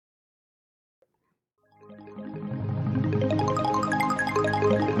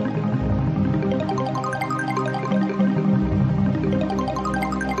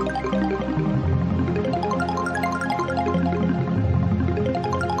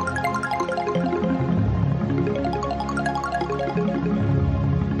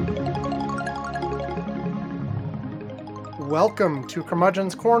Welcome to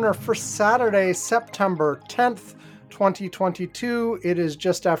Curmudgeon's Corner for Saturday, September 10th, 2022. It is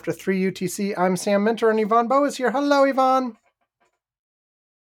just after 3 UTC. I'm Sam Minter and Yvonne Bowe is here. Hello, Yvonne.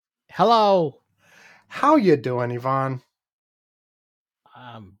 Hello. How you doing, Yvonne?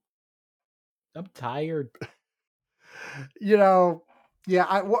 I'm tired.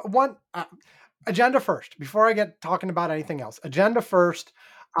 Agenda first, before I get talking about anything else. Agenda first.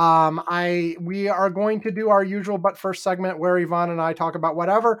 We are going to do our usual but first segment where Yvonne and I talk about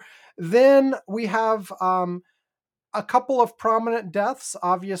whatever. Then we have a couple of prominent deaths.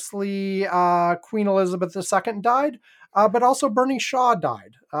 Obviously, Queen Elizabeth II died, but also Bernie Shaw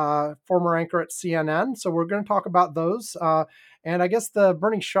died, former anchor at CNN. So we're going to talk about those. And I guess the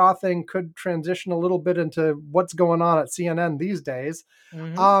Bernie Shaw thing could transition a little bit into what's going on at CNN these days.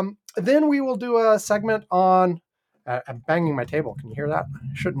 Mm-hmm. Then we will do a segment on. I'm banging my table. Can you hear that? I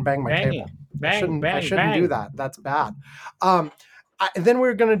shouldn't bang my table. I shouldn't do that. That's bad. Then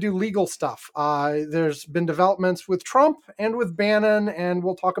we're going to do legal stuff. There's been developments with Trump and with Bannon, and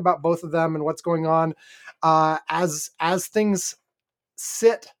we'll talk about both of them and what's going on as things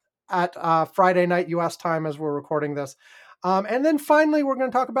sit at Friday night U.S. time as we're recording this. And then finally, we're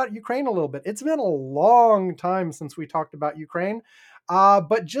going to talk about Ukraine a little bit. It's been a long time since we talked about Ukraine.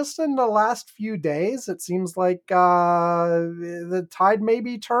 But just in the last few days, it seems like the tide may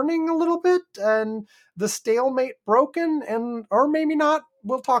be turning a little bit and the stalemate broken, or maybe not.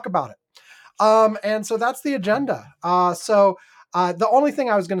 We'll talk about it. And so that's the agenda. The only thing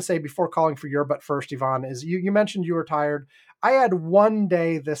I was going to say before calling for your but first, Yvonne, is you mentioned you were tired. I had one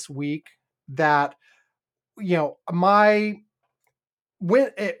day this week that, Wednesday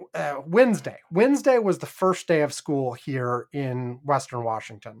was the first day of school here in Western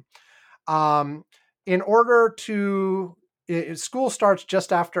Washington. School starts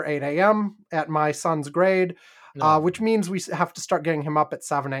just after 8 a.m. at my son's grade, which means we have to start getting him up at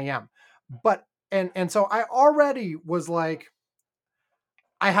 7 a.m. So I already was like,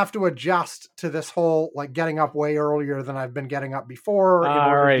 I have to adjust to this whole like getting up way earlier than I've been getting up before.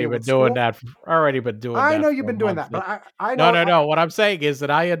 Already been doing that. I know you've been doing that, but I know. No. What I'm saying is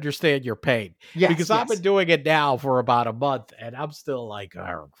that I understand your pain because I've been doing it now for about a month, and I'm still like,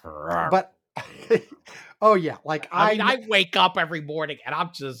 but oh yeah, like I wake up every morning and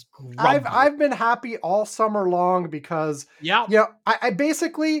I'm just grumbling. I've been happy all summer long because I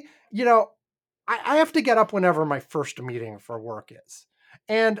basically I have to get up whenever my first meeting for work is.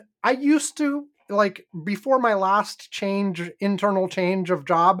 And I used to, like, before my last internal change of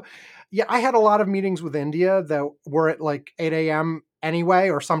job, I had a lot of meetings with India that were at like 8 a.m. anyway,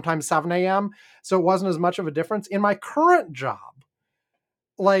 or sometimes 7 a.m. So it wasn't as much of a difference. In my current job,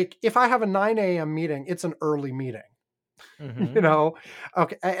 like, if I have a 9 a.m. meeting, it's an early meeting. Mm-hmm.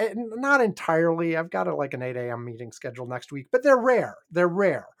 Okay, not entirely. I've got an 8 a.m. meeting scheduled next week, but they're rare.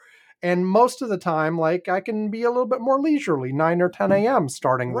 And most of the time, like, I can be a little bit more leisurely, 9 or 10 a.m.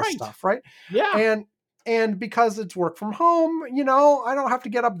 starting this stuff, right? Yeah. And because it's work from home, I don't have to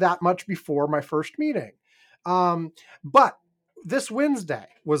get up that much before my first meeting. But this Wednesday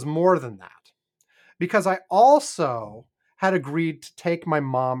was more than that because I also had agreed to take my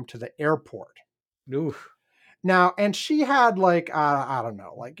mom to the airport. Oof. Now, and she had I don't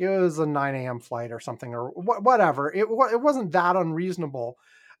know, like it was a 9 a.m. flight or something or whatever. It wasn't that unreasonable.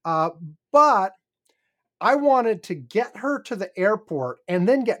 But I wanted to get her to the airport and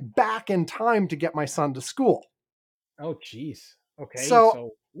then get back in time to get my son to school. Oh, geez. Okay.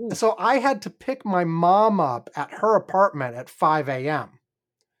 So I had to pick my mom up at her apartment at 5 a.m.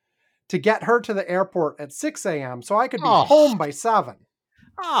 to get her to the airport at 6 a.m. so I could be home by 7.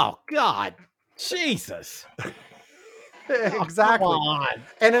 Oh, God. Jesus. Exactly. Come on.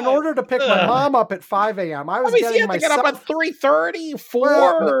 And in order to pick my mom up at 5 a.m., I was getting my get up at 3:30, 4.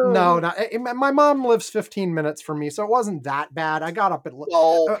 Well, no. My mom lives 15 minutes from me, so it wasn't that bad. I got up at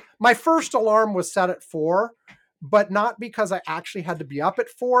my first alarm was set at 4, but not because I actually had to be up at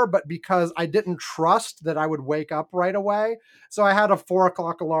 4, but because I didn't trust that I would wake up right away. So I had a 4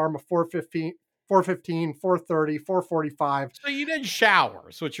 o'clock alarm, a 4:15, 4:30, 4:45. So you didn't shower,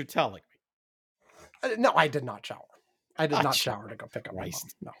 is what you're telling me. No, I did not shower. I did not shower to go pick up my mom.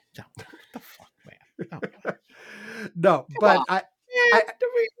 No. What the fuck, man? No, but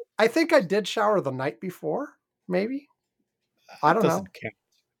I think I did shower the night before, maybe. I don't know.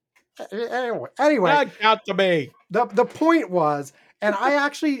 Anyway, that got to me. The point was, and I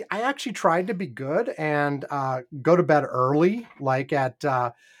actually tried to be good and go to bed early, like at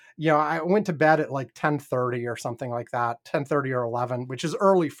I went to bed at like 10:30 or something like that, 10:30 or 11, which is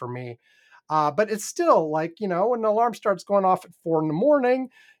early for me. But it's still like, when the alarm starts going off at 4 a.m,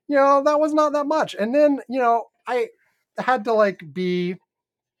 that was not that much. And then, had to like be,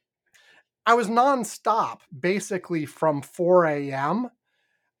 I was nonstop basically from 4 a.m.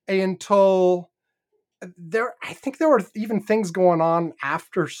 until I think there were even things going on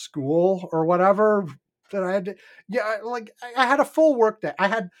after school or whatever that I had to, like I had a full work day. I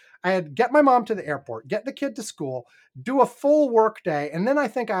had get my mom to the airport, get the kid to school, do a full work day. And then I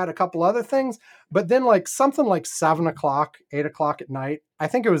think I had a couple other things, but then like something like 7:00, 8:00 at night. I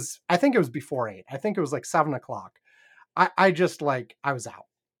think it was before 8. I think it was like 7:00. I just like, I was out.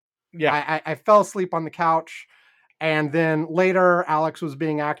 Yeah. I fell asleep on the couch. And then later, Alex was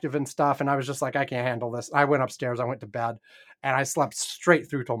being active and stuff. And I was just like, I can't handle this. I went upstairs, I went to bed, and I slept straight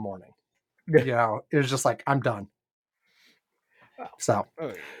through till morning. It was just like, I'm done. So,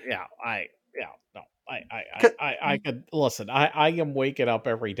 I could listen. I am waking up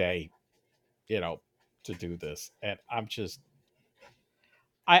every day, to do this. And I'm just,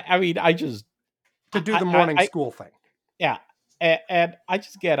 I just, to do the morning school thing. Yeah. And I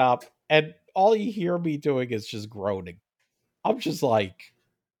just get up, and all you hear me doing is just groaning. I'm just like,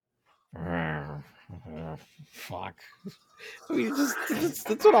 fuck. I mean,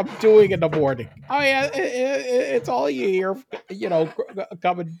 that's what I'm doing in the morning. I mean, it's all you hear,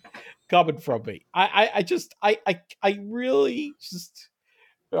 coming from me. I really just,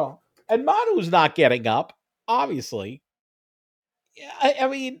 and Manu's not getting up, obviously. I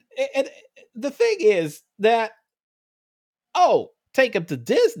mean, the thing is that, take him to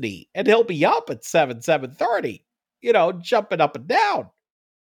Disney and he'll be up at 7:30, jumping up and down.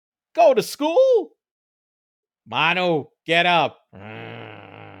 Go to school. Manu, get up.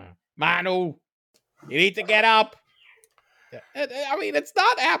 Manu, you need to get up. I mean, it's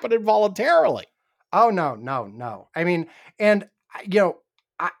not happening voluntarily. Oh, no. I mean, and,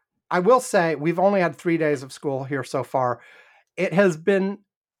 I will say we've only had 3 days of school here so far. It has been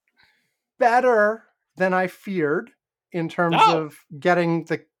better than I feared in terms of getting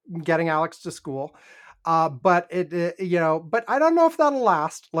Alex to school. But but I don't know if that'll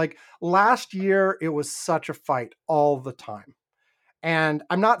last. Like last year, it was such a fight all the time. And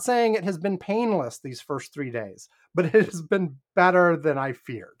I'm not saying it has been painless these first 3 days, but it has been better than I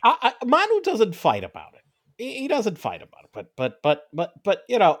feared. Manu doesn't fight about it. He doesn't fight about it, but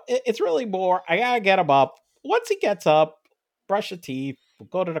it's really more, I gotta get him up. Once he gets up, brush his teeth, we'll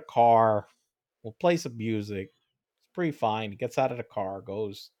go to the car, we'll play some music. It's pretty fine. He gets out of the car,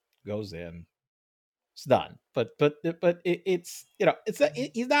 goes in. It's done. But it's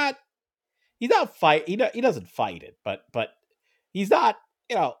he's not fight. He doesn't fight it, but he's not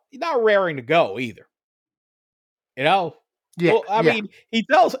he's not raring to go either. Yeah. Well, I mean, he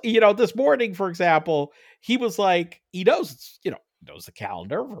tells, this morning, for example, he was like, he knows the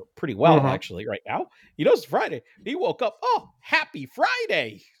calendar pretty well, actually, right now. He knows it's Friday. He woke up, happy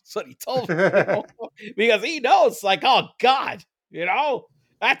Friday. So he told me, because he knows, like, oh, God,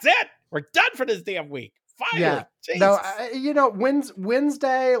 that's it. We're done for this damn week. Finally. Yeah. No,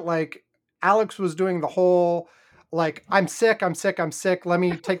 Wednesday, like, Alex was doing the whole, like, I'm sick. Let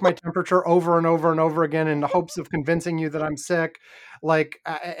me take my temperature over and over and over again in the hopes of convincing you that I'm sick. Like,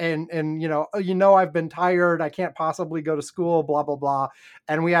 and I've been tired. I can't possibly go to school, blah, blah, blah.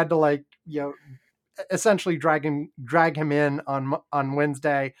 And we had to, like, essentially drag him in on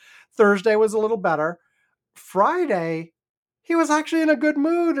Wednesday. Thursday was a little better. Friday, he was actually in a good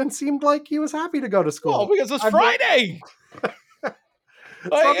mood and seemed like he was happy to go to school. Oh, because it's Friday. So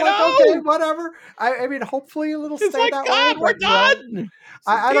I'm like, okay, whatever. I mean, hopefully it'll stay like, that God, way. We're done.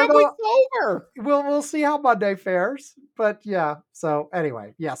 I don't know. Over. We'll see how Monday fares. But yeah. So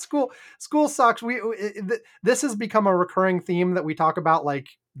anyway, yeah. School sucks. This has become a recurring theme that we talk about, like,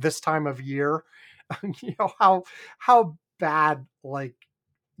 this time of year. How bad, like,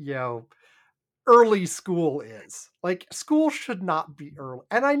 early school is. Like, school should not be early.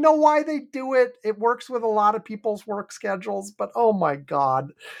 And I know why they do it. It works with a lot of people's work schedules, but oh my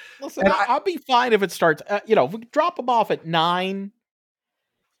God. Listen, I'll be fine if it starts, if we drop them off at 9,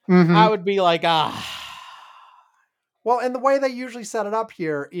 I would be like, Well, and the way they usually set it up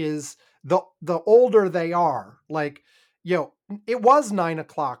here is the older they are, like, it was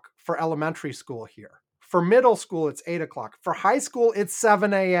 9:00 for elementary school here. For middle school, it's 8:00. For high school, it's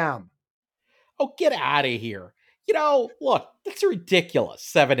 7 a.m. Oh, get out of here. Look, that's ridiculous.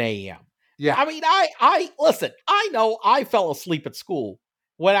 7 a.m. Yeah. I mean, I listen, I know I fell asleep at school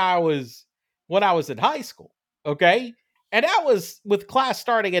when I was in high school. Okay. And that was with class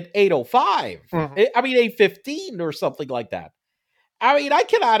starting at 8:05. I mean, 8:15 or something like that. I mean, I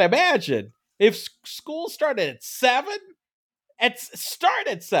cannot imagine if school started at 7. Start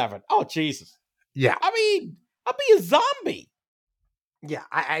at 7. Oh, Jesus. Yeah. I mean, I'll be a zombie. Yeah.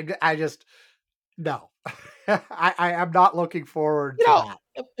 I just, No. I am not looking forward to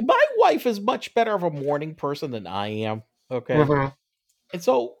that. My wife is much better of a morning person than I am. Okay. Mm-hmm. And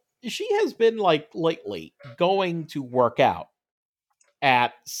so she has been like lately going to work out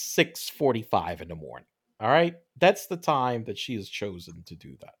at 6:45 in the morning. All right. That's the time that she has chosen to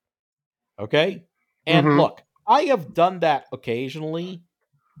do that. Okay. And Mm-hmm. look, I have done that occasionally,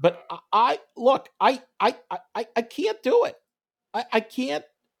 but I can't do it. I can't.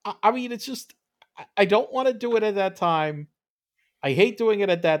 I mean, it's just, I don't want to do it at that time. I hate doing it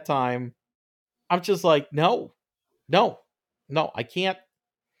at that time. I'm just like, no, no, no, I can't.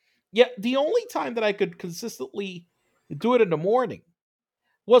 Yeah, the only time that I could consistently do it in the morning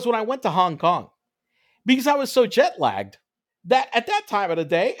was when I went to Hong Kong because I was so jet lagged that at that time of the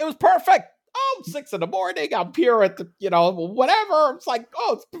day, it was perfect. Oh, 6 in the morning, I'm here at the, whatever. It's like,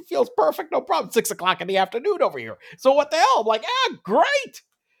 oh, it feels perfect, no problem. 6 o'clock in the afternoon over here. So what the hell? I'm like, great.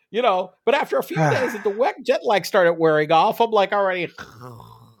 But after a few days that the jet lag started wearing off, I'm like already, okay,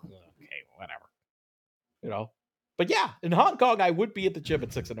 whatever. But yeah, in Hong Kong, I would be at the gym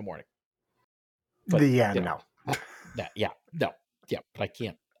at 6 in the morning. But no. No. Yeah, but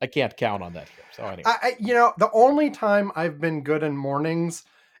I can't count on that here. So anyway. The only time I've been good in mornings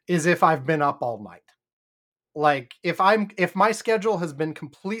is if I've been up all night. Like if my schedule has been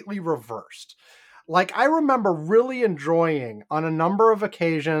completely reversed. Like I remember really enjoying on a number of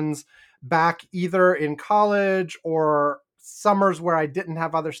occasions back either in college or summers where I didn't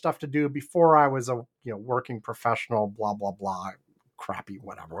have other stuff to do before I was a working professional, blah blah blah, crappy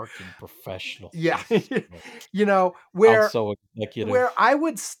whatever. Working professional. Yeah. where so executive. Where I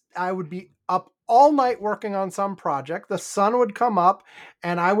would be up all night working on some project. The sun would come up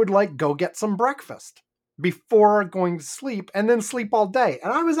and I would go get some breakfast before going to sleep and then sleep all day.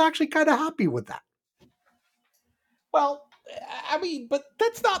 And I was actually kind of happy with that. Well, I mean, but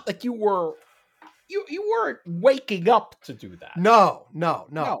that's not like you weren't waking up to do that. No.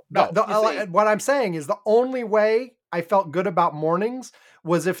 What I'm saying is the only way I felt good about mornings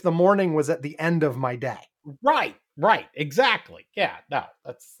was if the morning was at the end of my day. Right, exactly. Yeah, no,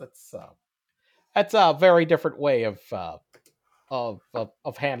 that's a very different way of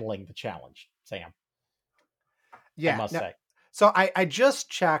handling the challenge, Sam. Yeah, I must say. So I just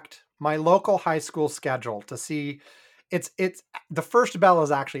checked my local high school schedule to see it's the first bell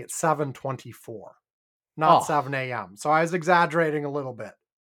is actually at 7:24, not 7 a.m. So I was exaggerating a little bit.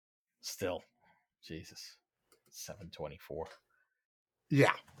 Still, Jesus, 7:24.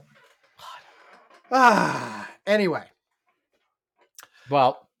 Yeah. Anyway.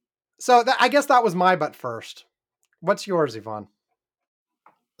 Well, so I guess that was my but first. What's yours, Yvonne?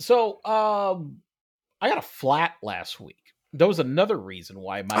 So, I got a flat last week. That was another reason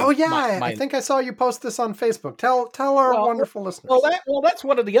why I think I saw you post this on Facebook. Tell our wonderful listeners. Well, that's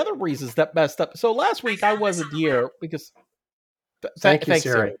one of the other reasons that messed up. So last week I wasn't here because thanks,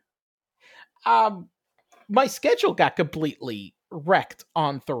 Siri. My schedule got completely wrecked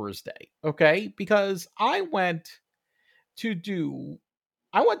on Thursday. Okay, because I went to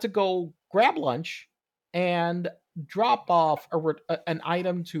go grab lunch and drop off an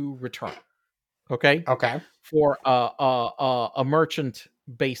item to return. Okay. For a merchant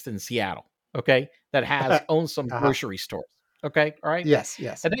based in Seattle. Okay, that owns some grocery stores. Okay, all right. Yes.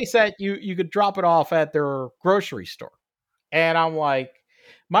 And they said you could drop it off at their grocery store, and I'm like,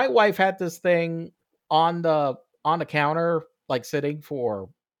 my wife had this thing on the counter, like sitting for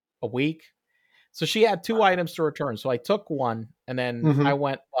a week. So she had 2 items to return. So I took one, and then I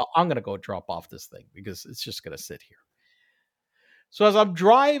went, well, I'm going to go drop off this thing because it's just going to sit here. So as I'm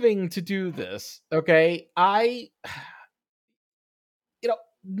driving to do this, okay,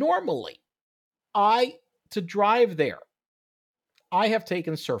 normally to drive there, I have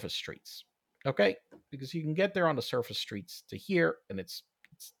taken surface streets, okay, because you can get there on the surface streets to here, and it's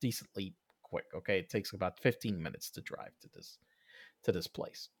decently quick, okay. It takes about 15 minutes to drive to this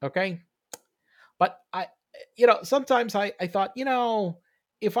place, okay. But sometimes I thought,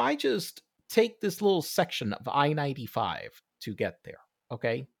 if I just take this little section of I-95 to get there,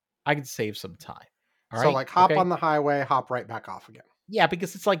 okay, I can save some time. All right? Hop on the highway, hop right back off again. Yeah,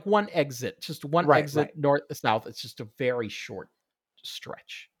 because it's like one exit, just one exit north to south. It's just a very short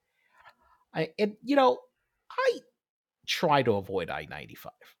stretch. I try to avoid I-95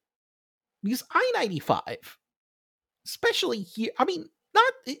 because I-95, especially here, I mean,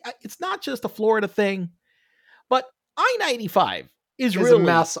 it's not just a Florida thing, but I-95 is really a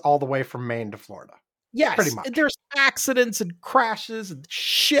mess all the way from Maine to Florida. Yes, pretty much. There's accidents and crashes and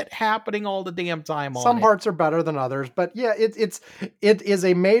shit happening all the damn time. Some parts are better than others, but yeah, it is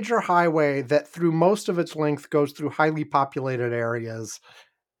a major highway that through most of its length goes through highly populated areas,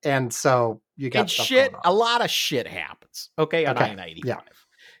 and so you got stuff shit. A lot of shit happens. Okay, on I-95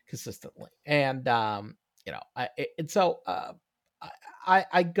 consistently, and I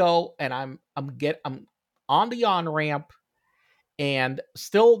go and I'm on the on ramp, and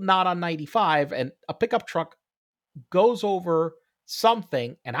still not on 95, and a pickup truck goes over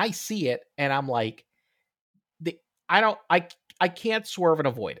something, and I see it, and I'm like, I can't swerve and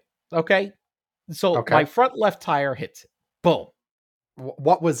avoid it. Okay, so my front left tire hits it. Boom.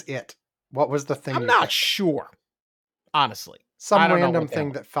 What was it? What was the thing? I'm not sure, honestly. Some random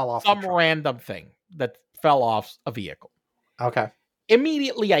thing that fell off. Some random thing that fell off a vehicle. Okay.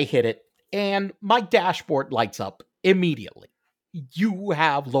 Immediately I hit it, and my dashboard lights up immediately. You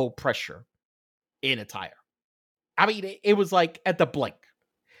have low pressure in a tire. I mean, it was like at the blink.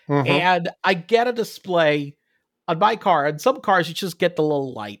 Mm-hmm. And I get a display on my car. And some cars, you just get the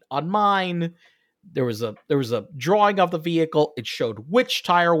little light. On mine, there was a drawing of the vehicle. It showed which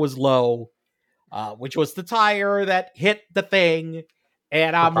tire was low, which was the tire that hit the thing.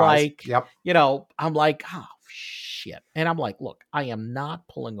 And I'm like, I'm like, oh, shit. And I'm like, look, I am not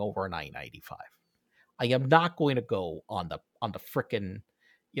pulling over an I-95. I am not going to go on the frickin',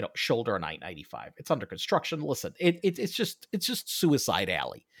 shoulder on I-95. It's under construction. Listen, it's just suicide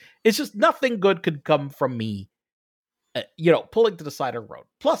alley. It's just nothing good could come from me, pulling to the side of the road.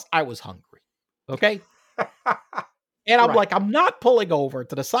 Plus, I was hungry. Okay. And I'm like, I'm not pulling over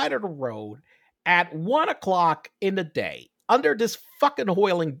to the side of the road at 1:00 in the day under this fucking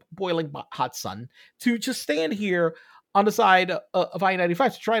boiling hot sun to just stand here on the side of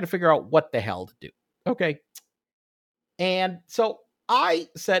I-95 to try to figure out what the hell to do. Okay. And so I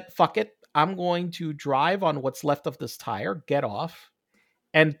said, fuck it. I'm going to drive on what's left of this tire, get off,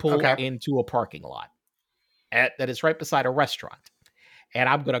 and pull into a parking lot that is right beside a restaurant. And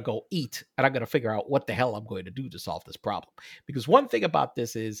I'm going to go eat, and I'm going to figure out what the hell I'm going to do to solve this problem. Because one thing about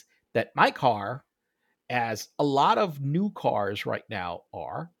this is that my car, as a lot of new cars right now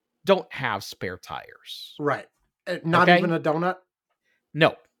don't have spare tires. Right. Not even a donut?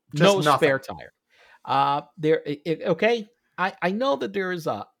 No. No spare tire. I know that there is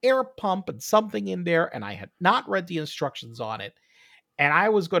a air pump and something in there, and I had not read the instructions on it, and I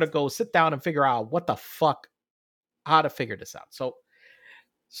was going to go sit down and figure out how to figure this out.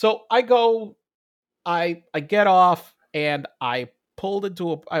 So I go, I get off, and I pulled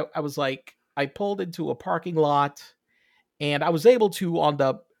into I pulled into a parking lot, and I was able to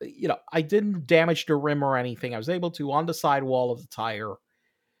I didn't damage the rim or anything. I was able to, on the sidewall of the tire,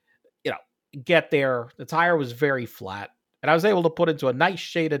 get there. The tire was very flat, and I was able to put into a nice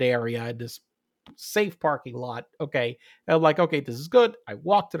shaded area in this safe parking lot. Okay. And I'm like, okay, this is good. I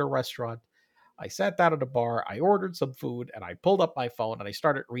walked to the restaurant. I sat down at a bar. I ordered some food, and I pulled up my phone, and I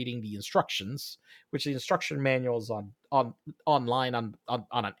started reading the instructions, which the instruction manual is online on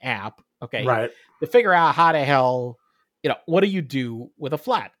an app. Okay. Right. To figure out how the hell, what do you do with a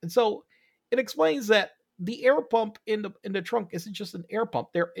flat? And so it explains that the air pump in the trunk isn't just an air pump.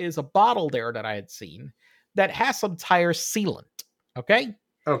 There is a bottle there that I had seen that has some tire sealant. Okay.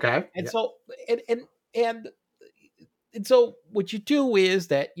 Okay. And so, and so what you do is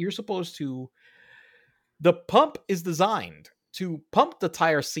that you're supposed to, the pump is designed to pump the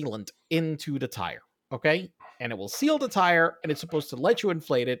tire sealant into the tire. Okay. And it will seal the tire, and it's supposed to let you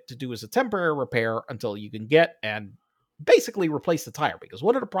inflate it to do as a temporary repair until you can get and basically replace the tire. Because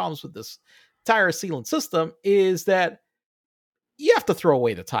one of the problems with this tire sealant system is that you have to throw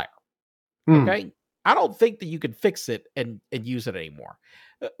away the tire. Okay. I don't think that you can fix it and use it anymore.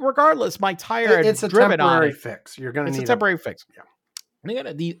 Regardless, my tire, it's a temporary fix. You're going to need a temporary fix. Yeah. You're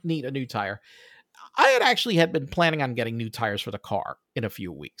going to need a new tire. I had been planning on getting new tires for the car in a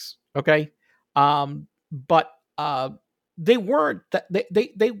few weeks. Okay. But they weren't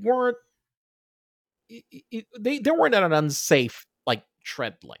they weren't at an unsafe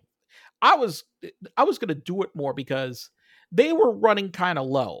tread length. I was going to do it more because they were running kind of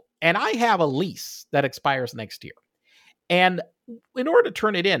low, and I have a lease that expires next year. And in order to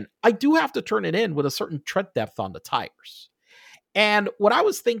turn it in, I do have to turn it in with a certain tread depth on the tires. And what I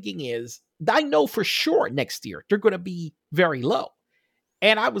was thinking is, I know for sure next year they're going to be very low.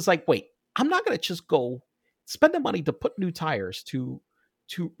 And I was like, wait, I'm not going to just go spend the money to put new tires to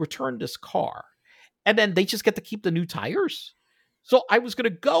return this car, and then they just get to keep the new tires. So I was going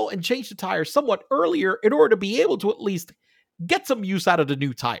to go and change the tires somewhat earlier in order to be able to at least get some use out of the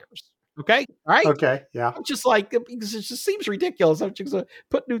new tires. Okay. All right. Okay. Yeah. I'm just like, because it just seems ridiculous. I'm just going to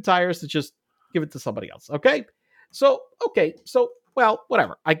put new tires to just give it to somebody else. Okay. So, well,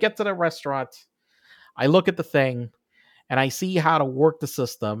 whatever. I get to the restaurant. I look at the thing, and I see how to work the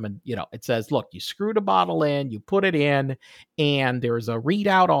system. And, it says, look, you screw the bottle in, you put it in, and there's a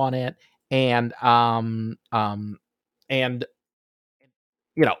readout on it. and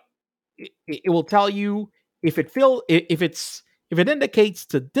you know, it will tell you if if it indicates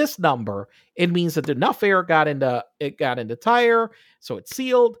to this number, it means that enough air got into tire, so it's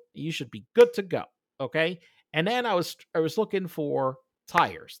sealed. You should be good to go. Okay. And then I was looking for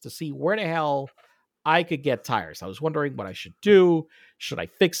tires to see where the hell I could get tires. I was wondering what I should do. Should I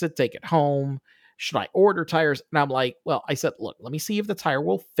fix it, take it home? Should I order tires? And I'm like, well, I said, look, let me see if the tire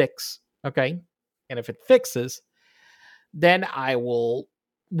will fix. Okay. And if it fixes, then I will.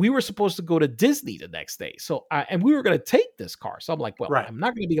 We were supposed to go to Disney the next day. So, and we were going to take this car. So I'm like, well, right. I'm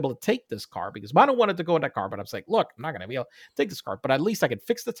not going to be able to take this car because I don't want it to go in that car. But I was like, look, I'm not going to be able to take this car, but at least I can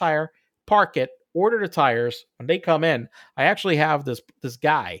fix the tire, park it, order the tires. When they come in, I actually have this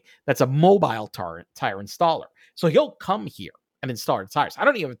guy that's a mobile tire installer. So he'll come here and install the tires. I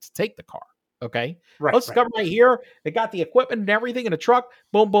don't even have to take the car. Okay. Right. Let's come right here. They got the equipment and everything in the truck.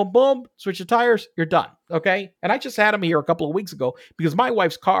 Boom, boom, boom. Switch the tires. You're done. Okay. And I just had him here a couple of weeks ago because my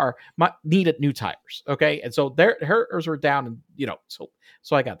wife's car needed new tires. Okay. And so hers were down and,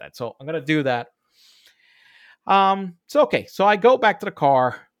 so I got that. So I'm going to do that. So, okay. So I go back to the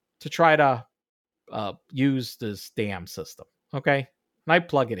car to try to use this damn system. Okay. And I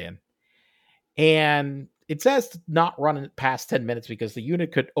plug it in and it says to not run it past 10 minutes because the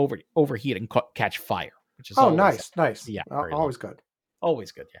unit could overheat and catch fire, which is nice. Yeah, always good.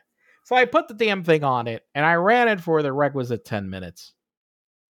 Always good, yeah. So I put the damn thing on it, and I ran it for the requisite 10 minutes.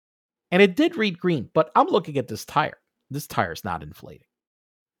 And it did read green, but I'm looking at this tire. This tire is not inflating.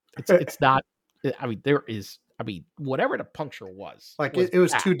 It's not, whatever the puncture was. Like, it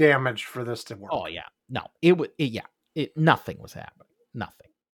was too damaged for this to work. Oh, yeah. No, nothing was happening. Nothing.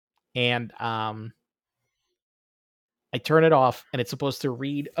 And, I turn it off and it's supposed to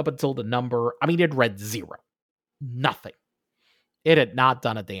read up until the number. It read 0. Nothing. It had not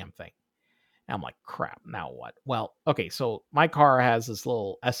done a damn thing. And I'm like, crap, now what? Well, okay, so my car has this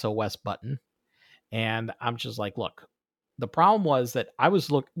little SOS button. And I'm just like, look, the problem was that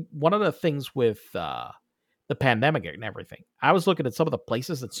one of the things with the pandemic and everything, I was looking at some of the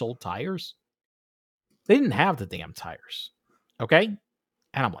places that sold tires. They didn't have the damn tires. Okay?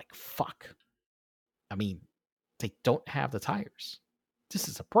 And I'm like, fuck. They don't have the tires. This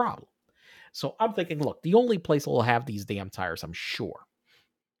is a problem. So I'm thinking, look, the only place that will have these damn tires, I'm sure,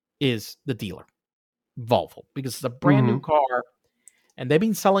 is the dealer, Volvo, because it's a brand new car, and they've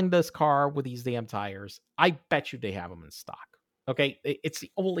been selling this car with these damn tires. I bet you they have them in stock. Okay, it's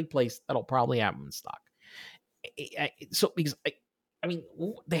the only place that'll probably have them in stock. So because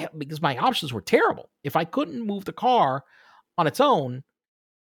my options were terrible. If I couldn't move the car on its own.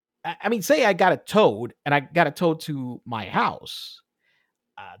 Say I got it towed and I got it towed to my house,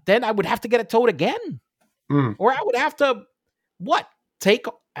 then I would have to get it towed again. Or I would have to, take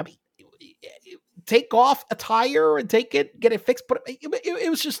off a tire and get it fixed. But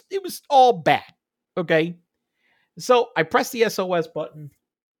it was all bad. Okay. So I press the SOS button.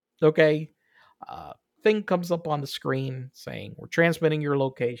 Okay. Thing comes up on the screen saying, we're transmitting your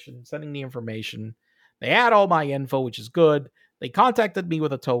location, sending the information. They had all my info, which is good. They contacted me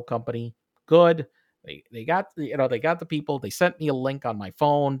with a tow company. Good. They got the people. They sent me a link on my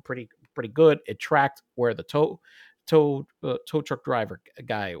phone. Pretty good. It tracked where the tow truck driver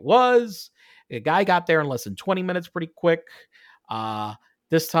guy was. The guy got there in less than 20 minutes, pretty quick.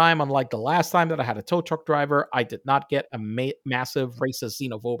 This time, unlike the last time that I had a tow truck driver, I did not get a massive racist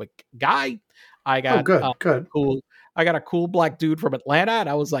xenophobic guy. I got good. Cool. I got a cool black dude from Atlanta, and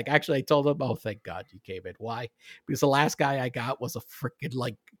I was like, actually, I told him, oh, thank God you came in. Why? Because the last guy I got was a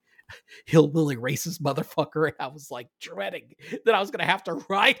freaking hillbilly racist motherfucker, and I was dreading that I was gonna have to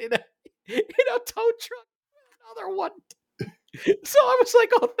ride in a tow truck with another one. So I was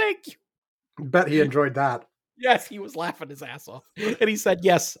like, oh, thank you. Bet he enjoyed that. Yes, he was laughing his ass off. And he said,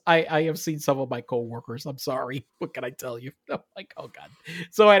 yes, I have seen some of my coworkers. I'm sorry. What can I tell you? I'm like, oh God.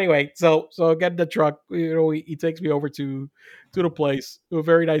 So anyway, so again, the truck, he takes me over to the place. A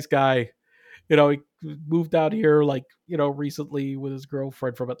very nice guy. He moved out here recently with his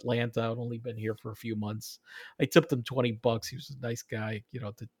girlfriend from Atlanta. I'd only been here for a few months. I tipped him $20. He was a nice guy,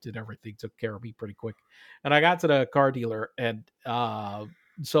 did everything, took care of me pretty quick. And I got to the car dealer and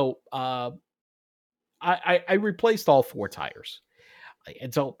I replaced all 4 tires.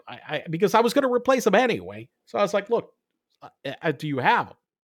 And so because I was going to replace them anyway. So I was like, look, do you have them?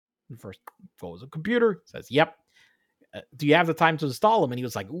 And first goes a computer, says, yep. Do you have the time to install them? And he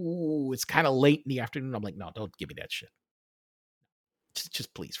was like, ooh, it's kind of late in the afternoon. I'm like, no, don't give me that shit.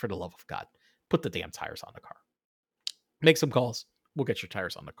 Just please, for the love of God, put the damn tires on the car. Make some calls. We'll get your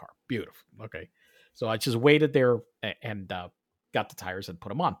tires on the car. Beautiful. Okay. So I just waited there and got the tires and put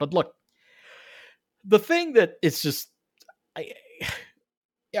them on. But look, the thing that it's just,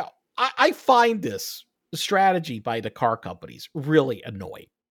 I find this strategy by the car companies really annoying.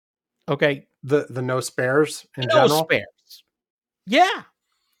 Okay, the no spares in no general. Spares. Yeah,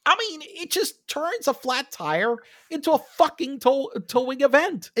 I mean, it just turns a flat tire into a fucking towing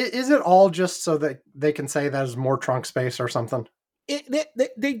event. Is it all just so that they can say there's more trunk space or something?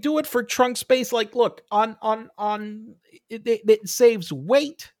 They do it for trunk space. Like, look, it saves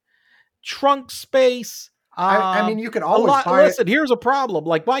weight, trunk space. I mean, you could always buy listen, here's a problem.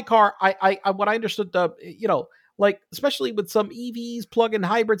 Like my car, I what I understood, like especially with some EVs, plug-in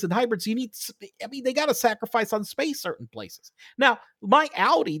hybrids and hybrids, they got to sacrifice on space certain places. Now, my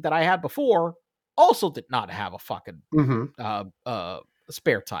Audi that I had before also did not have a fucking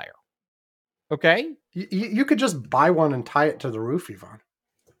spare tire. Okay, you could just buy one and tie it to the roof, Yvonne.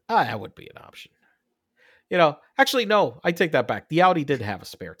 That would be an option. Actually, no, I take that back. The Audi did have a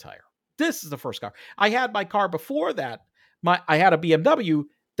spare tire. This is the first car. I had my car before that. I had a BMW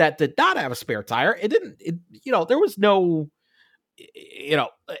that did not have a spare tire. There was no,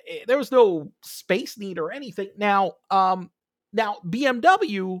 there was no space need or anything. Now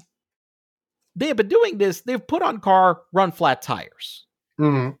BMW, they have been doing this. They've put on car run flat tires.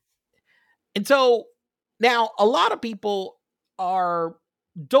 Mm-hmm. And so now a lot of people don't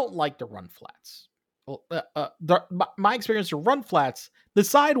like the run flats. My experience to run flats, the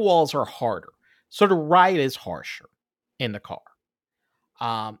sidewalls are harder, so the ride is harsher in the car,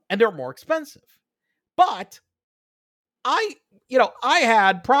 and they're more expensive. But I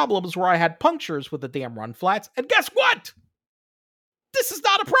had problems where I had punctures with the damn run flats, and guess what? This is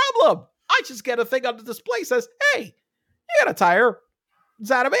not a problem. I just get a thing on the display says, "Hey, you got a tire.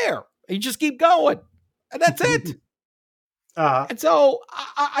 It's out of air." And you just keep going, and that's it. And so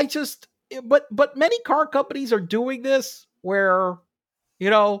I just. But many car companies are doing this where,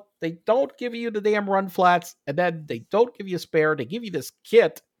 they don't give you the damn run flats and then they don't give you a spare. They give you this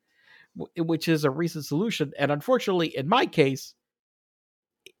kit, which is a recent solution. And unfortunately, in my case,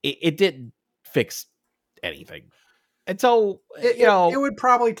 it didn't fix anything. And so, it would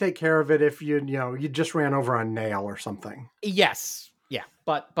probably take care of it if you just ran over a nail or something. Yes. Yeah.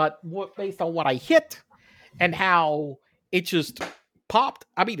 But based on what I hit and how it just popped.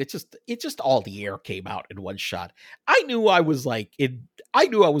 I mean, it just all the air came out in one shot. I knew I was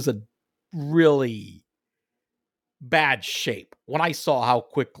in really bad shape when I saw how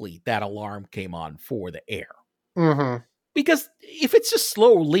quickly that alarm came on for the air. Mm-hmm. Because if it's just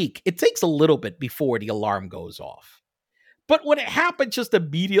slow leak, it takes a little bit before the alarm goes off. But when it happened just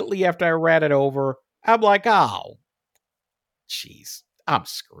immediately after I ran it over, I'm like, oh, jeez, I'm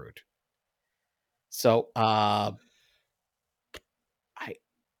screwed. So,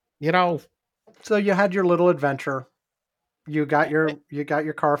 So you had your little adventure. You got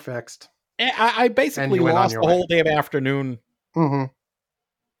your car fixed. I basically lost the whole damn afternoon. Mm-hmm.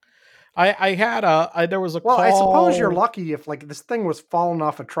 I had there was a call. Well, I suppose you're lucky if this thing was falling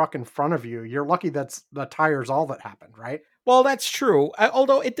off a truck in front of you. You're lucky that's the tire's all that happened, right? Well, that's true.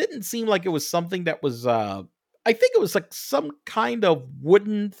 Although it didn't seem like it was something that was, I think it was like some kind of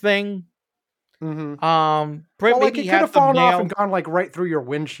wooden thing. Mm-hmm. Maybe it could have fallen off and gone right through your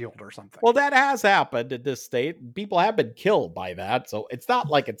windshield or something. Well, that has happened in this state. People have been killed by that, so it's not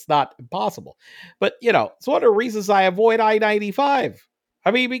like it's not impossible. But it's one of the reasons I avoid I-95.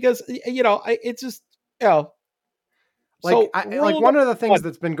 I mean, because it's just So one of the things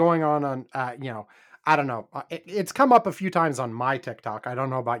that's been going on I don't know. It's come up a few times on my TikTok. I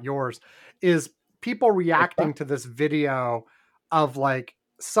don't know about yours. Is people reacting to this video of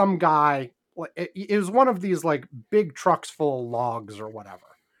some guy. It was one of these big trucks full of logs or whatever.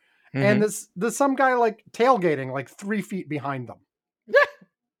 Mm-hmm. And there's some guy tailgating 3 feet behind them.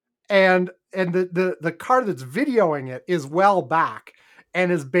 and the car that's videoing it is well back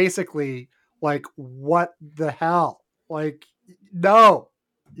and is basically what the hell? No.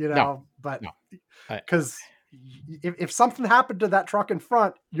 But because if something happened to that truck in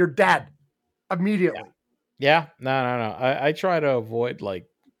front, you're dead immediately. Yeah. No. I try to avoid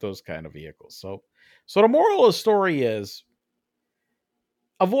those kind of vehicles. So the moral of the story is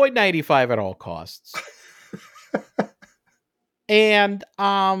avoid 95 at all costs. And,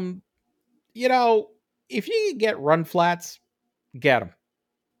 if you can get run flats, get them.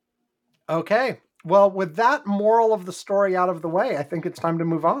 Okay. Well, with that moral of the story out of the way, I think it's time to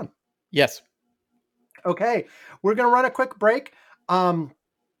move on. Yes. Okay. We're going to run a quick break.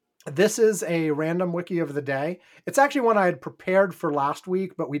 This is a random wiki of the day. It's actually one I had prepared for last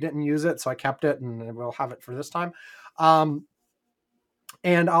week, but we didn't use it, so I kept it, and we'll have it for this time.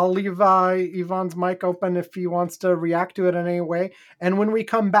 And I'll leave Yvonne's mic open if he wants to react to it in any way. And when we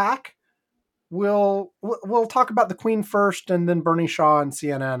come back, we'll talk about the Queen first, and then Bernie Shaw and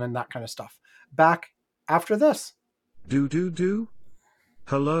CNN and that kind of stuff. Back after this.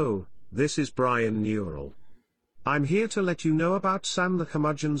 Hello, this is Brian Newell. I'm here to let you know about Sam the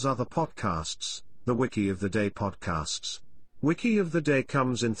Curmudgeon's other podcasts, the Wiki of the Day podcasts. Wiki of the Day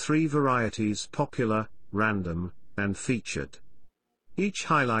comes in 3 varieties: popular, random, and featured. Each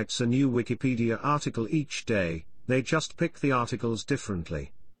highlights a new Wikipedia article each day. They just pick the articles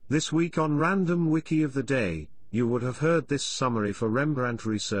differently. This week on Random Wiki of the Day, you would have heard this summary for Rembrandt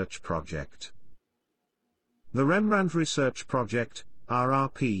Research Project. The Rembrandt Research Project,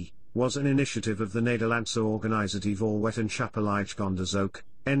 RRP, was an initiative of the Nederlandse Organisatie voor Wetenschappelijk Onderzoek,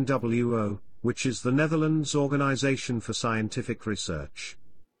 NWO, which is the Netherlands Organization for Scientific Research.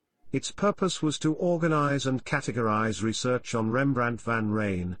 Its purpose was to organize and categorize research on Rembrandt van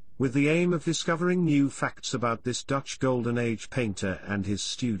Rijn, with the aim of discovering new facts about this Dutch Golden Age painter and his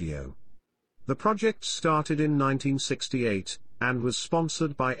studio. The project started in 1968, and was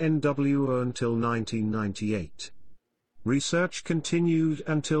sponsored by NWO until 1998. Research continued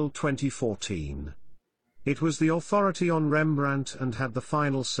until 2014. It was the authority on Rembrandt and had the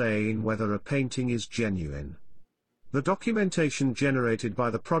final say in whether a painting is genuine. The documentation generated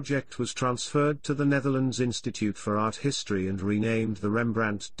by the project was transferred to the Netherlands Institute for Art History and renamed the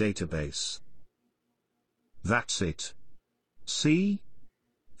Rembrandt Database. That's it. See?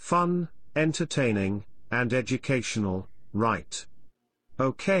 Fun, entertaining, and educational, right?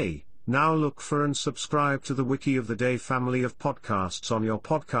 Okay, now look for and subscribe to the Wiki of the Day family of podcasts on your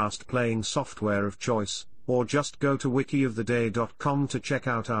podcast playing software of choice, or just go to wikioftheday.com to check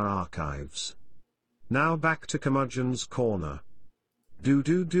out our archives. Now back to Curmudgeon's Corner.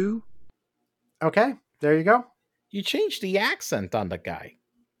 Okay, there you go. You changed the accent on the guy.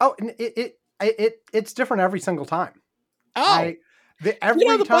 Oh, it's different every single time. Oh,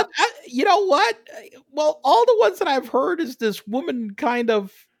 every time. You know what? Well, all the ones that I've heard is this woman kind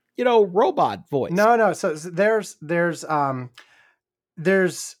of, robot voice. No. So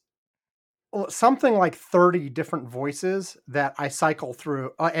there's something like 30 different voices that I cycle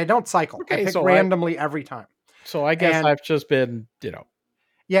through. I don't cycle. Okay, I pick randomly every time. So I guess I've just been,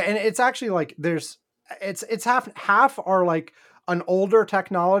 Yeah, and it's actually like it's half are like an older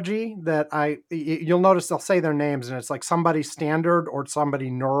technology that you'll notice they'll say their names and it's like somebody standard or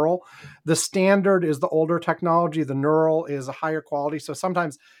somebody neural. The standard is the older technology. The neural is a higher quality. So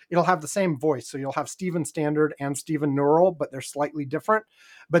sometimes it'll have the same voice. So you'll have Steven Standard and Steven Neural, but they're slightly different.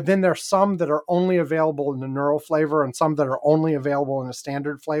 But then there's some that are only available in the neural flavor and some that are only available in a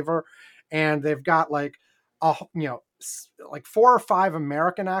standard flavor. And they've got like, like 4 or 5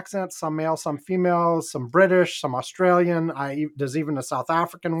 American accents, some male, some female, some British, some Australian. There's even a South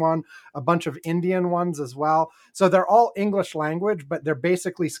African one, a bunch of Indian ones as well. So they're all English language, but they're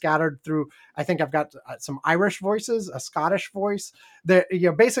basically scattered through. I think I've got some Irish voices, a Scottish voice.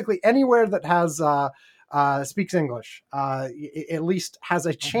 Basically anywhere that has speaks English, at least has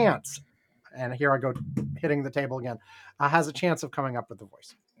a chance. And here I go hitting the table again. Has a chance of coming up with the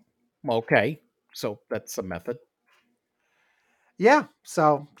voice. Okay. So that's a method. Yeah.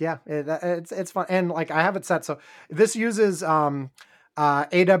 So yeah, it's fun. And like I have it set. So this uses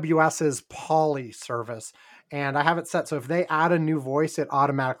AWS's Polly service and I have it set. So if they add a new voice, it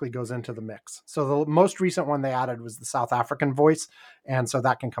automatically goes into the mix. So the most recent one they added was the South African voice. And so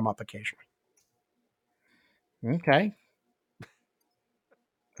that can come up occasionally. Okay.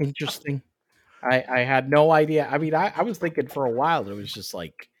 Interesting. I had no idea. I mean, I was thinking for a while, it was just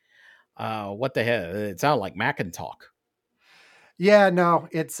like, what the hell? It sounded like Macintalk. Yeah, no,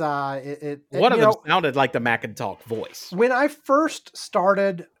 it's one of them sounded like the Macintalk voice. When I first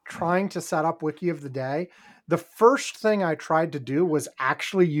started trying to set up Wiki of the Day, the first thing I tried to do was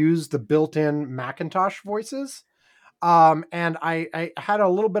actually use the built-in Macintosh voices. And I had a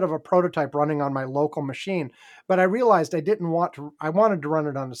little bit of a prototype running on my local machine, but I realized I wanted to run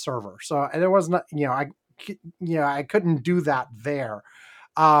it on a server. So there was not, I couldn't do that there.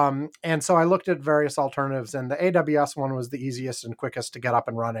 And so I looked at various alternatives and the AWS one was the easiest and quickest to get up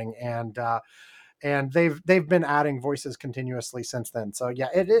and running. And they've been adding voices continuously since then. So yeah,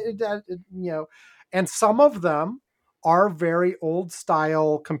 and some of them are very old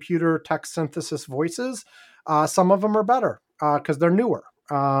style computer text synthesis voices. Some of them are better because they're newer.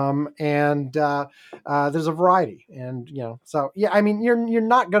 And there's a variety. And, so yeah, I mean, you're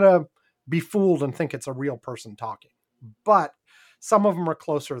not going to be fooled and think it's a real person talking, but some of them are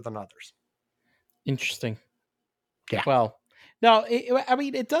closer than others. Interesting. Yeah. Well, no, I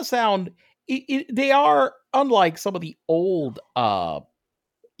mean, it does sound, they are unlike some of the old, the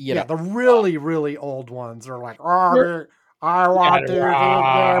really, really old ones are like, I want to be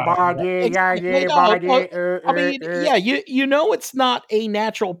I mean, yeah, you know it's not a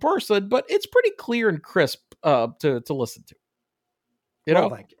natural person, but it's pretty clear and crisp to listen to. You know?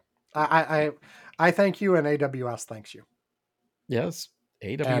 Thank you. I thank you, and AWS thanks you. Yes,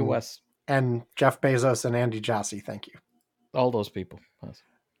 AWS. And Jeff Bezos and Andy Jassy, thank you. All those people. Yes.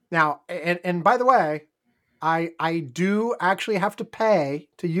 Now, and by the way, I do actually have to pay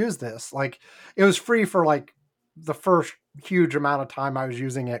to use this. Like, it was free for like the first huge amount of time I was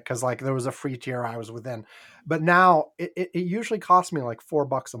using it, because like there was a free tier I was within. But now it usually costs me like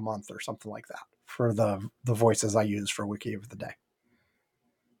 $4 a month or something like that for the voices I use for Wiki of the Day.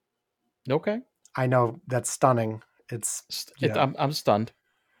 Okay. I know that's stunning. I'm stunned.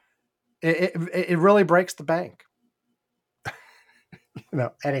 It really breaks the bank.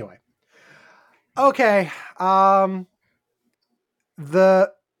 Anyway. Okay.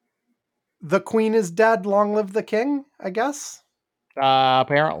 The queen is dead. Long live the king, I guess.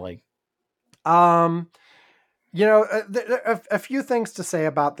 Apparently. A few things to say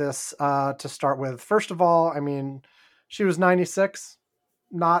about this to start with. First of all, I mean, she was 96.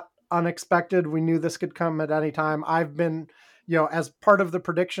 Not unexpected. We knew this could come at any time. I've been, as part of the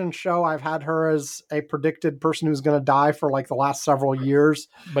prediction show, I've had her as a predicted person who's going to die for like the last several years.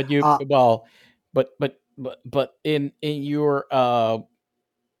 But but in your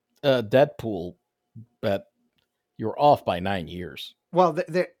Deadpool bet, you're off by 9 years. Well,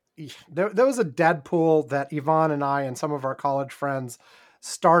 there was a Deadpool that Yvonne and I and some of our college friends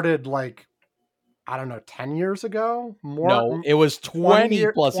started like, I don't know, 10 years ago? More? No, it was 20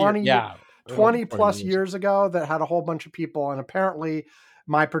 plus years. Yeah. 20 plus years ago, that had a whole bunch of people. And apparently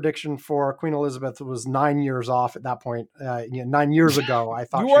my prediction for Queen Elizabeth was 9 years off at that point. 9 years ago, I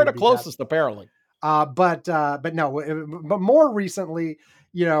thought you were the closest, apparently. But more recently,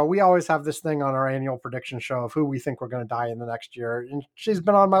 we always have this thing on our annual prediction show of who we think we're going to die in the next year. And she's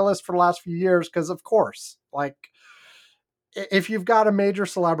been on my list for the last few years because, of course, like, if you've got a major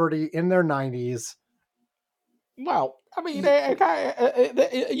celebrity in their 90s. Well, I mean,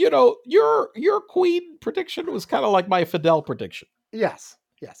 your queen prediction was kind of like my Fidel prediction. Yes.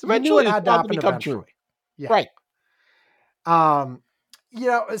 Eventually, it had to become true. Yeah. Right. But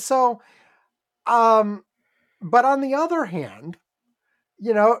on the other hand,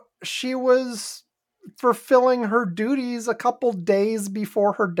 she was fulfilling her duties a couple days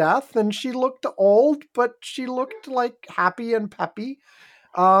before her death, and she looked old, but she looked like happy and peppy.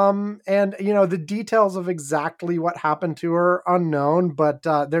 And the details of exactly what happened to her unknown, but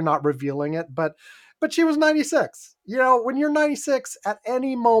they're not revealing it. But she was 96. When you're 96, at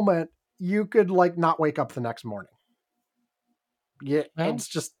any moment you could like not wake up the next morning. Yeah, it's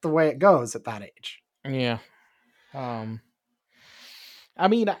just the way it goes at that age. Yeah. I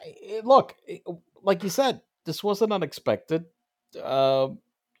mean, look, like you said, this wasn't unexpected.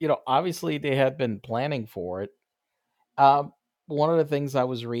 Obviously they had been planning for it. One of the things I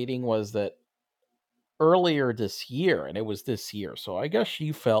was reading was that earlier this year, and it was this year, so I guess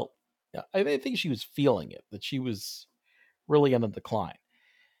she felt, I think she was feeling it, that she was really on a decline.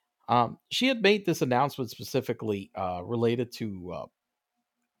 She had made this announcement specifically related to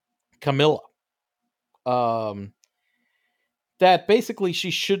Camilla. That basically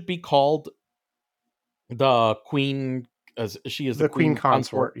she should be called the queen, as she is the queen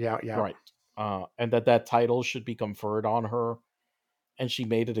consort. Yeah. Right. And that title should be conferred on her. And she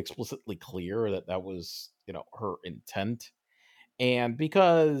made it explicitly clear that was, her intent. And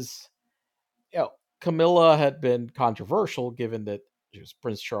because, Camilla had been controversial, given that she was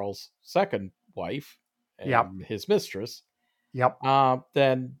Prince Charles' second wife and his mistress. Yep.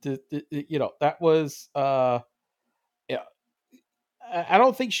 Then that was I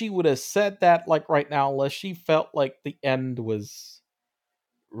don't think she would have said that like right now unless she felt like the end was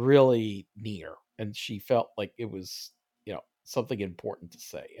really near and she felt like it was something important to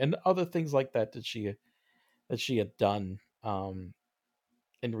say, and other things like that she had done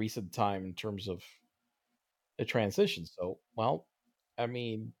in recent time in terms of the transition. So, well, I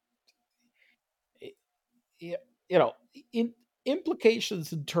mean, in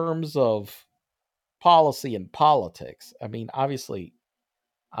implications in terms of policy and politics, I mean, obviously,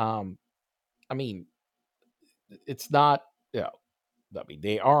 it's not,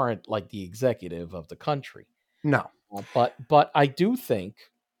 they aren't like the executive of the country. No. But I do think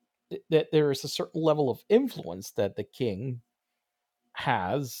that there is a certain level of influence that the king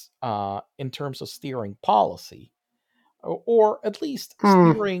has in terms of steering policy, or at least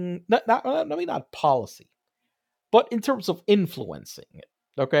steering, not policy, but in terms of influencing it.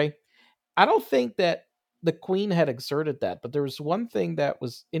 Okay. I don't think that the queen had exerted that, but there was one thing that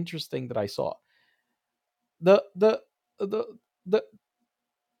was interesting that I saw. The the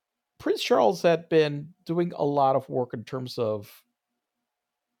Prince Charles had been doing a lot of work in terms of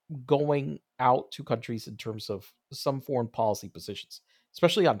going out to countries in terms of some foreign policy positions,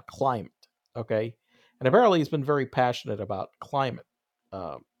 especially on climate. Okay, and apparently he's been very passionate about climate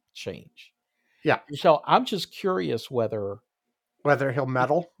change. Yeah. So I'm just curious whether he'll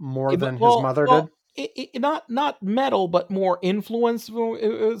meddle more than his mother did. Not meddle, but more influence.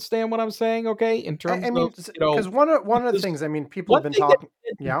 Understand what I'm saying? Okay, in terms of because one of the things people have been talking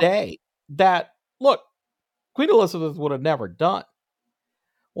today that look, Queen Elizabeth would have never done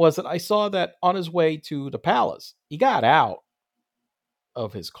was that I saw that on his way to the palace, he got out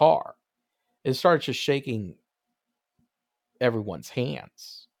of his car and started just shaking everyone's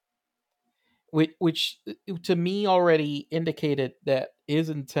hands, which to me already indicated that his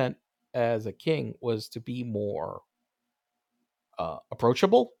intent as a king was to be more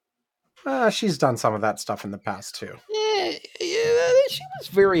approachable. She's done some of that stuff in the past too. Yeah, she was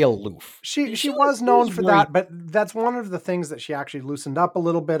very aloof. She was known for that, but that's one of the things that she actually loosened up a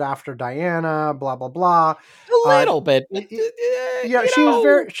little bit after Diana. Blah blah blah. A little bit. Yeah,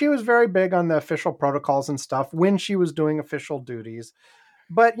 she was very big on the official protocols and stuff when she was doing official duties.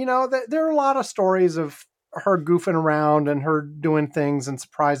 But there are a lot of stories of her goofing around and her doing things and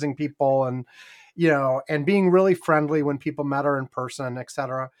surprising people, and and being really friendly when people met her in person,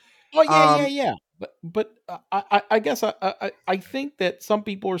 etc. Oh yeah. But I guess I think that some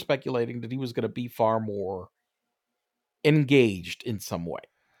people are speculating that he was going to be far more engaged in some way.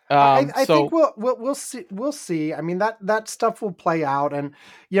 I think we'll see. We'll see. I mean that stuff will play out, and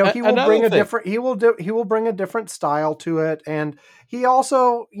he will bring he will bring a different style to it. And he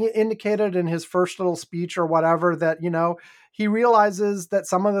also indicated in his first little speech or whatever that he realizes that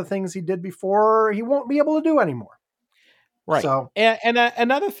some of the things he did before he won't be able to do anymore. Right. So, and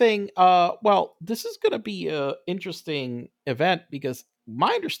another thing, well, this is going to be an interesting event because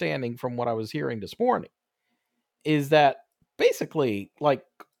my understanding from what I was hearing this morning is that basically, like,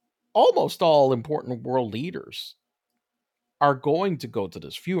 almost all important world leaders are going to go to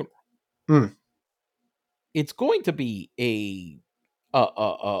this funeral. It's going to be a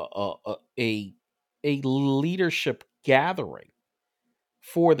leadership gathering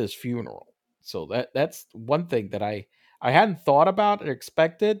for this funeral. So that's one thing that I hadn't thought about or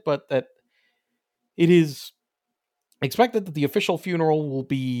expected, but that it is expected that the official funeral will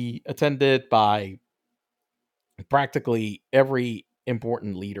be attended by practically every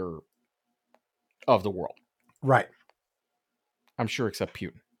important leader of the world. Right. I'm sure except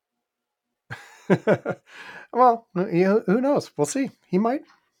Putin. Well, who knows? We'll see. He might.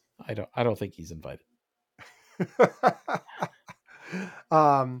 I don't think he's invited.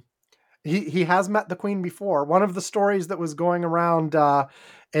 He has met the Queen before. One of the stories that was going around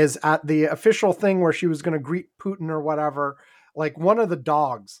is at the official thing where she was going to greet Putin or whatever, like one of the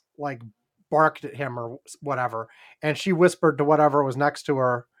dogs like barked at him or whatever, and she whispered to whatever was next to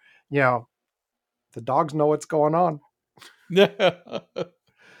her, the dogs know what's going on.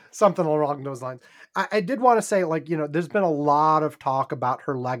 Something along those lines. I did want to say, there's been a lot of talk about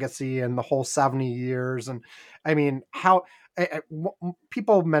her legacy and the whole 70 years. And I mean, how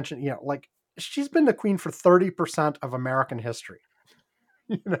people mention, she's been the Queen for 30% of American history.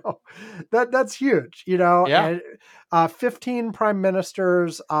 That's huge, Yeah. And, 15 prime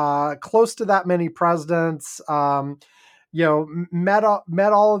ministers, close to that many presidents, met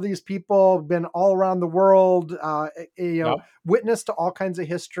all of these people, been all around the world, Yep. witness to all kinds of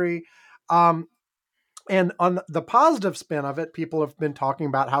history. And on the positive spin of it, people have been talking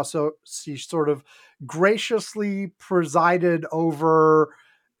about how she sort of graciously presided over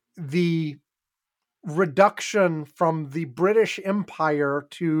the reduction from the British Empire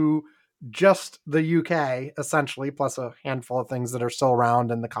to just the UK, essentially, plus a handful of things that are still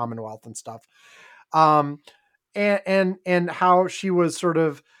around in the Commonwealth and stuff. And how she was sort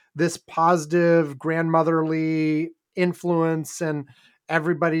of this positive grandmotherly influence, and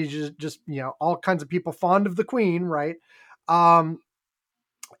everybody just all kinds of people fond of the Queen, right? And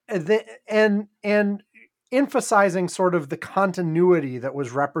emphasizing sort of the continuity that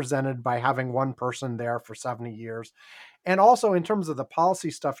was represented by having one person there for 70 years. And also in terms of the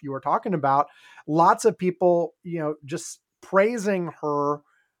policy stuff you were talking about, lots of people, just praising her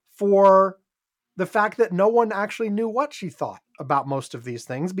for the fact that no one actually knew what she thought about most of these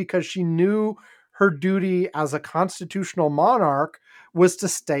things, because she knew her duty as a constitutional monarch was to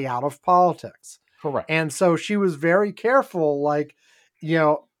stay out of politics. Correct. And so she was very careful,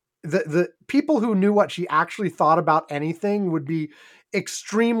 the people who knew what she actually thought about anything would be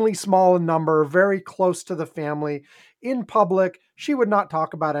extremely small in number, very close to the family. In public, she would not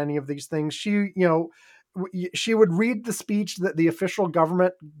talk about any of these things. She, she would read the speech that the official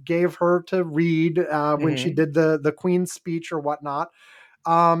government gave her to read when she did the Queen's speech or whatnot.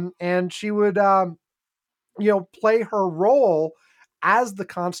 And she would, play her role as the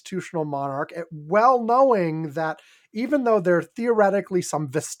constitutional monarch, well knowing that even though there are theoretically some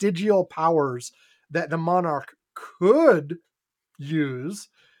vestigial powers that the monarch could use,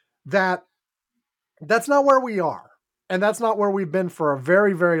 that's not where we are. And that's not where we've been for a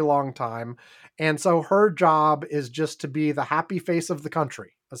very, very long time. And so her job is just to be the happy face of the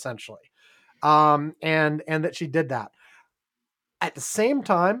country, essentially. And that she did that. At the same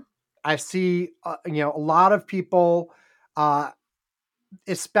time, I see, a lot of people,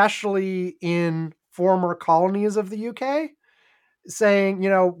 especially in former colonies of the UK, saying,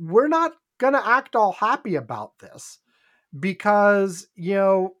 we're not going to act all happy about this because,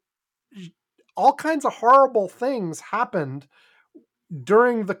 all kinds of horrible things happened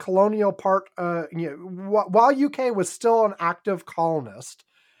during the colonial part. While UK was still an active colonist,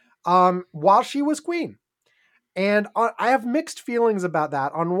 while she was queen. And I have mixed feelings about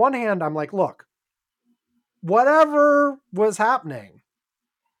that. On one hand, I'm like, look, whatever was happening,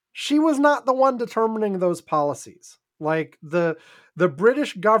 she was not the one determining those policies. Like the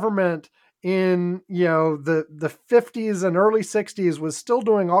British government in, the 50s and early 60s was still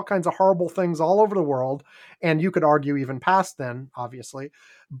doing all kinds of horrible things all over the world. And you could argue even past then, obviously.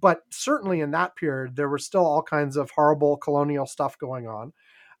 But certainly in that period, there were still all kinds of horrible colonial stuff going on.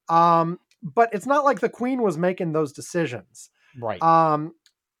 But it's not like the Queen was making those decisions. Right.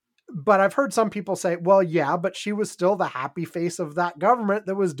 But I've heard some people say, well, yeah, but she was still the happy face of that government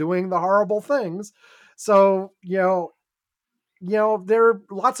that was doing the horrible things. So, there are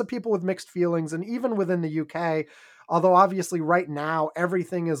lots of people with mixed feelings. And even within the UK, although obviously right now,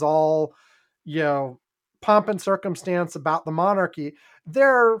 everything is all, pomp and circumstance about the monarchy,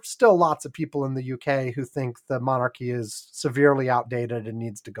 there are still lots of people in the UK who think the monarchy is severely outdated and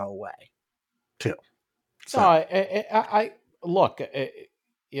needs to go away too. So I look,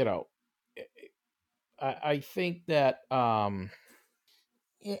 I think that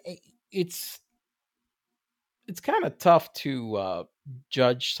it's kind of tough to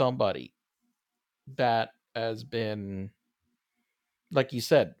judge somebody that has been, like you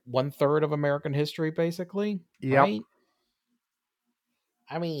said, 1/3 of American history, basically. Yep. Right?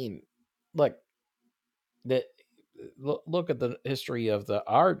 I mean, look at the history of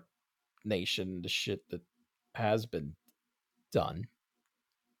our nation, the shit that has been done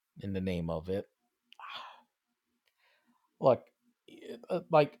in the name of it. Look,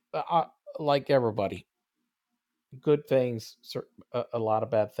 like everybody, good things, a lot of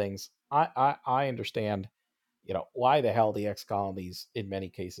bad things. I understand, why the hell the ex-colonies in many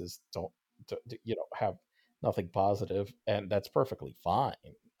cases don't have nothing positive, and that's perfectly fine.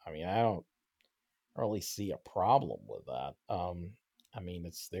 I mean, I don't really see a problem with that. I mean,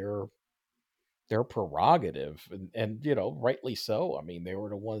 it's their prerogative, and rightly so. I mean, they were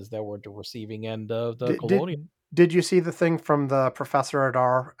the ones that were the receiving end of the colonial. Did you see the thing from the professor at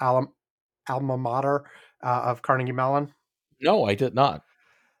our alma mater of Carnegie Mellon? No, I did not.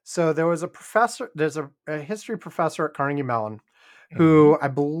 So there's a history professor at Carnegie Mellon who I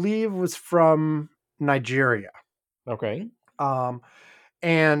believe was from Nigeria. Okay.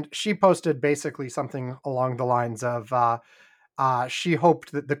 And she posted basically something along the lines of she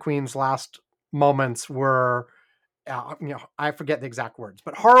hoped that the Queen's last moments were, I forget the exact words,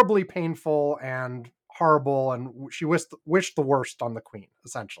 but horribly painful and horrible, and she wished the worst on the Queen,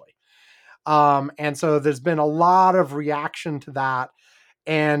 essentially. And so there's been a lot of reaction to that.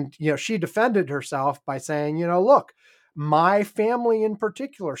 And, she defended herself by saying, look, my family in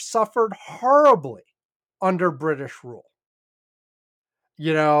particular suffered horribly under British rule.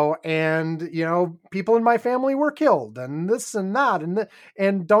 And, people in my family were killed and this and that,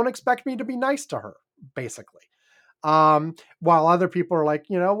 and don't expect me to be nice to her, basically. While other people are like,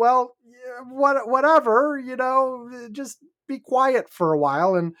 well, whatever, just be quiet for a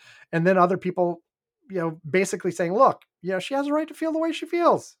while. And then other people, basically saying, look, she has a right to feel the way she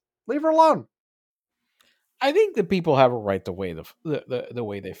feels. Leave her alone. I think that people have a right the way the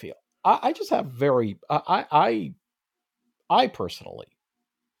way they feel. I just have I personally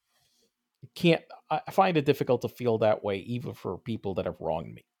I find it difficult to feel that way, even for people that have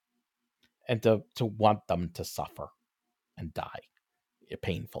wronged me, and to want them to suffer and die a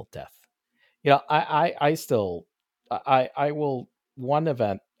painful death. I still, I will. One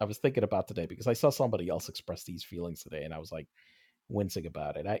event I was thinking about today, because I saw somebody else express these feelings today, and I was like wincing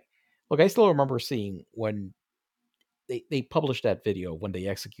about it. I still remember seeing when they published that video when they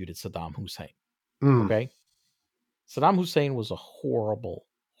executed Saddam Hussein. Okay. Saddam Hussein was a horrible,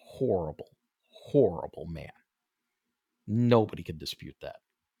 horrible, horrible man. Nobody can dispute that.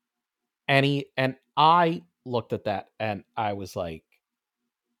 And I looked at that and I was like,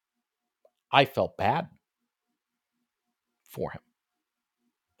 I felt bad for him.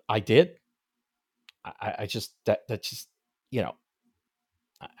 I did. I just that just, you know,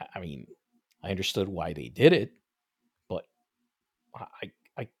 I mean, I understood why they did it, but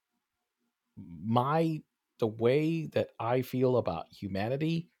the way that I feel about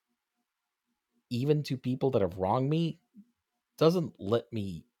humanity, even to people that have wronged me, doesn't let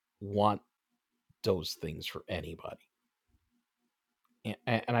me want those things for anybody.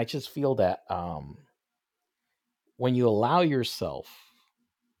 And I just feel that when you allow yourself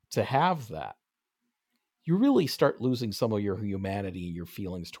to have that, you really start losing some of your humanity and your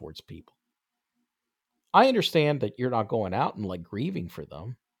feelings towards people. I understand that you're not going out and like grieving for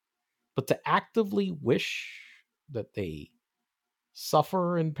them, but to actively wish that they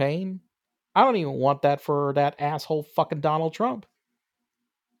suffer in pain, I don't even want that for that asshole fucking Donald Trump.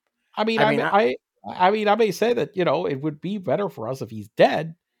 I mean, I may say that, you know, it would be better for us if he's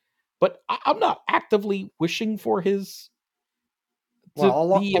dead, but I'm not actively wishing for his.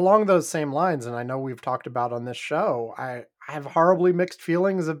 Well, along those same lines, and I know we've talked about on this show, I have horribly mixed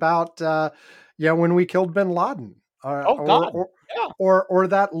feelings about, when we killed Bin Laden, or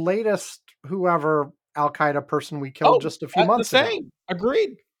that latest whoever Al Qaeda person we killed just a few months ago.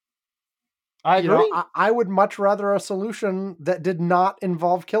 Agreed. I agree. I would much rather a solution that did not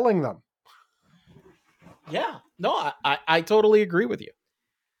involve killing them. Yeah, no, I totally agree with you.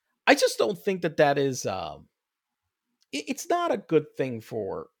 I just don't think that is. It's not a good thing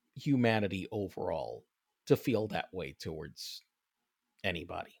for humanity overall to feel that way towards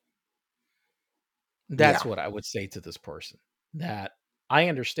anybody. That's what I would say to this person. That I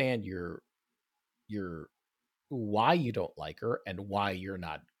understand your why you don't like her and why you're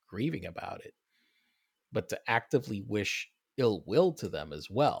not grieving about it, but to actively wish ill will to them as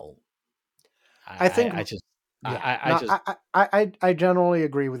well. I generally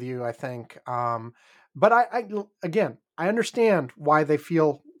agree with you. I think, but I understand why they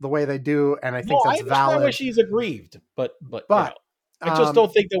feel the way they do, and I think that's valid. Why she's aggrieved, but I just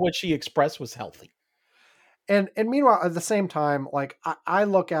don't think that what she expressed was healthy. And meanwhile, at the same time, like I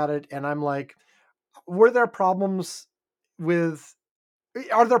look at it and I'm like, are there problems with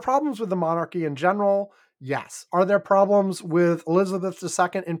the monarchy in general? Yes. Are there problems with Elizabeth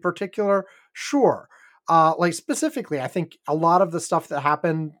II in particular? Sure. Like specifically, I think a lot of the stuff that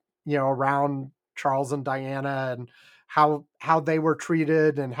happened, around Charles and Diana and how they were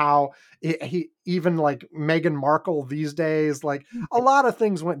treated and how he even like Meghan Markle these days, like a lot of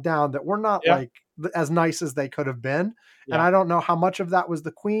things went down that were not like as nice as they could have been. Yeah. And I don't know how much of that was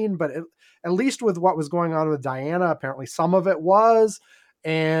the Queen, but at least with what was going on with Diana, apparently some of it was,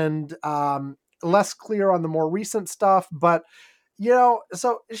 and less clear on the more recent stuff. But,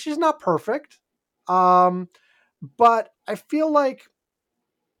 so she's not perfect. But I feel like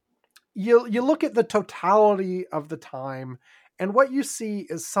you look at the totality of the time, and what you see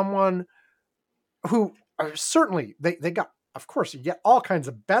is someone who are certainly they got, of course, you get all kinds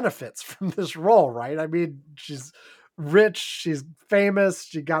of benefits from this role, right? I mean, she's rich, she's famous,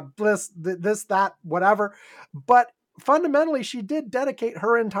 she got bliss, this, that, whatever. But fundamentally, she did dedicate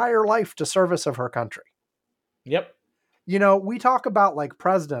her entire life to service of her country. Yep. We talk about like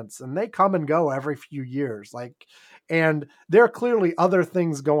presidents and they come and go every few years, like, and there are clearly other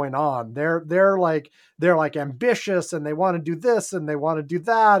things going on. They're like ambitious and they want to do this and they want to do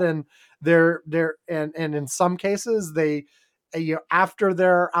that. And they're and in some cases they, after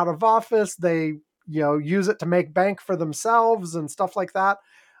they're out of office, they, use it to make bank for themselves and stuff like that.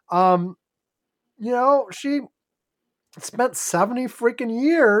 She spent 70 freaking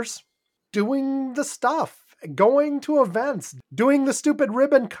years doing the stuff, going to events, doing the stupid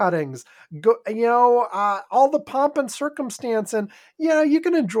ribbon cuttings, all the pomp and circumstance. And, you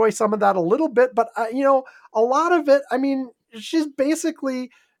can enjoy some of that a little bit, but, a lot of it, I mean, she's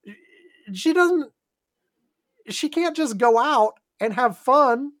basically, she can't just go out and have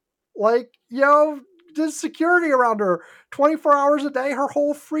fun. Like, there's security around her 24 hours a day, her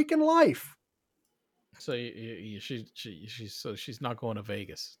whole freaking life. So she's not going to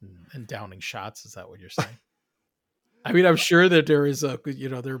Vegas and downing shots. Is that what you're saying? I mean, I'm sure that there is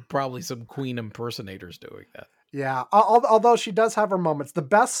there are probably some Queen impersonators doing that. Yeah. Although she does have her moments. The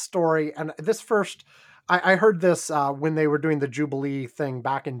best story, and this first, I heard this when they were doing the Jubilee thing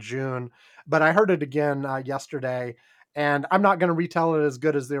back in June, but I heard it again yesterday, and I'm not going to retell it as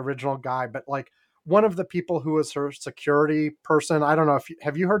good as the original guy, but like one of the people who was her security person, I don't know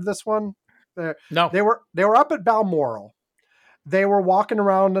have you heard this one? No. They were up at Balmoral, they were walking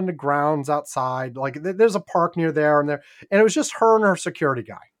around in the grounds outside. Like there's a park near there, and it was just her and her security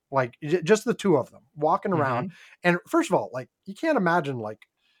guy, like just the two of them walking around. And first of all, like you can't imagine, like,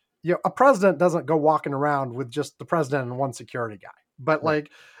 you know, a president doesn't go walking around with just the president and one security guy. But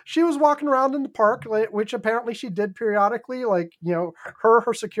like she was walking around in the park, which apparently she did periodically, like, you know, her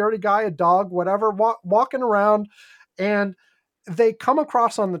security guy, a dog, whatever, walking around. And they come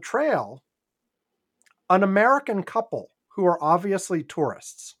across on the trail an American couple who are obviously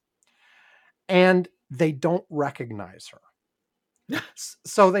tourists, and they don't recognize her.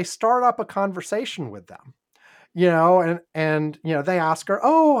 So they start up a conversation with them, you know, and, you know, they ask her,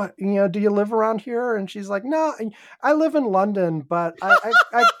 oh, you know, do you live around here? And she's like, no, I live in London, but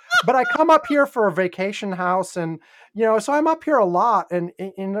but I come up here for a vacation house, and, you know, so I'm up here a lot. And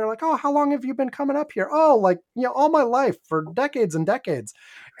they're like, oh, how long have you been coming up here? Oh, like, you know, all my life, for decades and decades.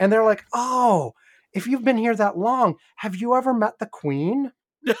 And they're like, oh, if you've been here that long, have you ever met the Queen?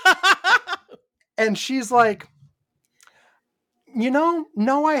 And she's like, you know,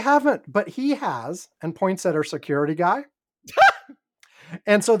 no, I haven't, but he has, and points at her security guy.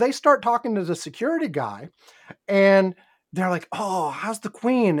 And so they start talking to the security guy, and they're like, oh, how's the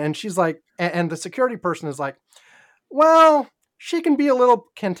Queen? And she's like, and the security person is like, well, she can be a little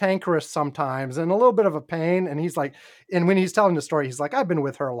cantankerous sometimes and a little bit of a pain. And he's like, and when he's telling the story, he's like, I've been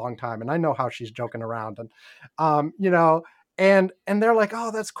with her a long time and I know how she's joking around. And, you know, and they're like, oh,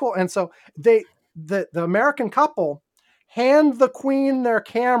 that's cool. And so the American couple hand the Queen their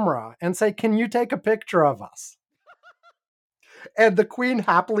camera and say, can you take a picture of us? And the Queen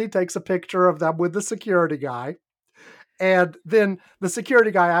happily takes a picture of them with the security guy. And then the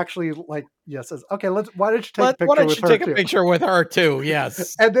security guy actually, like, says, okay, why don't you take a picture with her? Why don't you take a picture with her too?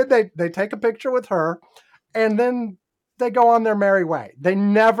 Yes. And then they take a picture with her, and then they go on their merry way. They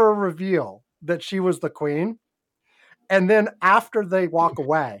never reveal that she was the Queen. And then after they walk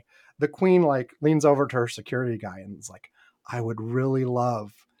away, the Queen, like, leans over to her security guy and is like, I would really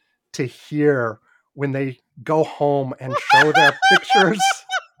love to hear when they go home and show their pictures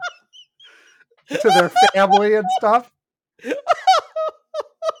to their family and stuff.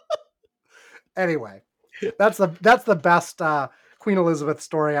 Anyway, that's the best Queen Elizabeth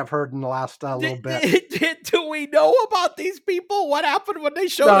story I've heard in the last little bit. Do we know about these people? What happened when they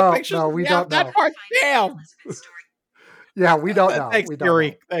showed the pictures? No, we don't know. That part down. Yeah, we don't know. Thanks,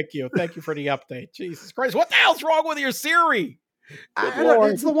 Siri. Thank you for the update. Jesus Christ, what the hell's wrong with your Siri?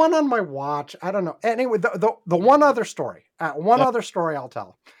 It's the one on my watch. I don't know. Anyway, the one other story, other story I'll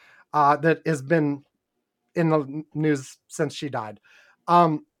tell that has been in the news since she died,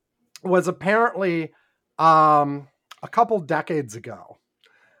 was apparently a couple decades ago.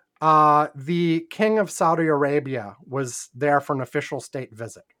 The King of Saudi Arabia was there for an official state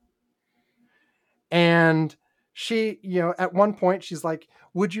visit. And she, you know, at one point she's like,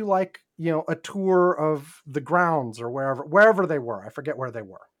 would you like, you know, a tour of the grounds or wherever they were? I forget where they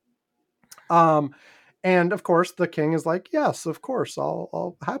were. And of course the king is like, yes, of course,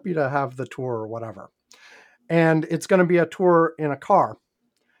 I'll happy to have the tour or whatever. And it's going to be a tour in a car.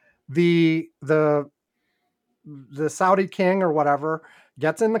 The Saudi king or whatever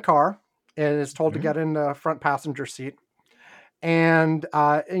gets in the car and is told to get in the front passenger seat. And,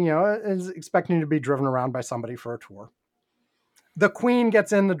 you know, is expecting to be driven around by somebody for a tour. The Queen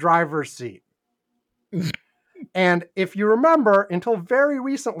gets in the driver's seat. And if you remember, until very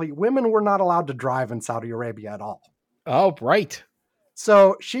recently, women were not allowed to drive in Saudi Arabia at all. Oh, right.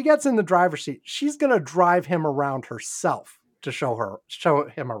 So she gets in the driver's seat. She's going to drive him around herself to show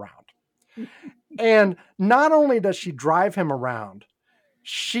him around. And not only does she drive him around,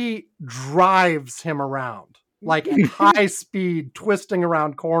 she drives him around. Like at high speed, twisting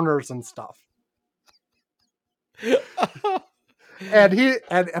around corners and stuff. And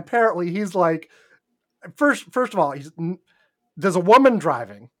apparently he's like, first of all, there's a woman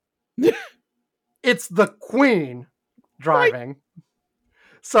driving. It's the Queen driving. Right.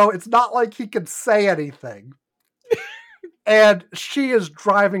 So it's not like he could say anything. And she is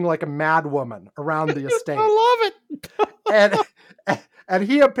driving like a mad woman around the estate. I love it. And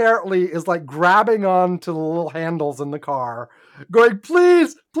he apparently is like grabbing on to the little handles in the car, going,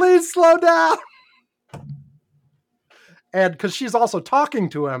 please slow down. And because she's also talking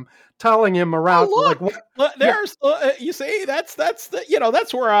to him, telling him around. Oh, look, like, there's, you see, that's the, you know,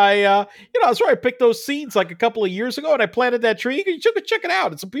 that's where that's where I picked those seeds like a couple of years ago, and I planted that tree. You should check it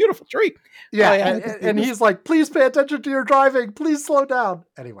out. It's a beautiful tree. Yeah. And he's like, please pay attention to your driving. Please slow down.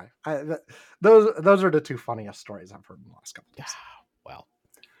 Anyway, those are the two funniest stories I've heard in the last couple of days.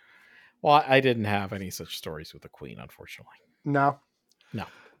 Well, I didn't have any such stories with the Queen, unfortunately. No. No.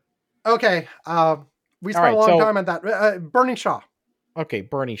 Okay. We spent a long time on that. Bernie Shaw. Okay,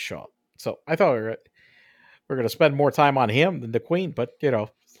 Bernie Shaw. So I thought we were going to spend more time on him than the Queen, but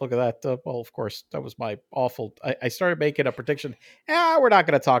look at that. Well, of course, that was my awful. I started making a prediction. We're not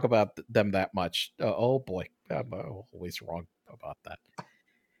going to talk about them that much. Oh boy, I'm always wrong about that.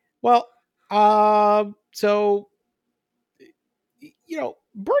 Well, so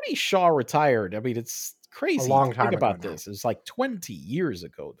Bernie Shaw retired. I mean, it's crazy. A long time to think about this. It was like 20 years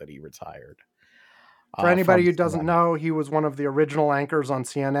ago that he retired. For anybody who doesn't know, he was one of the original anchors on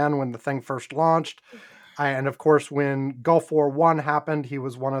CNN when the thing first launched. And of course, when Gulf War I happened, he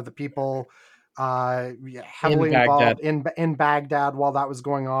was one of the people heavily involved in Baghdad while that was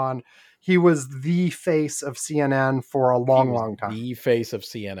going on. He was the face of CNN for a long time. The face of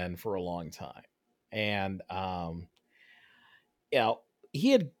CNN for a long time. And,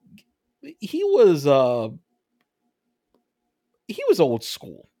 he was old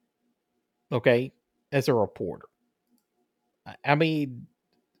school. Okay. As a reporter. I mean,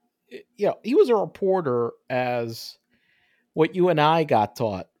 he was a reporter as what you and I got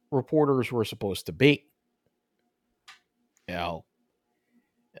taught reporters were supposed to be.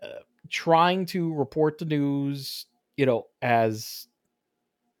 Trying to report the news, as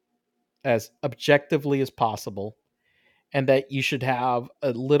objectively as possible, and that you should have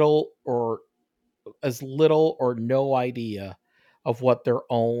as little or no idea of what their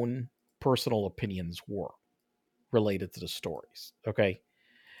own personal opinions were related to the stories. Okay.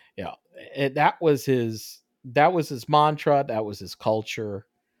 Yeah. That was his mantra. That was his culture.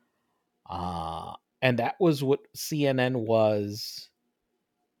 And that was what CNN was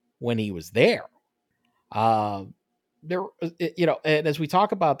when he was there. And as we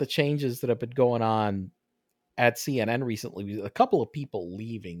talk about the changes that have been going on at CNN recently, a couple of people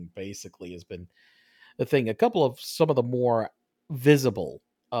leaving basically has been the thing. A couple of some of the more visible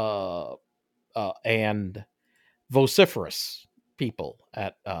and vociferous people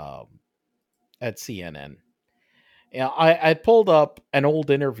at CNN. I pulled up an old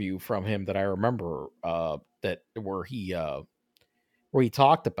interview from him that I remember where he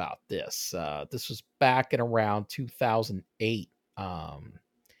talked about this. This was back in around 2008,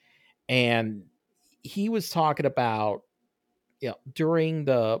 and he was talking about during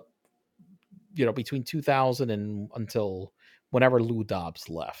the between 2000 and until whenever Lou Dobbs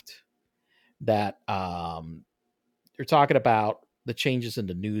left, that you're talking about the changes in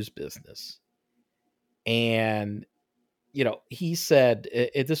the news business. And he said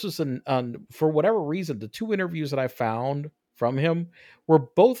this was for whatever reason, the two interviews that I found from him were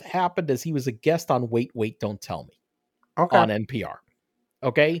both happened as he was a guest on Wait, Don't Tell Me on NPR.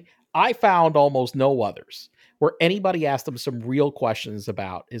 Okay. I found almost no others where anybody asked him some real questions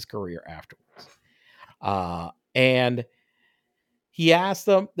about his career afterwards. And they asked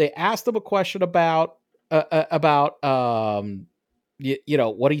him a question about what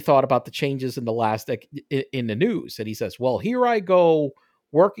he thought about the changes in the last in the news. And he says, well, here I go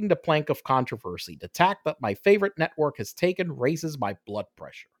working the plank of controversy. The tack that my favorite network has taken raises my blood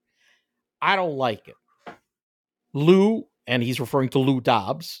pressure. I don't like it. Lou, and he's referring to Lou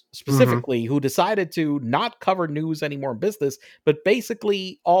Dobbs specifically, who decided to not cover news anymore in business, but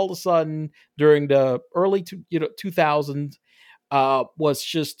basically all of a sudden during the early 2000s was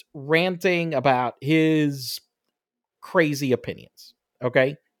just ranting about his crazy opinions,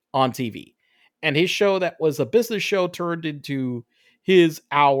 okay, on TV. And his show that was a business show turned into his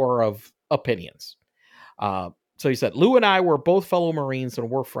hour of opinions. So he said, Lou and I were both fellow Marines and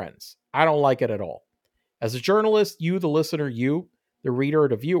we're friends. I don't like it at all. As a journalist, you, the listener, you, the reader or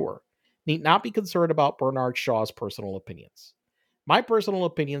the viewer, need not be concerned about Bernard Shaw's personal opinions. My personal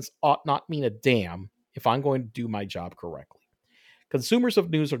opinions ought not mean a damn if I'm going to do my job correctly. Consumers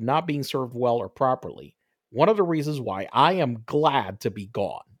of news are not being served well or properly. One of the reasons why I am glad to be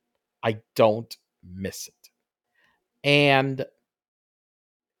gone. I don't miss it. And,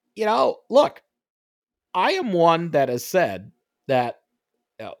 look, I am one that has said that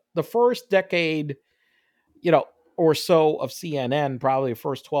the first decade, or so of CNN, probably the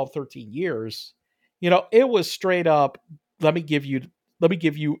first 12, 13 years, it was straight up, let me give you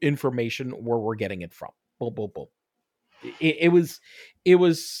information where we're getting it from. Boom, boom, boom. It was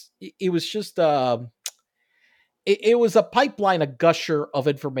just it was a pipeline, a gusher of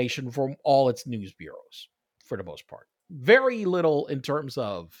information from all its news bureaus for the most part. Very little in terms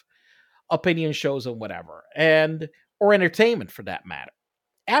of opinion shows and whatever, or entertainment for that matter.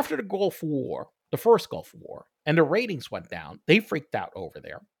 After the Gulf War, the first Gulf War, and the ratings went down, they freaked out over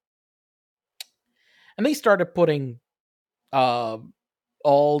there. And they started putting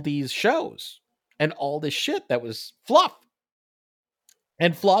all these shows and all this shit that was fluff.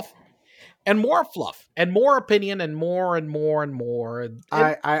 And fluff and more fluff and more opinion and more and more and more.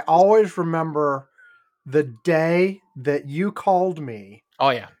 I always remember the day that you called me. Oh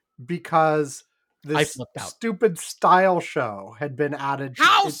yeah, because this stupid style show had been added.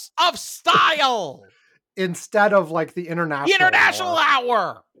 House of Style instead of like the International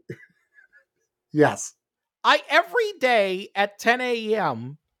Hour. Yes. I every day at 10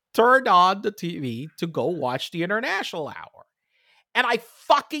 a.m. turned on the TV to go watch the International Hour. And I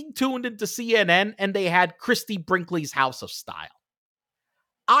fucking tuned into CNN and they had Christy Brinkley's House of Style.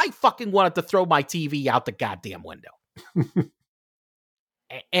 I fucking wanted to throw my TV out the goddamn window.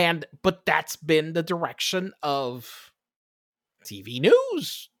 But that's been the direction of TV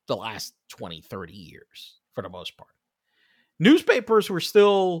news the last 20, 30 years for the most part. Newspapers were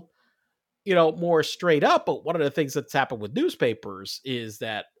still, more straight up. But one of the things that's happened with newspapers is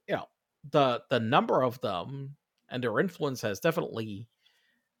that, the number of them and their influence has definitely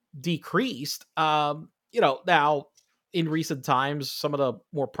decreased. Now in recent times, some of the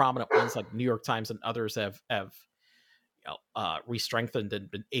more prominent ones like New York Times and others have re-strengthened and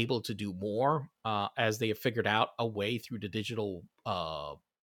been able to do more as they have figured out a way through the digital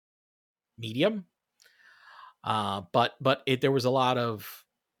medium. But there was a lot of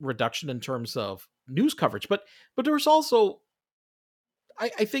reduction in terms of news coverage. But there was also,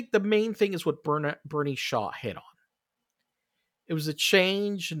 I think the main thing is what Bernie Shaw hit on. It was a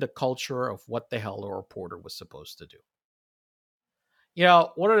change in the culture of what the hell a reporter was supposed to do.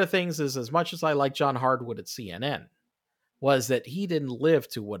 One of the things is, as much as I like John Hardwood at CNN, was that he didn't live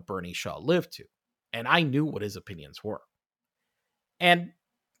to what Bernie Shaw lived to. And I knew what his opinions were. And,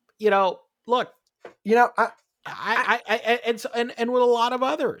 look, I with a lot of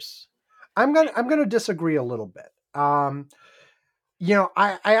others. I'm going to disagree a little bit. I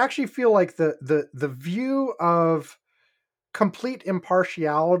actually feel like the view of complete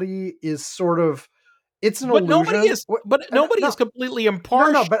impartiality is sort of, it's an illusion. Nobody is completely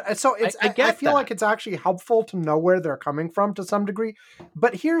impartial. No, but so it's. I feel like it's actually helpful to know where they're coming from to some degree.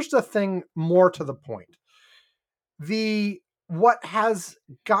 But here's the thing, more to the point: what has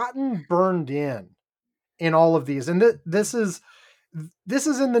gotten burned in all of these, and this is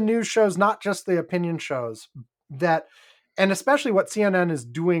in the news shows, not just the opinion shows, that, and especially what CNN is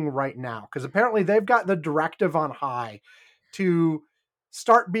doing right now, because apparently they've got the directive on high to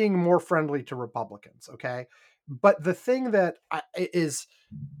start being more friendly to Republicans. Okay. But the thing that is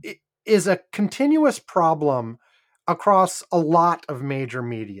a continuous problem across a lot of major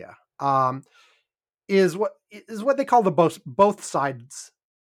media is what they call the both sides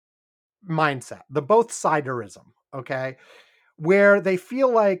mindset, the both siderism. Okay. Where they feel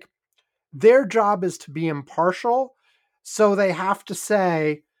like their job is to be impartial. So they have to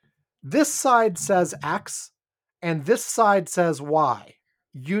say, this side says X and this side says Y.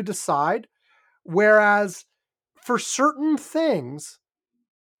 You decide. Whereas for certain things,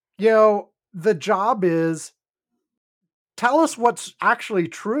 the job is tell us what's actually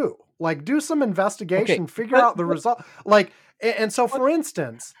true. Like, do some investigation, figure out the result. Like, and so for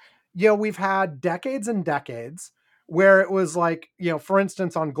instance, we've had decades and decades where it was like, for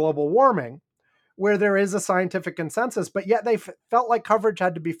instance, on global warming, where there is a scientific consensus, but yet they felt like coverage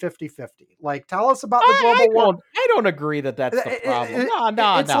had to be 50-50. Like, tell us about the global warming. I don't agree that that's the problem.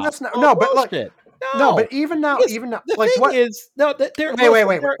 No, but look, no, but even now, the like thing what is, no,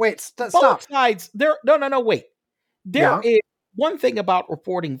 there. Wait, stop. Both sides. There. No. Wait. There is one thing about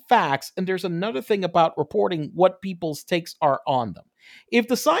reporting facts, and there's another thing about reporting what people's takes are on them. If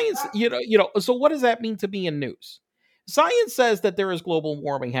the science, so what does that mean to me in news? Science says that there is global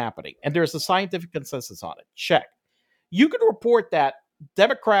warming happening, and there's a scientific consensus on it. Check. You can report that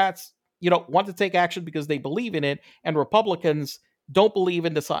Democrats, want to take action because they believe in it, and Republicans don't believe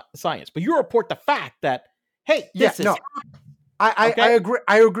in the science. But you report the fact that, hey, this is... I agree.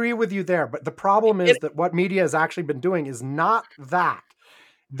 I agree with you there. But the problem is that what media has actually been doing is not that.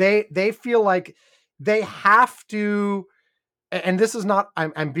 They feel like they have to, and this is not,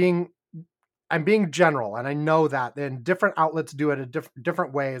 I'm being general, and I know that, and different outlets do it in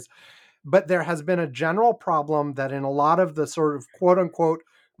different ways. But there has been a general problem that in a lot of the sort of quote unquote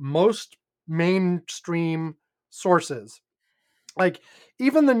most mainstream sources, like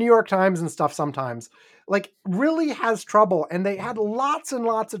even the New York Times and stuff sometimes, like really has trouble. And they had lots and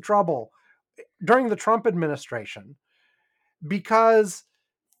lots of trouble during the Trump administration because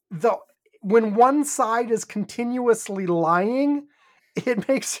when one side is continuously lying, it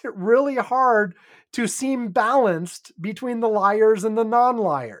makes it really hard to seem balanced between the liars and the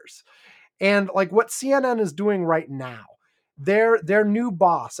non-liars. And like what CNN is doing right now, their new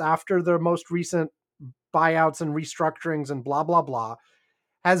boss after their most recent buyouts and restructurings and blah, blah, blah,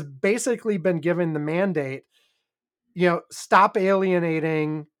 has basically been given the mandate, stop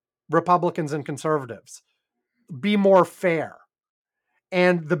alienating Republicans and conservatives, be more fair.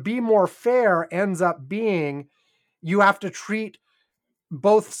 And the be more fair ends up being you have to treat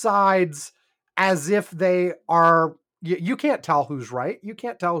both sides as if they are, you can't tell who's right. You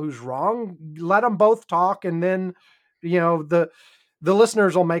can't tell who's wrong. Let them both talk. And then, the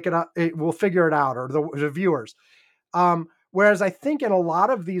listeners will make it up. It will figure it out, or the viewers. Whereas I think in a lot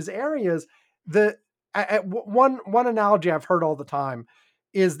of these areas, one analogy I've heard all the time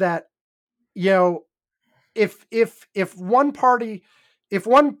is that, if one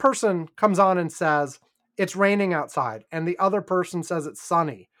person comes on and says it's raining outside and the other person says it's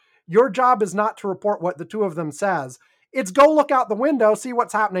sunny, your job is not to report what the two of them says. It's go look out the window, see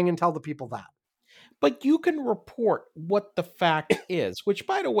what's happening, and tell the people that. But you can report what the fact is, which,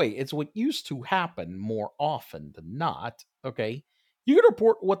 by the way, is what used to happen more often than not. Okay. You can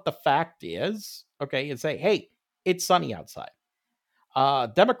report what the fact is. Okay. And say, hey, it's sunny outside.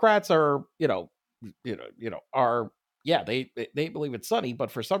 Democrats are, they believe it's sunny, but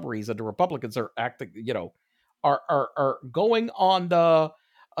for some reason the Republicans are acting, are going on the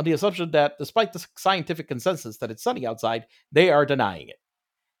assumption that despite the scientific consensus that it's sunny outside, they are denying it.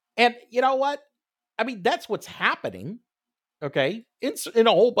 And you know what? I mean, that's what's happening, okay, in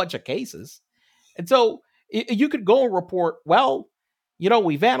a whole bunch of cases. And so you could go and report, well,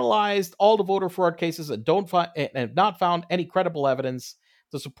 we've analyzed all the voter fraud cases and have not found any credible evidence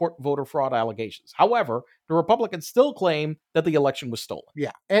to support voter fraud allegations. However, the Republicans still claim that the election was stolen.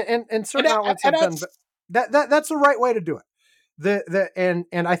 Yeah, and certain outlets have been. That's the right way to do it.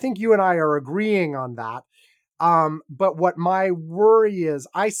 And I think you and I are agreeing on that. But what my worry is,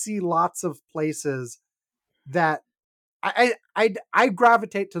 I see lots of places that I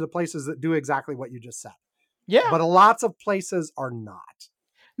gravitate to the places that do exactly what you just said. Yeah. But lots of places are not.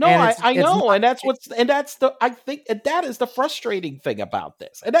 No, I know. And that's I think that is the frustrating thing about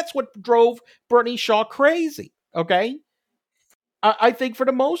this. And that's what drove Bernie Shaw crazy. Okay. I think for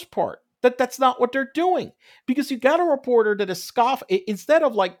the most part that's not what they're doing, because you got a reporter that is instead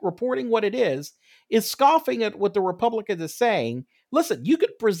of like reporting what it is scoffing at what the Republican is saying. Listen, you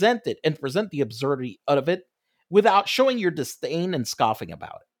could present it and present the absurdity of it without showing your disdain and scoffing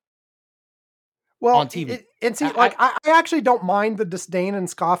about it. Well, on TV. I actually don't mind the disdain and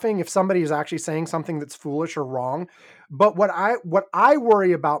scoffing if somebody is actually saying something that's foolish or wrong. But what I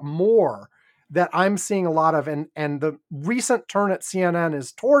worry about more that I'm seeing a lot of, and the recent turn at CNN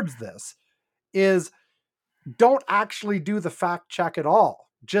is towards this, is don't actually do the fact check at all.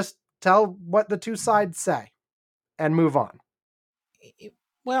 Just tell what the two sides say and move on.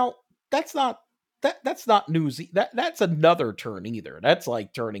 Well, that's not newsy. That's another turn either. That's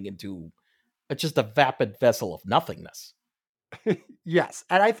like turning into just a vapid vessel of nothingness. Yes,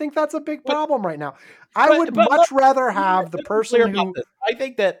 and I think that's a big problem right now. I would much rather have the person who... I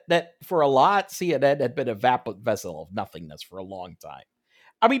think that for a lot, CNN had been a vapid vessel of nothingness for a long time.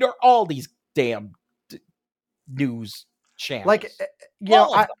 I mean, there are all these damn news channels. Like,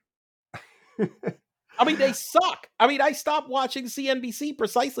 I mean, they suck. I mean, I stopped watching CNBC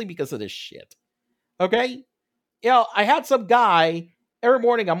precisely because of this shit. Okay? I had some guy every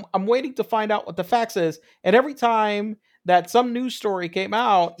morning. I'm waiting to find out what the facts is, and every time that some news story came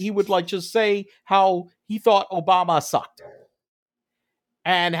out, he would like just say how he thought Obama sucked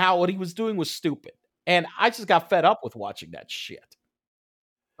and how what he was doing was stupid. And I just got fed up with watching that shit.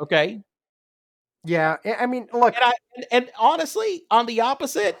 Okay. Yeah. I mean, look, and honestly, on the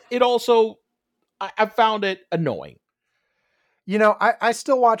opposite, it also, I found it annoying. I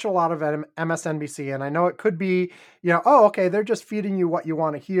still watch a lot of MSNBC, and I know it could be, oh, okay, they're just feeding you what you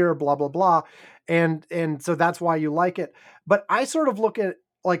want to hear, blah, blah, blah. And so that's why you like it. But I sort of look at,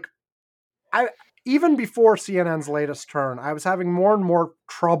 like, even before CNN's latest turn, I was having more and more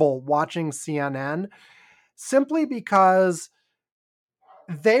trouble watching CNN simply because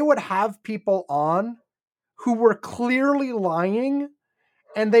they would have people on who were clearly lying,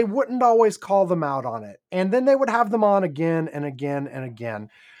 and they wouldn't always call them out on it. And then they would have them on again and again and again.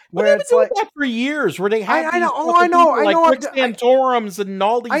 Where they've been doing that for years, where they have I know, Rick Santorums and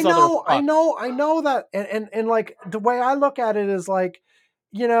all these. I know that, and like the way I look at it is like,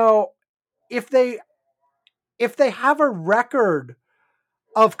 if they have a record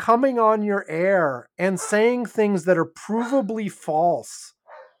of coming on your air and saying things that are provably false,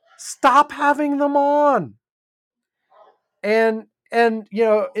 stop having them on. And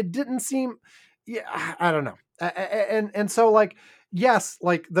it didn't seem, I don't know. And so, like, yes,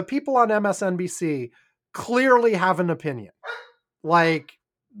 like the people on MSNBC clearly have an opinion. Like,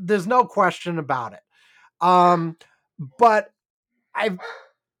 there's no question about it. But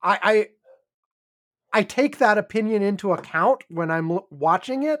I take that opinion into account when I'm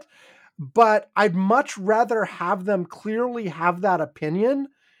watching it, but I'd much rather have them clearly have that opinion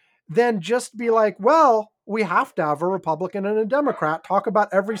than just be like, well, we have to have a Republican and a Democrat talk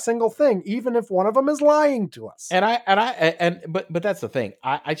about every single thing, even if one of them is lying to us. But that's the thing.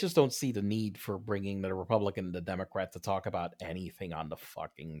 I just don't see the need for bringing the Republican and the Democrat to talk about anything on the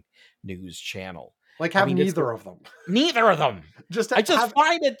fucking news channel. Like have neither of them. Neither of them. I just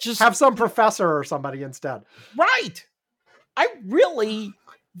find it just have some professor or somebody instead. Right. I really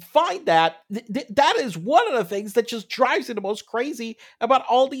find that that is one of the things that just drives me the most crazy about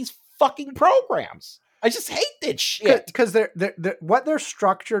all these fucking programs. I just hate that shit because they're what they're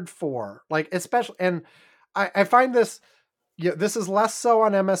structured for, like especially, and I find this. Yeah, this is less so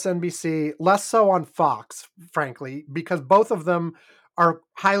on MSNBC, less so on Fox, frankly, because both of them are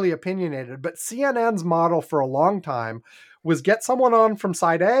highly opinionated. But CNN's model for a long time was get someone on from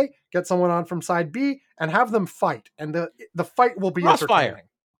side A, get someone on from side B, and have them fight, and the fight will be crossfire. Entertaining.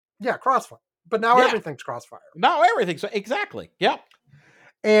 Yeah, crossfire. But now everything's crossfire. Now everything's exactly. Yep.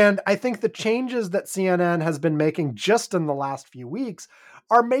 And I think the changes that CNN has been making just in the last few weeks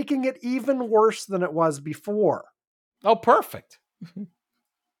are making it even worse than it was before. Oh, perfect.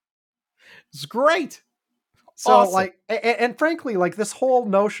 It's great. So awesome. And frankly, like this whole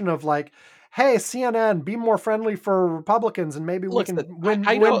notion of like, hey, CNN, be more friendly for Republicans and maybe we can win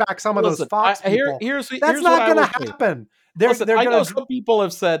back some of those Fox people. That's not going to happen. I know some people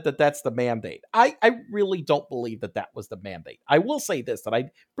have said that that's the mandate. I really don't believe that was the mandate. I will say this, that I'm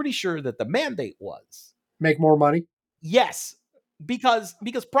pretty sure that the mandate was make more money. Yes, because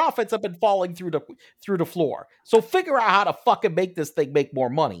profits have been falling through the floor. So figure out how to fucking make this thing make more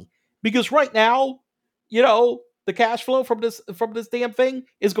money. Because right now, the cash flow from this damn thing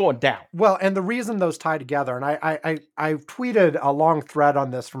is going down. Well, and the reason those tie together, and I tweeted a long thread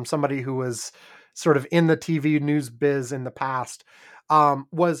on this from somebody who was sort of in the TV news biz in the past,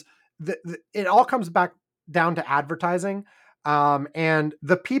 was it all comes back down to advertising. And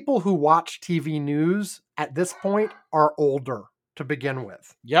the people who watch TV news at this point are older to begin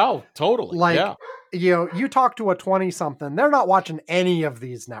with. Yeah, totally. You talk to a 20-something, they're not watching any of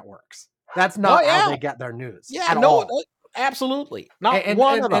these networks. That's not how they get their news. Yeah, no, absolutely. Not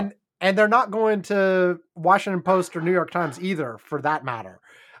one of them. And they're not going to Washington Post or New York Times either, for that matter.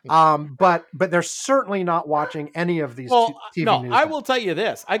 But they're certainly not watching any of these TV news. I will tell you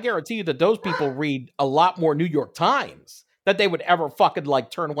this. I guarantee you that those people read a lot more New York Times than they would ever fucking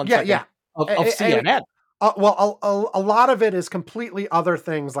turn one second of CNN. Well, a lot of it is completely other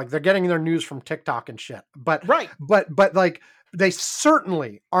things. Like they're getting their news from TikTok and shit. But like they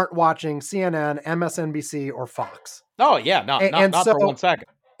certainly aren't watching CNN, MSNBC, or Fox. Oh yeah, not for 1 second.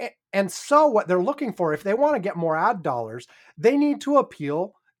 And so what they're looking for, if they want to get more ad dollars, they need to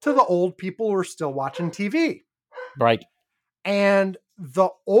appeal to the old people who are still watching TV. Right. And the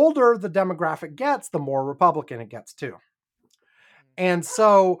older the demographic gets, the more Republican it gets too. And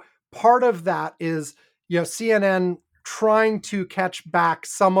so part of that is, CNN trying to catch back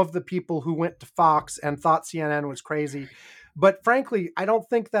some of the people who went to Fox and thought CNN was crazy. But frankly, I don't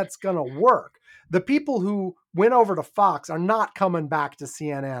think that's going to work. The people who went over to Fox are not coming back to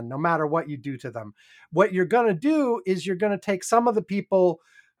CNN, no matter what you do to them. What you're going to do is you're going to take some of the people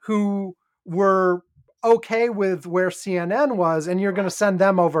who were okay with where CNN was, and you're going to send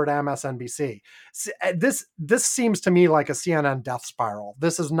them over to MSNBC. This seems to me like a CNN death spiral.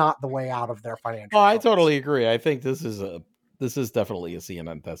 This is not the way out of their financial. Oh, I totally agree. I think this is definitely a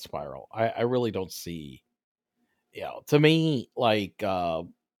CNN death spiral. I really don't see, to me, like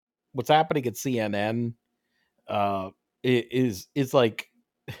what's happening at CNN is like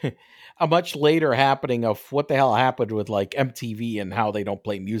a much later happening of what the hell happened with like MTV and how they don't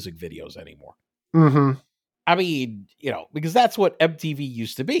play music videos anymore. Mm-hmm. I mean, because that's what MTV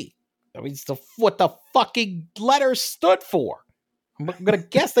used to be. I mean, it's what the fucking letters stood for. I'm going to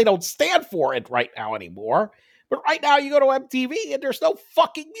guess they don't stand for it right now anymore. But right now you go to MTV and there's no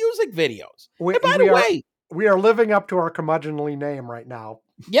fucking music videos. And by the way, we are living up to our curmudgeonly name right now.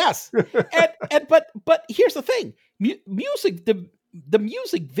 Yes. But here's the thing. Music, the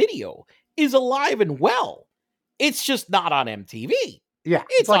music video is alive and well. It's just not on MTV. Yeah.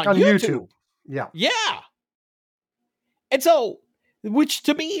 It's like on YouTube. Yeah. Yeah. And so, which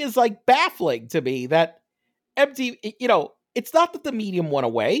to me is like baffling to me that MTV, it's not that the medium went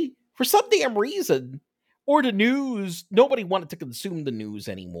away for some damn reason, or the news, nobody wanted to consume the news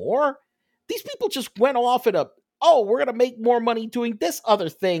anymore. These people just went off at we're going to make more money doing this other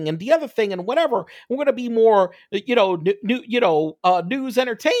thing and the other thing and whatever. We're going to be more, news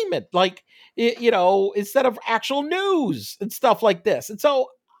entertainment, like, instead of actual news and stuff like this. And so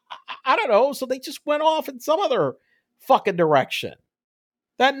I don't know. So they just went off in some other fucking direction.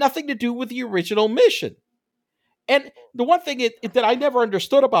 That had nothing to do with the original mission. And the one thing that I never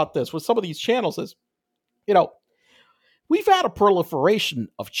understood about this with some of these channels is, we've had a proliferation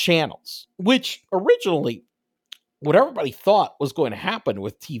of channels, which originally what everybody thought was going to happen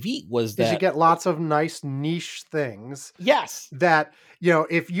with TV was that you get lots of nice niche things. Yes. That,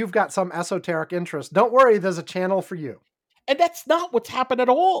 if you've got some esoteric interest, don't worry, there's a channel for you. And that's not what's happened at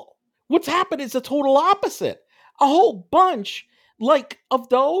all. What's happened is the total opposite. A whole bunch of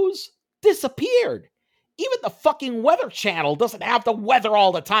those disappeared. Even the fucking Weather Channel doesn't have the weather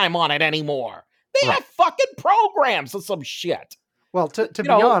all the time on it anymore. They have fucking programs of some shit. Well, to be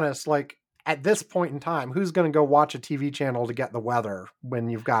honest, at this point in time, who's going to go watch a TV channel to get the weather when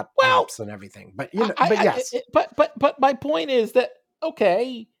you've got apps and everything? But yes. But my point is that,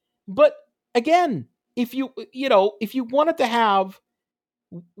 okay, but again, if you wanted to have,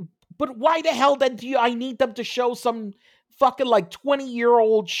 but why the hell then I need them to show some fucking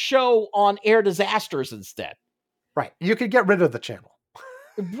 20-year-old show on air disasters instead? Right. You could get rid of the channel.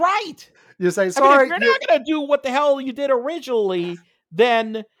 Right. You say, sorry. If you're not going to do what the hell you did originally,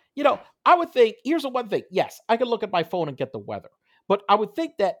 then, I would think, here's the one thing. Yes, I can look at my phone and get the weather. But I would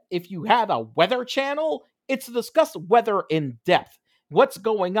think that if you had a weather channel, it's to discuss weather in depth. What's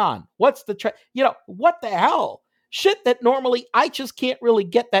going on? What's the what the hell? Shit that normally I just can't really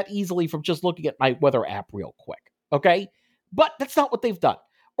get that easily from just looking at my weather app real quick. Okay? But that's not what they've done.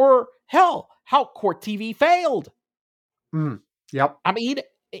 Or hell, how Court TV failed. Yep. I mean,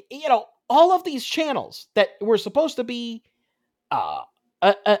 all of these channels that were supposed to be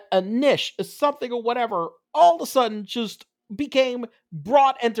a niche, something or whatever, all of a sudden just became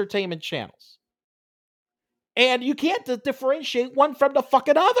broad entertainment channels. And you can't differentiate one from the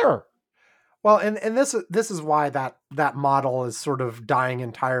fucking other. Well, and this is why that model is sort of dying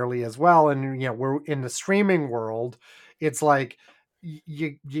entirely as well. And we're in the streaming world. It's like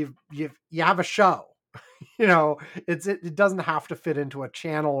you have a show. It doesn't have to fit into a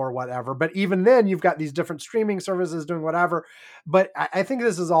channel or whatever. But even then, you've got these different streaming services doing whatever. But I think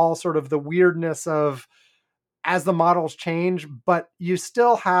this is all sort of the weirdness of as the models change, but you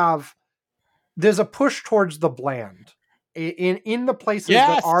still have, there's a push towards the bland in the places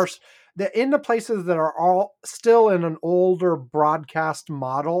that are all still in an older broadcast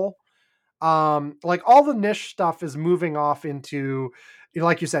model. All the niche stuff is moving off into,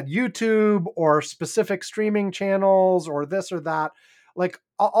 like you said, YouTube or specific streaming channels or this or that.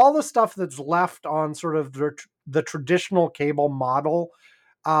 All the stuff that's left on sort of the traditional cable model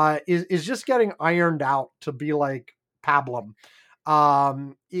is just getting ironed out to be like pablum,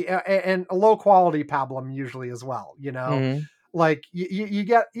 and a low quality pablum usually as well. You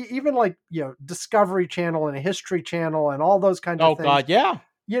get even Discovery Channel and a History Channel and all those kinds of things. Oh God, yeah.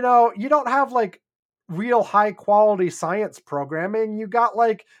 You don't have real high quality science programming. You got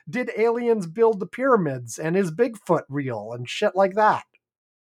did aliens build the pyramids and is Bigfoot real and shit like that?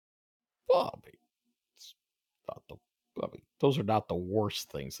 Well, those are not the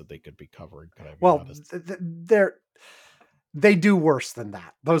worst things that they could be covering. They do worse than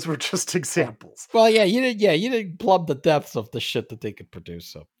that. Those were just examples. Well, yeah, you didn't plumb the depths of the shit that they could produce.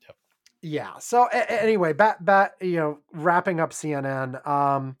 So, yep. Yeah. So anyway, back, wrapping up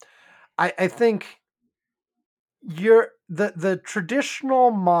CNN. I think the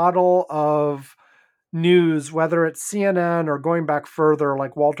traditional model of news, whether it's CNN or going back further,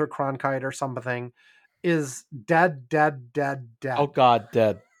 like Walter Cronkite or something, is dead. Oh God,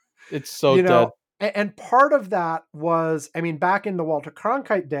 dead. It's so dead. And part of that was, back in the Walter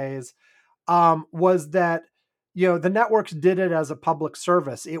Cronkite days, was that, the networks did it as a public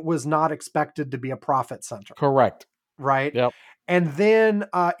service. It was not expected to be a profit center. Correct. Right. Yep. And then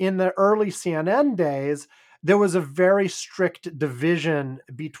in the early CNN days, there was a very strict division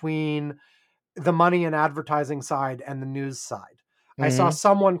between the money and advertising side and the news side. Mm-hmm. I saw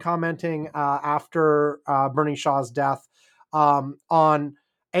someone commenting after Bernie Shaw's death on,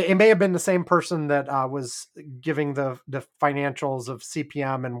 it may have been the same person that was giving the financials of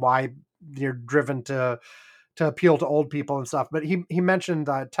CPM and why they're driven to appeal to old people and stuff. But he mentioned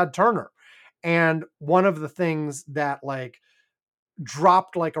Ted Turner. And one of the things that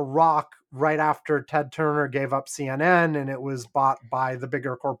dropped like a rock right after Ted Turner gave up CNN and it was bought by the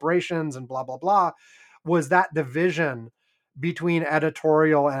bigger corporations and blah, blah, blah, was that division between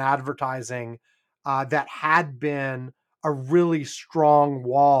editorial and advertising that had been a really strong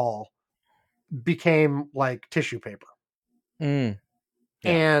wall became like tissue paper. Mm.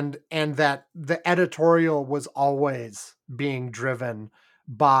 Yeah. And that the editorial was always being driven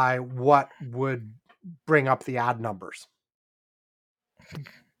by what would bring up the ad numbers.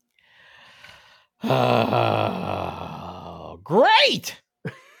 Great.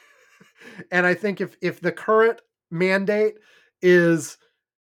 And I think if the current mandate is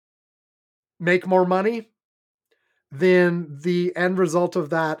make more money, then the end result of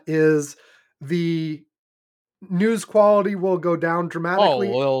that is the news quality will go down dramatically.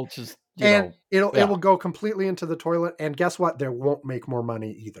 Oh, well, just it will go completely into the toilet. And guess what? They won't make more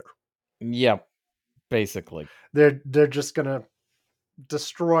money either. Yeah, basically, they're just gonna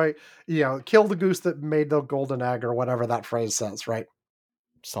destroy, kill the goose that made the golden egg, or whatever that phrase says, right?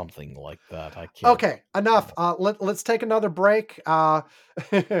 Something like that. I can't. Okay, enough. Let's take another break.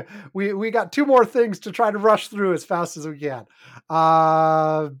 We got 2 more things to try to rush through as fast as we can.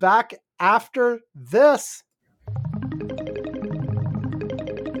 Back after this.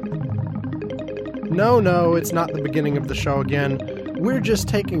 No, it's not the beginning of the show again. We're just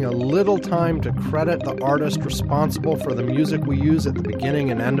taking a little time to credit the artist responsible for the music we use at the beginning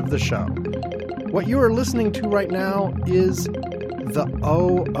and end of the show. What you are listening to right now is The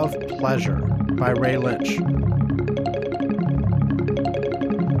O of Pleasure by Ray Lynch.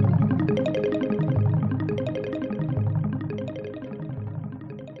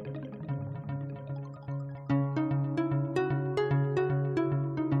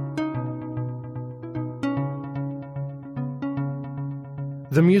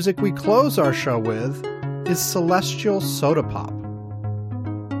 The music we close our show with is Celestial Soda Pop.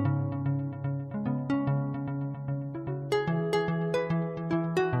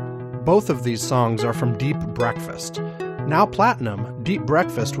 Both of these songs are from Deep Breakfast. Now platinum, Deep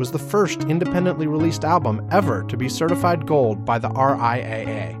Breakfast was the first independently released album ever to be certified gold by the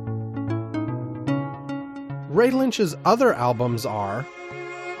RIAA. Ray Lynch's other albums are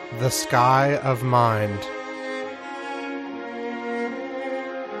The Sky of Mind,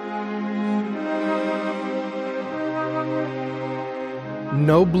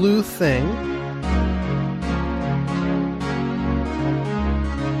 No Blue Thing,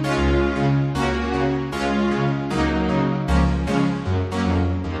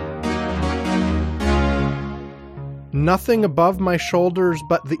 Nothing Above My Shoulders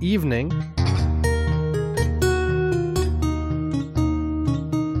But the Evening,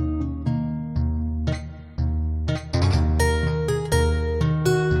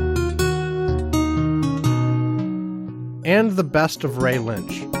 and The Best of Ray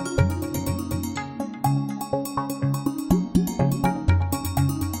Lynch.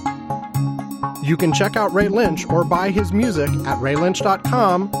 You can check out Ray Lynch or buy his music at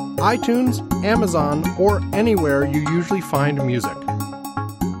raylynch.com, iTunes, Amazon, or anywhere you usually find music.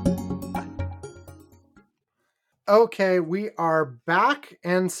 Okay, we are back,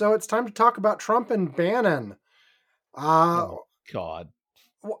 and so it's time to talk about Trump and Bannon. Oh, God.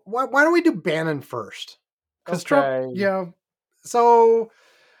 Why don't we do Bannon first? Because Trump, so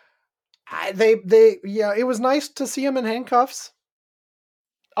it was nice to see him in handcuffs.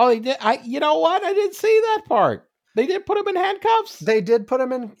 Oh, they did. You know what? I didn't see that part. They did put him in handcuffs? They did put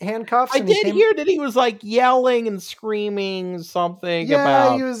him in handcuffs. I did hear that he was like yelling and screaming something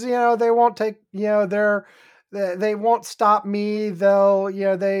about. Yeah, he was, they won't take, they won't stop me. They'll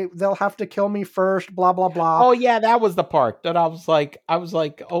have to kill me first, blah, blah, blah. Oh yeah, that was the part that I was like,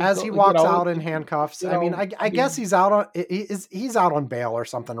 oh, as he walks out in handcuffs. I mean, I guess he's out on bail or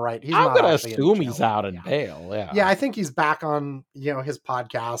something, right? I'm going to assume he's out on bail. Yeah. Yeah. I think he's back on, his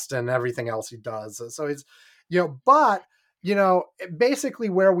podcast and everything else he does. So he's, but basically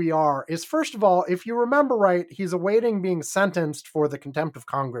where we are is, first of all, if you remember right, he's awaiting being sentenced for the contempt of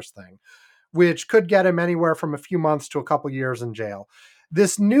Congress thing, which could get him anywhere from a few months to a couple years in jail.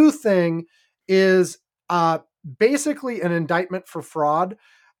 This new thing is basically an indictment for fraud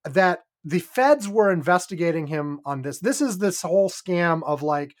that the feds were investigating him on this. This is this whole scam of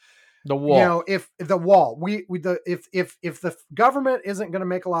like, the wall. If the wall, if the government isn't going to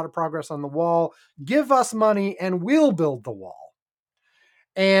make a lot of progress on the wall, give us money and we'll build the wall.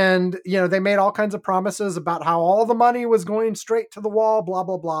 And, they made all kinds of promises about how all the money was going straight to the wall, blah,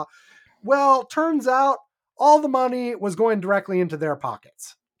 blah, blah. Well, turns out all the money was going directly into their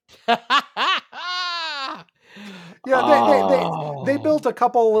pockets. They built a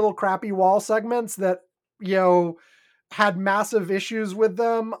couple little crappy wall segments that, had massive issues with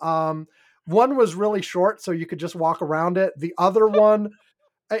them. One was really short, so you could just walk around it. The other one,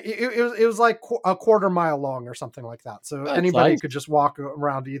 it was like a quarter mile long or something like that. So anybody could just walk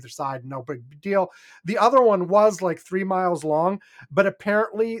around to either side, no big deal. The other one was like 3 miles long, but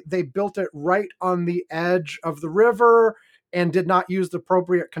apparently they built it right on the edge of the river and did not use the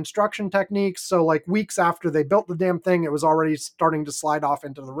appropriate construction techniques. So like weeks after they built the damn thing, it was already starting to slide off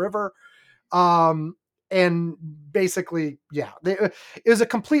into the river. and basically, it was a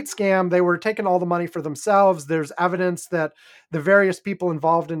complete scam. They were taking all the money for themselves. There's evidence that the various people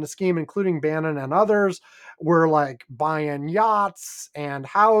involved in the scheme, including Bannon and others, were like buying yachts and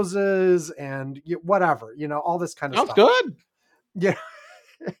houses and whatever, all this kind of Sounds stuff. Good. Yeah.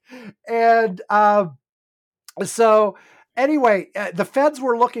 And so anyway, the feds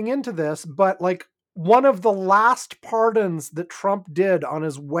were looking into this, but like one of the last pardons that Trump did on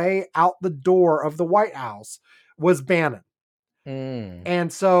his way out the door of the White House was Bannon.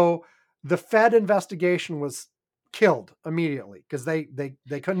 And so the Fed investigation was killed immediately because they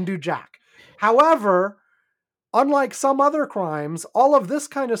couldn't do jack. However, unlike some other crimes, all of this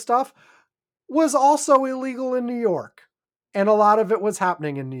kind of stuff was also illegal in New York. And a lot of it was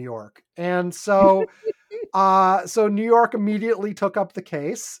happening in New York. And so so New York immediately took up the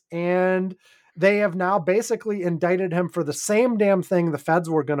case, and they have now basically indicted him for the same damn thing the feds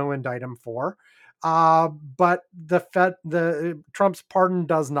were going to indict him for. But the Trump's pardon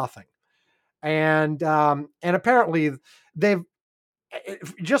does nothing. And apparently they've,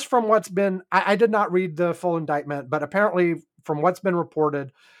 just from what's been, I did not read the full indictment, but apparently from what's been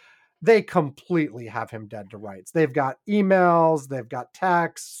reported, they completely have him dead to rights. They've got emails, they've got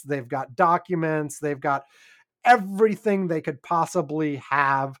texts, they've got documents, they've got everything they could possibly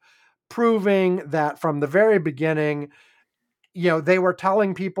have, proving that from the very beginning, they were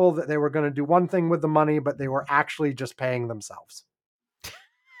telling people that they were going to do one thing with the money, but they were actually just paying themselves. I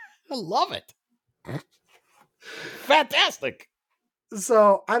love it. Fantastic.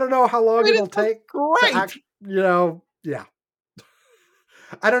 So I don't know how long it'll take. Great. Yeah.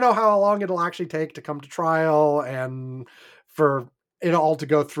 I don't know how long it'll actually take to come to trial and for it all to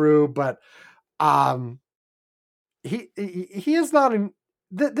go through, but he is not in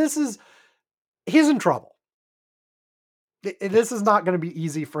he's in trouble. This is not going to be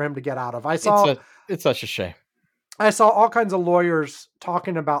easy for him to get out of. It's such a shame. I saw all kinds of lawyers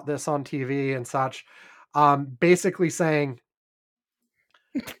talking about this on TV and such, basically saying,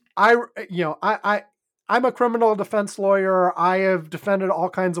 I'm a criminal defense lawyer. I have defended all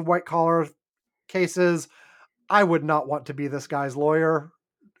kinds of white collar cases. I would not want to be this guy's lawyer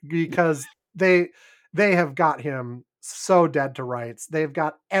because they have got him so dead to rights. They've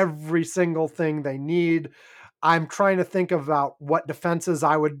got every single thing they need. I'm trying to think about what defenses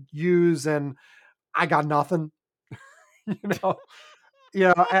I would use, and I got nothing. And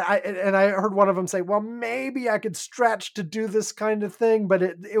I heard one of them say, well, maybe I could stretch to do this kind of thing, but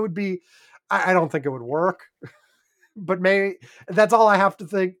it would be, I don't think it would work. But maybe that's all I have to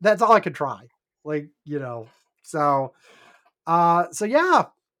think. That's all I could try. So yeah,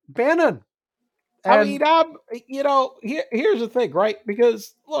 Bannon. And, here's the thing, right?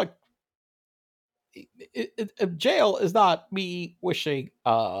 Because look, jail is not me wishing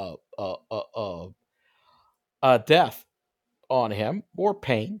death on him or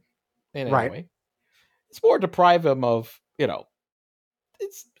pain in any way. It's more deprive him of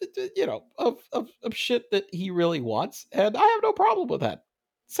of shit that he really wants, and I have no problem with that.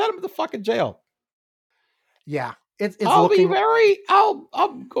 Send him to the fucking jail. Yeah, I'm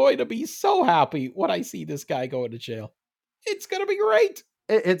going to be so happy when I see this guy going to jail. It's going to be great.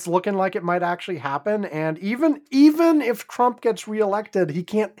 It's looking like it might actually happen, and even if Trump gets reelected, he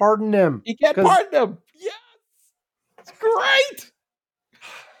can't pardon him. He can't pardon him. Yes, it's great.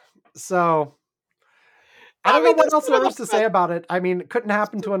 So I don't know what else there is to say about it. I mean, it couldn't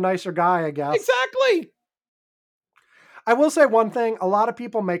happen to a nicer guy, I guess. Exactly. I will say one thing. A lot of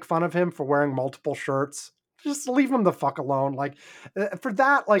people make fun of him for wearing multiple shirts. Just leave him the fuck alone. Like, for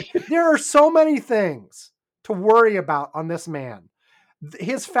that, like, there are so many things to worry about on this man.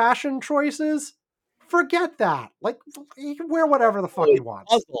 His fashion choices, forget that. Like, he can wear whatever the fuck he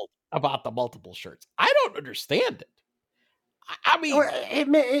wants. Puzzled about the multiple shirts. I don't understand it. I mean,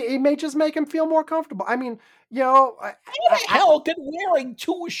 it may just make him feel more comfortable. I mean, how the hell can wearing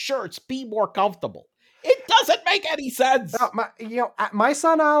two shirts be more comfortable? It doesn't make any sense. My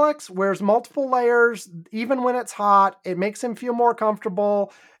son Alex wears multiple layers, even when it's hot. It makes him feel more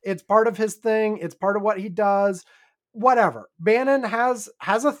comfortable. It's part of his thing. It's part of what he does. Whatever. Bannon has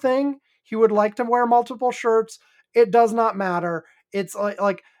a thing. He would like to wear multiple shirts. It does not matter. It's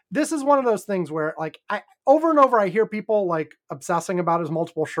like this is one of those things where, like, over and over I hear people like obsessing about his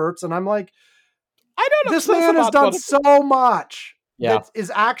multiple shirts, and I'm like, I don't. This man has done so much. That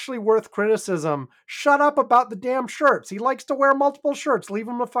is actually worth criticism. Shut up about the damn shirts. He likes to wear multiple shirts. Leave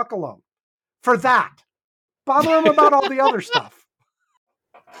him the fuck alone. For that. Bother him about all the other stuff.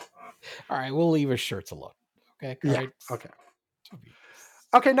 All right, we'll leave his shirts alone. Okay. Yeah. Right. Okay.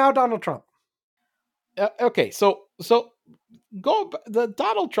 Okay, now Donald Trump. Okay, so go the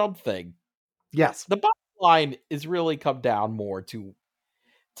Donald Trump thing. Yes. The bottom line is really come down more to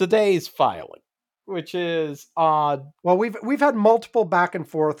today's filing, which is odd. Well, we've had multiple back and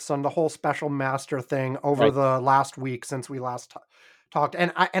forths on the whole special master thing over the last week since we last talked,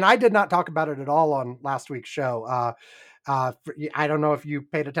 and I did not talk about it at all on last week's show. I don't know if you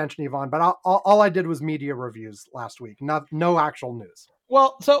paid attention, Yvonne, but all I did was media reviews last week, no actual news.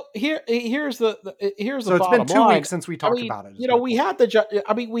 Well, so here's the so it's been 2 weeks since we talked about it. We had the judge.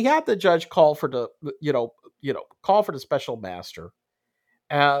 We had the judge call for the call for the special master.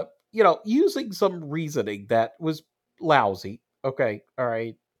 Using some reasoning that was lousy. Okay, all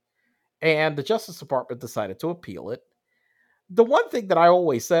right, and the Justice Department decided to appeal it. The one thing that I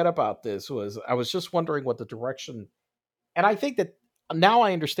always said about this was I was just wondering what the direction, and I think that now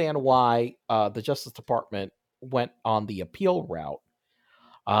I understand why the Justice Department went on the appeal route.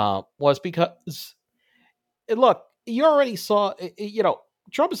 Was because, look, you already saw,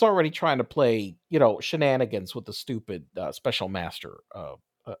 Trump is already trying to play, shenanigans with the stupid special master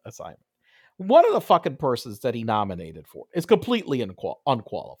assignment. One of the fucking persons that he nominated for is completely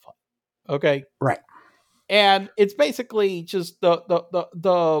unqualified. Okay. Right. And it's basically just he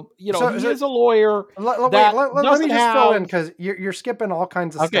is a lawyer. Let me just fill in because you're skipping all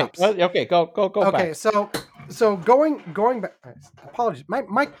kinds of steps. Okay, go okay, back. So going back, apologies.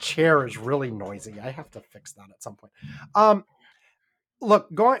 My chair is really noisy. I have to fix that at some point.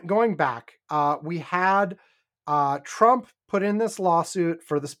 Look, going back, we had Trump put in this lawsuit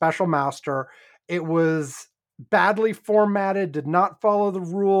for the special master. It was badly formatted, did not follow the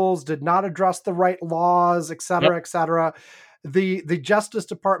rules, did not address the right laws, et cetera, et cetera. The Justice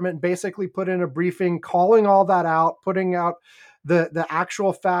Department basically put in a briefing calling all that out, putting out the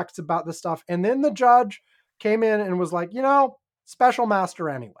actual facts about the stuff. And then the judge came in and was like, special master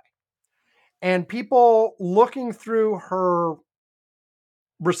anyway. And people looking through her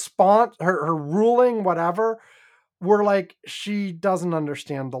response, her ruling, whatever, were like, she doesn't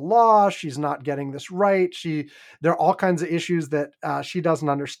understand the law. She's not getting this right. There are all kinds of issues that she doesn't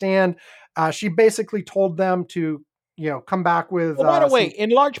understand. She basically told them to, come back with. Well, by the way, in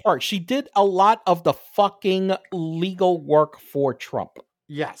large part, she did a lot of the fucking legal work for Trump.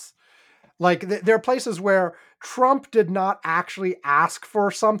 Yes. Like there are places where Trump did not actually ask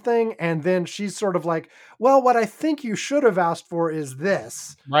for something. And then she's sort of like, well, what I think you should have asked for is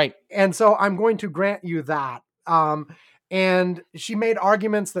this. Right. And so I'm going to grant you that. And she made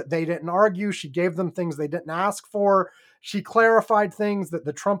arguments that they didn't argue. She gave them things they didn't ask for. She clarified things that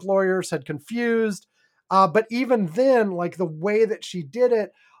the Trump lawyers had confused. But even then, like the way that she did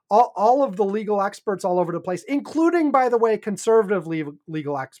it, all of the legal experts all over the place, including, by the way, conservative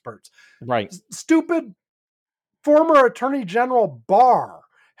legal experts. Right. Stupid former Attorney General Barr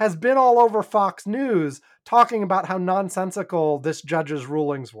has been all over Fox News talking about how nonsensical this judge's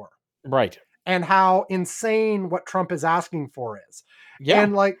rulings were. Right. And how insane what Trump is asking for is. Yeah.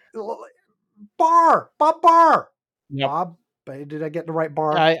 And like, Bob Barr. Yep. Bob, did I get the right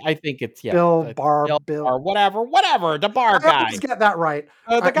Barr? I think it's, Bill Barr. Or whatever, the Barr guy. I always get that right.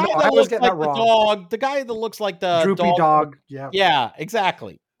 The guy that looks like the dog. The guy that looks like the droopy dog. Yeah. Yeah,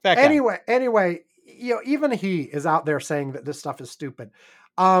 exactly. Anyway, even he is out there saying that this stuff is stupid.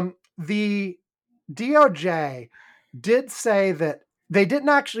 The DOJ did say that they didn't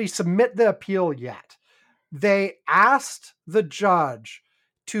actually submit the appeal yet. They asked the judge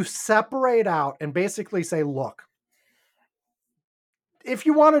to separate out and basically say, look, if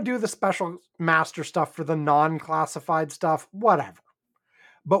you want to do the special master stuff for the non-classified stuff, whatever.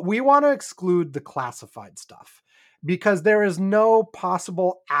 But we want to exclude the classified stuff because there is no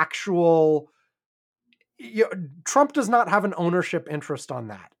possible actual... Trump does not have an ownership interest on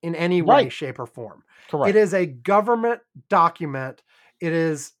that in any way, shape, or form. Correct. It is a government document. It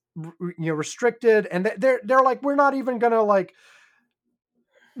is restricted, and they're like, we're not even gonna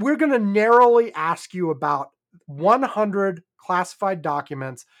we're gonna narrowly ask you about 100 classified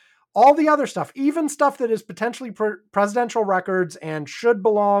documents. All the other stuff, even stuff that is potentially presidential records and should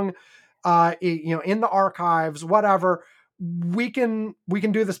belong, in the archives, whatever. We can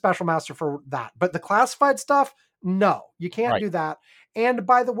do the special master for that, but the classified stuff, no, you can't do that. And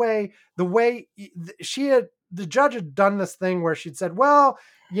by the way the judge had done this thing where she'd said, well,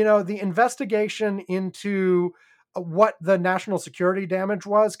 the investigation into what the national security damage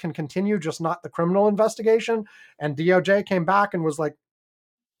was can continue, just not the criminal investigation. And DOJ came back and was like,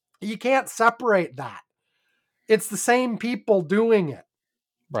 you can't separate that. It's the same people doing it.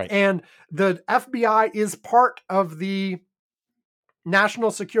 Right. And the FBI is part of the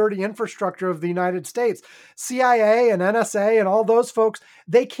national security infrastructure of the United States. CIA and NSA and all those folks,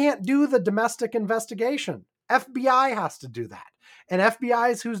 they can't do the domestic investigation. FBI has to do that. and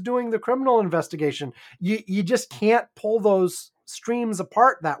FBI is who's doing the criminal investigation. You just can't pull those streams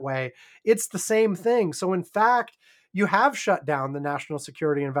apart that way. It's the same thing. So in fact, you have shut down the national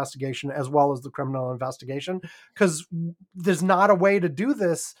security investigation as well as the criminal investigation, because there's not a way to do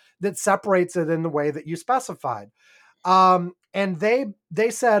this that separates it in the way that you specified. And they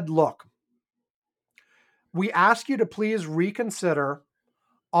said, look, we ask you to please reconsider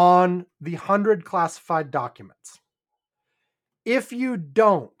on the 100 classified documents. If you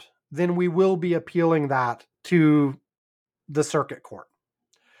don't, then we will be appealing that to the circuit court.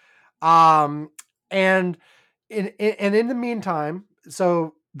 And in the meantime,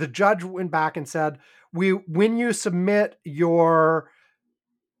 so the judge went back and said, when you submit your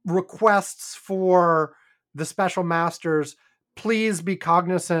requests for the special masters, please be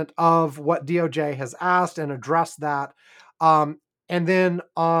cognizant of what DOJ has asked and address that. And then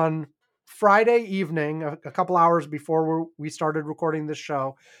on Friday evening, a couple hours before we started recording this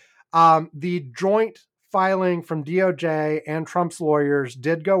show, the joint filing from DOJ and Trump's lawyers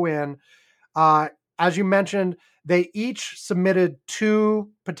did go in. As you mentioned, they each submitted 2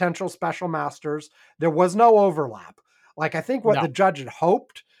 potential special masters. There was no overlap. Like, I think what the judge had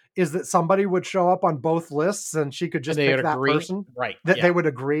hoped is that somebody would show up on both lists and she could just pick that person. Right. That they would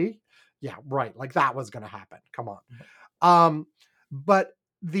agree. Yeah, right. Like that was going to happen. Come on. But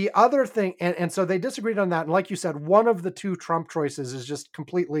the other thing, and so they disagreed on that. And like you said, one of the 2 Trump choices is just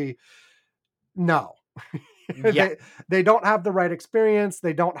completely no. Yeah. They don't have the right experience.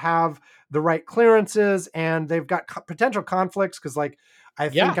 They don't have the right clearances, and they've got potential conflicts. Cause like, I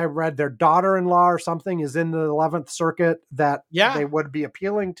think I read their daughter-in-law or something is in the 11th Circuit that they would be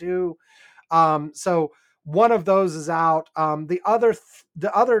appealing to. So one of those is out. The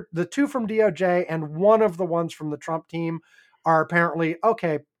 2 from DOJ and one of the ones from the Trump team are apparently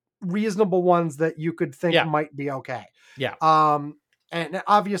reasonable ones that you could think might be okay. Yeah. And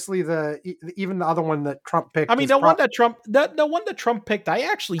obviously even the other one that Trump picked. I mean, the one that Trump picked, I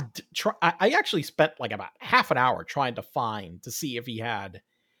actually spent like about half an hour trying to see if he had,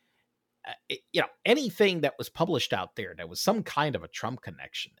 anything that was published out there that was some kind of a Trump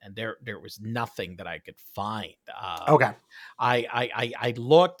connection, and there was nothing that I could find. Okay. I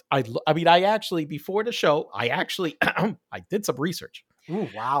looked. I mean, I actually before the show, I did some research. Ooh,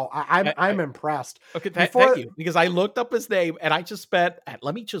 wow. I'm impressed. Okay. Thank you. Because I looked up his name and I just spent,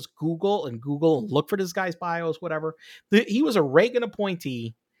 let me just Google and look for this guy's bios, whatever. He was a Reagan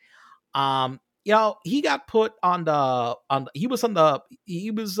appointee. He got put he was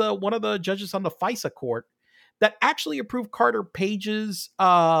one of the judges on the FISA court that actually approved Carter Page's,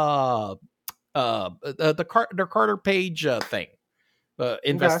 the Carter Page thing,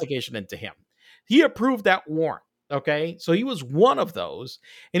 investigation into him. He approved that warrant. Okay, so he was one of those,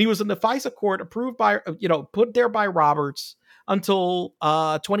 and he was in the FISA court, approved by, put there by Roberts until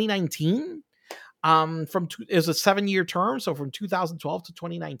 2019. Is a 7-year term, so from 2012 to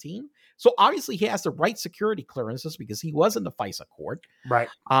 2019. So obviously he has the right security clearances because he was in the FISA court, right?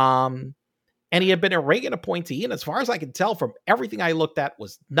 And he had been a Reagan appointee, and as far as I can tell from everything I looked at,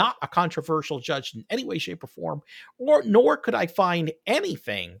 was not a controversial judge in any way, shape, or form, nor could I find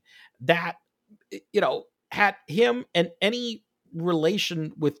anything that had him and any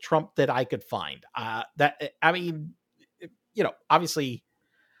relation with Trump that I could find. Obviously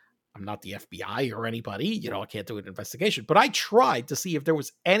I'm not the FBI or anybody, I can't do an investigation, but I tried to see if there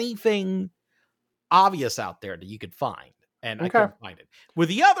was anything obvious out there that you could find, and I couldn't find it. With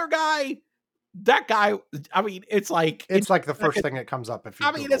the other guy, that guy, I mean, it's like the first thing that comes up.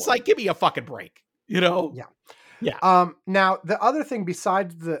 It's like, give me a fucking break, Yeah. Yeah. Now the other thing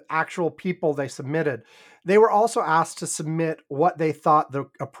besides the actual people they submitted, they were also asked to submit what they thought the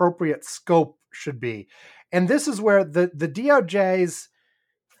appropriate scope should be. And this is where the DOJ's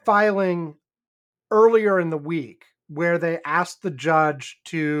filing earlier in the week, where they asked the judge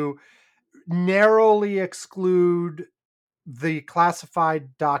to narrowly exclude the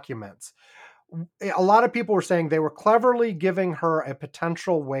classified documents. A lot of people were saying they were cleverly giving her a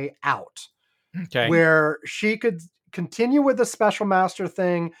potential way out. Okay. Where she could continue with the special master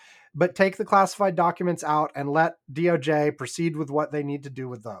thing, but take the classified documents out and let DOJ proceed with what they need to do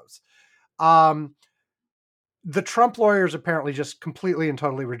with those. The Trump lawyers apparently just completely and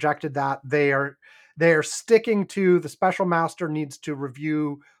totally rejected that. They are sticking to the special master needs to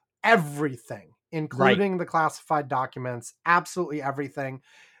review everything, including the classified documents, absolutely everything,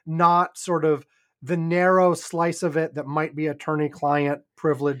 not sort of the narrow slice of it that might be attorney-client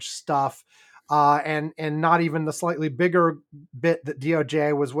privilege stuff. And not even the slightly bigger bit that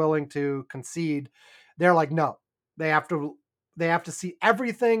DOJ was willing to concede. They're like, no, they have to see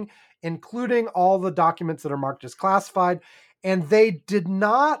everything, including all the documents that are marked as classified. And they did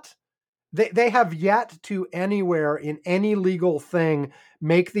not, they have yet to anywhere in any legal thing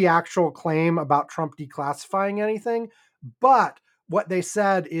make the actual claim about Trump declassifying anything. But what they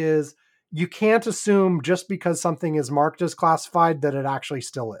said is you can't assume just because something is marked as classified that it actually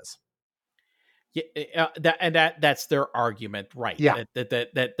still is. Yeah, that's their argument, right? Yeah, that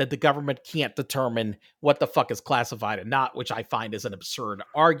the government can't determine what the fuck is classified and not, which I find is an absurd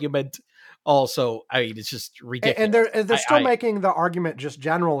argument. Also, I mean, it's just ridiculous. And they're still making the argument just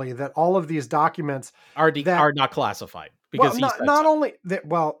generally that all of these documents are not classified because not only that.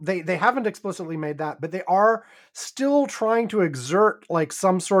 Well, they haven't explicitly made that, but they are still trying to exert like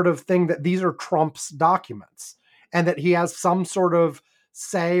some sort of thing that these are Trump's documents and that he has some sort of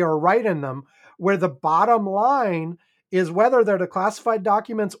say or right in them. Where the bottom line is whether they're the classified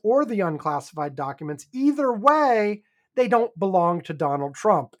documents or the unclassified documents, either way, they don't belong to Donald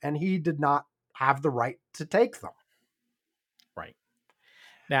Trump, and he did not have the right to take them. Right.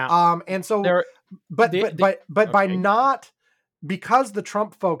 Now, and so, but by not, because the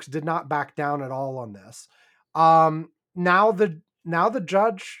Trump folks did not back down at all on this, now the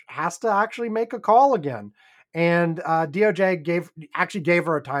judge has to actually make a call again. And DOJ gave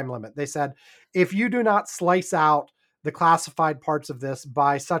her a time limit. They said, if you do not slice out the classified parts of this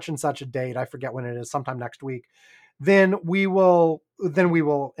by such and such a date, I forget when it is, sometime next week, then we will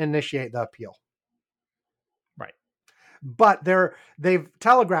initiate the appeal. Right. But they've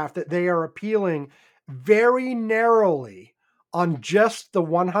telegraphed that they are appealing very narrowly on just the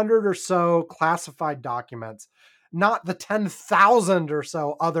 100 or so classified documents, not the 10,000 or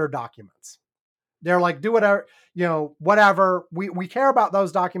so other documents. They're like, do whatever, whatever. We care about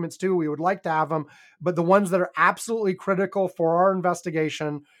those documents too. We would like to have them. But the ones that are absolutely critical for our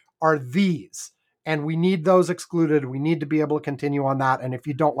investigation are these. And we need those excluded. We need to be able to continue on that. And if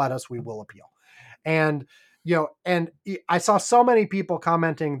you don't let us, we will appeal. And, and I saw so many people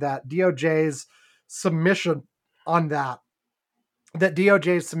commenting that DOJ's submission on that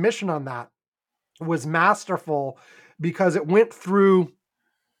was masterful because it went through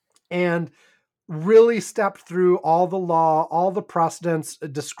and really stepped through all the law, all the precedents,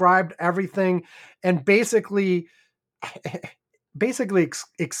 described everything, and basically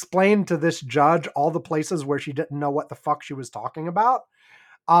explained to this judge all the places where she didn't know what the fuck she was talking about,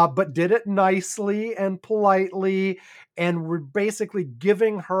 but did it nicely and politely, and we're basically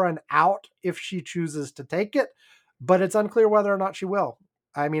giving her an out if she chooses to take it, but it's unclear whether or not she will.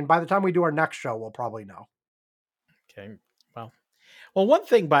 I mean, by the time we do our next show, we'll probably know. Okay. Well, one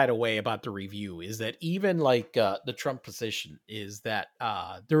thing, by the way, about the review is that even like the Trump position is that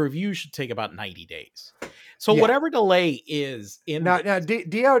the review should take about 90 days. So whatever delay is in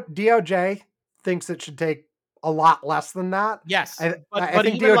DOJ thinks it should take a lot less than that. Yes. I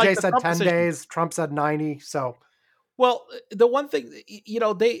think DOJ said 10 days. Trump said 90. So. Well, the one thing,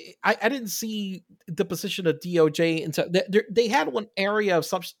 I didn't see the position of DOJ. And so they had one area of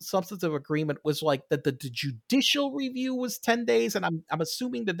substantive agreement was like that the judicial review was 10 days. And I'm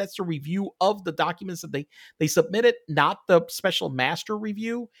assuming that that's a review of the documents that they submitted, not the special master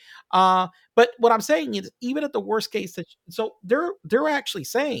review. But what I'm saying is even at the worst case, so they're actually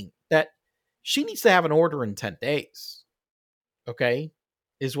saying that she needs to have an order in 10 days. Okay.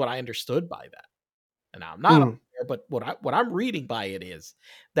 Is what I understood by that. And I'm not but what I'm reading by it is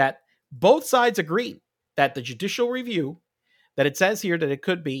that both sides agree that the judicial review, that it says here that it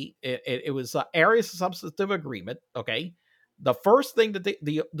could be, it was areas of substantive agreement. Okay. The first thing that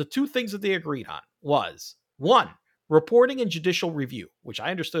the two things that they agreed on was one, reporting and judicial review, which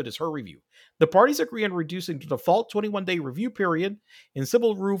I understood is her review. The parties agree on reducing the default 21-day review period in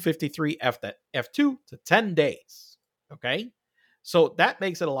Civil Rule 53 F2 to 10 days. Okay. So that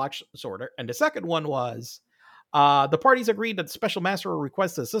makes it a lot shorter. And the second one was the parties agreed that the special master will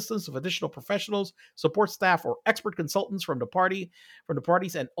request the assistance of additional professionals, support staff, or expert consultants from the parties,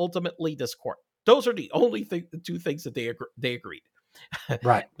 and ultimately this court. Those are the only two things that they agreed.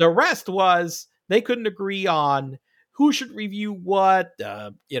 Right. The rest was they couldn't agree on who should review what.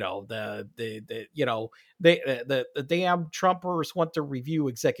 The damn Trumpers want to review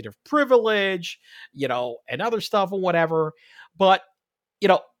executive privilege, and other stuff and whatever. But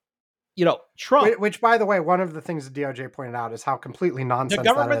Trump, which by the way, one of the things the DOJ pointed out is how completely nonsense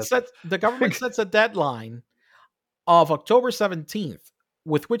the government sets a deadline of October 17th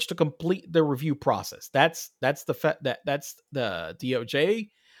with which to complete the review process. That's the DOJ,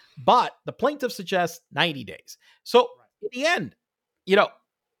 but the plaintiff suggests 90 days. So in the end,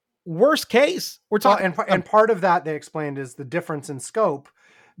 worst case, we're talking. And part of that they explained is the difference in scope,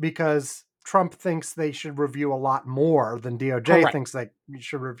 because Trump thinks they should review a lot more than DOJ Correct. thinks they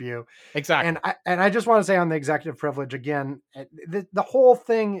should review. Exactly. And I just want to say on the executive privilege again, the whole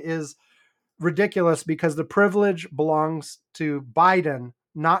thing is ridiculous because the privilege belongs to Biden,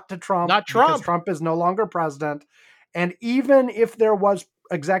 not to Trump. Not Trump. Because Trump is no longer president. And even if there was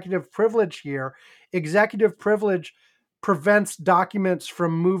executive privilege here, executive privilege prevents documents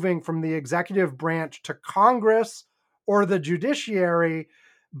from moving from the executive branch to Congress or the judiciary.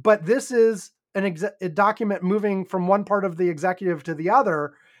 But this is a document moving from one part of the executive to the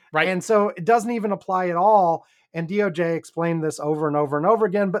other. Right. And so it doesn't even apply at all. And DOJ explained this over and over and over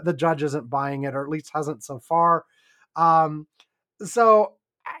again, but the judge isn't buying it, or at least hasn't so far. So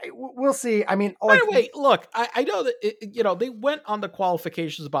we'll see. I mean, like, wait, look, I know that, they went on the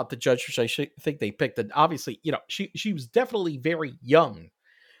qualifications about the judge, which I think they picked. And obviously, she was definitely very young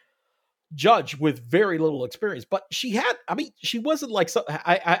judge with very little experience, but she wasn't like,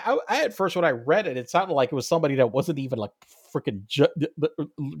 I at first when I read it, it sounded like it was somebody that wasn't even like freaking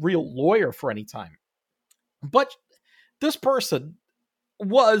real lawyer for any time. But this person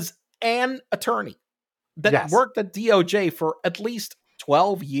was an attorney that worked at DOJ for at least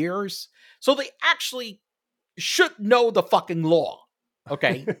 12 years. So they actually should know the fucking law.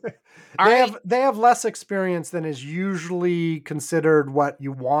 Okay. They have less experience than is usually considered what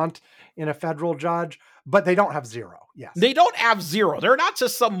you want in a federal judge, but they don't have zero. Yes. They don't have zero. They're not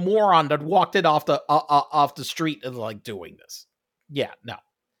just some moron that walked in off the street and like doing this. Yeah, no.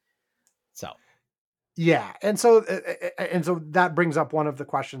 So yeah. And so that brings up one of the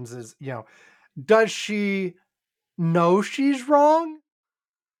questions is, does she know she's wrong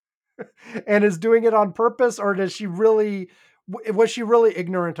and is doing it on purpose? Or was she really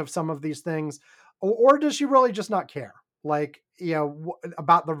ignorant of some of these things? Or does she really just not care? Like,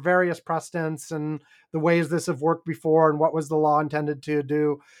 about the various precedents and the ways this have worked before and what was the law intended to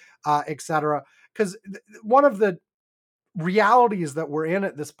do, et cetera. Because one of the realities that we're in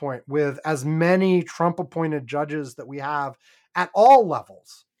at this point with as many Trump appointed judges that we have at all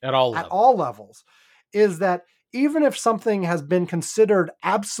levels, is that even if something has been considered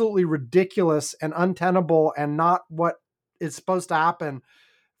absolutely ridiculous and untenable and not what is supposed to happen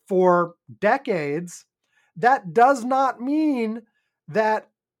for decades, that does not mean that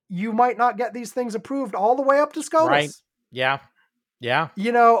you might not get these things approved all the way up to SCOTUS. Right. Yeah. Yeah.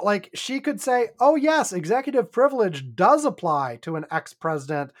 Like she could say, oh yes, executive privilege does apply to an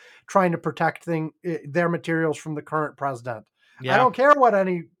ex-president trying to protect their materials from the current president. Yeah. I don't care what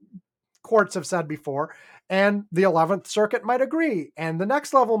any courts have said before. And the 11th Circuit might agree. And the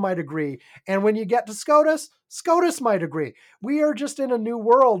next level might agree. And when you get to SCOTUS might agree. We are just in a new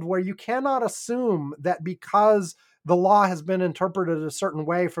world where you cannot assume that because the law has been interpreted a certain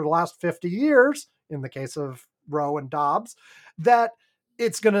way for the last 50 years, in the case of Roe and Dobbs, that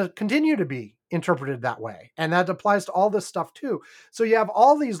it's going to continue to be interpreted that way. And that applies to all this stuff too. So you have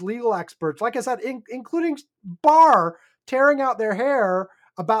all these legal experts, like I said, including Barr, tearing out their hair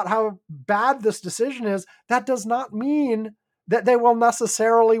about how bad this decision is. That does not mean that they will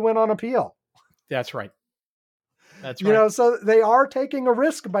necessarily win on appeal. That's right. That's right. So they are taking a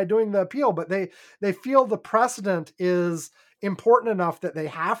risk by doing the appeal, but they feel the precedent is important enough that they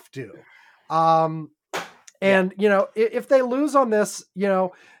have to. And, if they lose on this,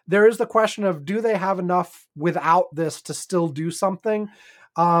 there is the question of, do they have enough without this to still do something?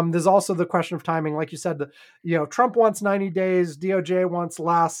 There's also the question of timing. Like you said, Trump wants 90 days, DOJ wants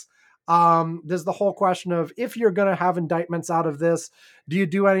less. There's the whole question of, if you're going to have indictments out of this, do you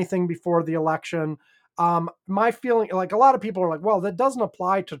do anything before the election? My feeling, like a lot of people are like, well, that doesn't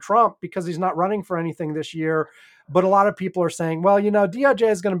apply to Trump because he's not running for anything this year. But a lot of people are saying, well,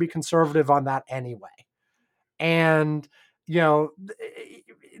 DOJ is going to be conservative on that anyway. And, they're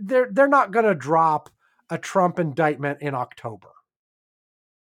not going to drop a Trump indictment in October.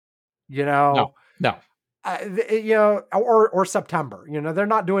 No. Or September, they're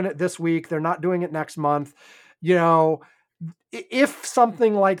not doing it this week. They're not doing it next month. If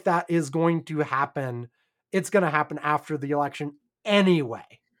something like that is going to happen, it's going to happen after the election anyway.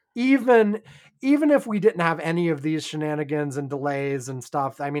 Even if we didn't have any of these shenanigans and delays and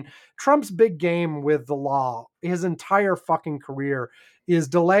stuff. I mean, Trump's big game with the law, his entire fucking career is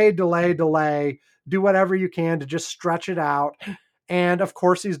delay, do whatever you can to just stretch it out. And of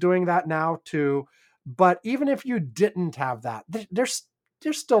course he's doing that now too. But even if you didn't have that,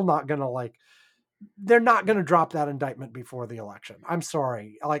 they're still not going to they're not going to drop that indictment before the election. I'm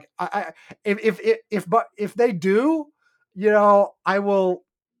sorry. Like if they do, I will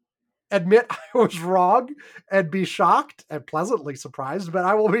admit I was wrong and be shocked and pleasantly surprised, but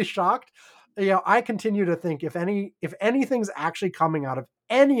I will be shocked. I continue to think if anything's actually coming out of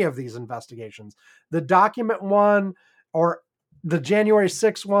any of these investigations, the document one or the January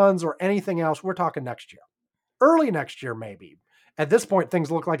 6th ones or anything else, we're talking next year. Early next year, maybe. At this point,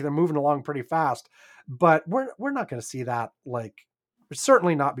 things look like they're moving along pretty fast, but we're not going to see that, like,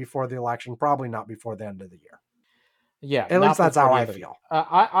 certainly not before the election, probably not before the end of the year. Yeah. At least that's how I feel.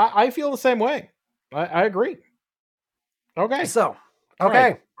 I feel the same way. I agree. Okay. So, okay.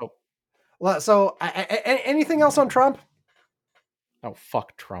 Right. Oh. Well, so anything else on Trump? Oh,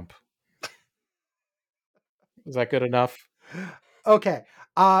 fuck Trump. Is that good enough? Okay.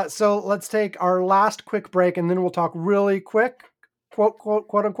 So let's take our last quick break, and then we'll talk really quick,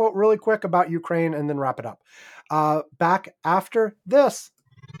 quote unquote, really quick about Ukraine, and then wrap it up. Back after this.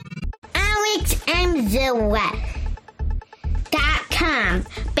 AlexandZilla.com.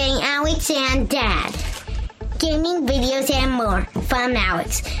 Being Alex and Dad. Gaming, videos, and more from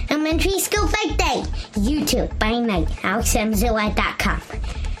Alex. Elementary school by day. YouTube by night. AlexandZilla.com.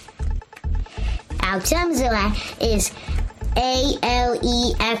 Alexandzilla is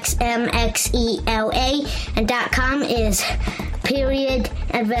ALEXMXELA, and .com is period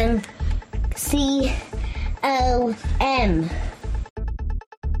and then COM.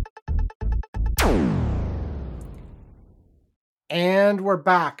 And we're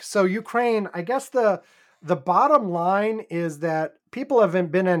back. So Ukraine, I guess the bottom line is that people have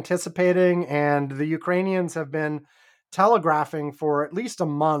been anticipating, and the Ukrainians have been telegraphing for at least a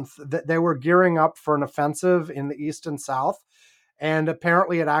month that they were gearing up for an offensive in the east and south. And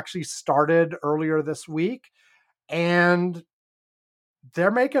apparently it actually started earlier this week, and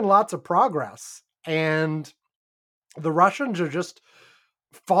they're making lots of progress. And the Russians are just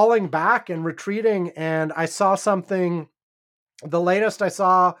falling back and retreating. And I saw something, the latest I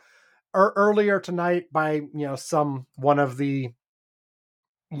saw earlier tonight by, one of the,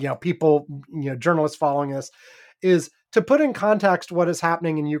 people, journalists following this, is to put in context what is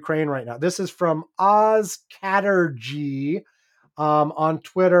happening in Ukraine right now. This is from Oz Chatterjee on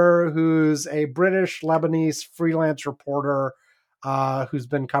Twitter, who's a British Lebanese freelance reporter who's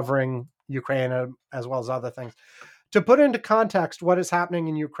been covering Ukraine as well as other things. To put into context what is happening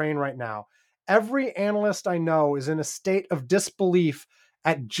in Ukraine right now, every analyst I know is in a state of disbelief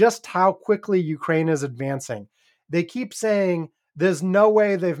at just how quickly Ukraine is advancing. They keep saying there's no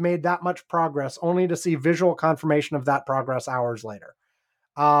way they've made that much progress, only to see visual confirmation of that progress hours later.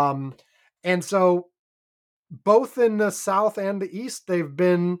 And so both in the south and the east, they've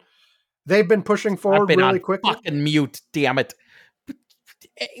been pushing forward really quickly. Fucking mute, damn it.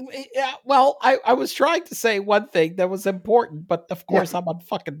 Well, I was trying to say one thing that was important, but of course I'm on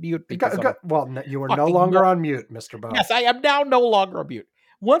fucking mute. You are no longer on mute, Mr. Bo. Yes, I am now no longer on mute.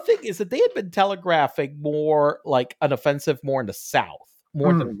 One thing is that they had been telegraphing more like an offensive more in the south,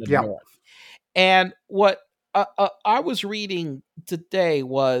 more than in the north. And what I was reading today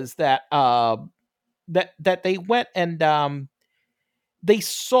was that that they went and they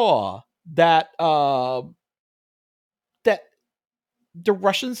saw that that the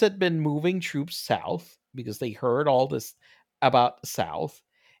Russians had been moving troops south because they heard all this about the south,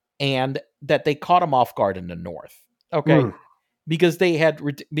 and that they caught them off guard in the north. Okay. Because they had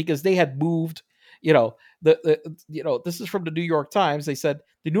moved, this is from the New York Times. They said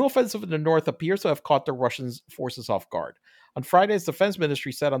the new offensive in the north appears to have caught the Russian forces off guard. On Friday's defense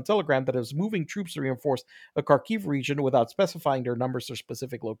ministry said on Telegram that it was moving troops to reinforce the Kharkiv region without specifying their numbers or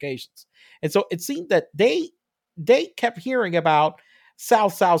specific locations. And so it seemed that they kept hearing about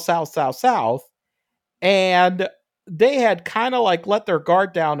south, and they had kind of like let their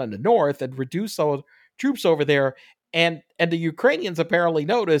guard down in the north and reduced some troops over there. And the Ukrainians apparently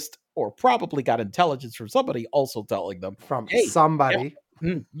noticed, or probably got intelligence from somebody also telling them. From somebody.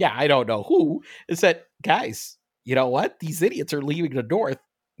 Yeah, I don't know who. It said, guys, you know what? These idiots are leaving the north,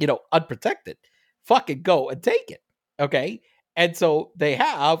 unprotected. Fucking go and take it. Okay? And so they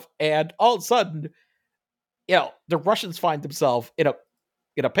have, and all of a sudden, the Russians find themselves in a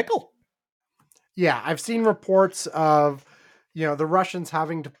pickle. Yeah, I've seen reports of, the Russians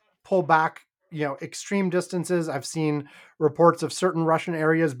having to pull back extreme distances. I've seen reports of certain Russian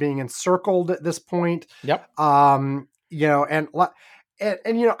areas being encircled at this point. Yep. And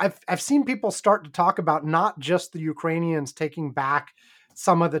I've seen people start to talk about not just the Ukrainians taking back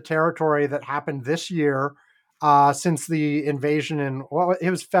some of the territory that happened this year since the invasion it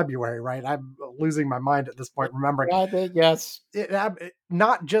was February, right? I'm losing my mind at this point, remembering. Yes.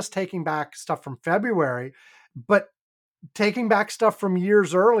 Not just taking back stuff from February, but taking back stuff from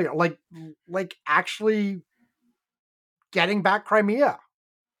years earlier, like actually getting back Crimea.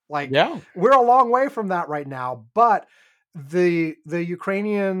 We're a long way from that right now, but the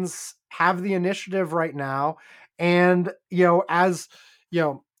Ukrainians have the initiative right now. And, as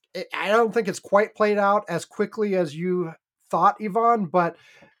I don't think it's quite played out as quickly as you thought, Yvonne, but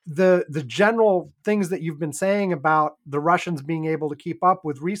the general things that you've been saying about the Russians being able to keep up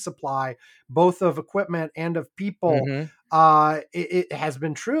with resupply, both of equipment and of people, it has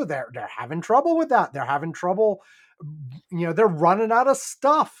been true. They're having trouble with that. They're having trouble. They're running out of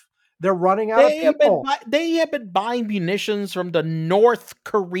stuff. They're running out of people. They have been buying munitions from the North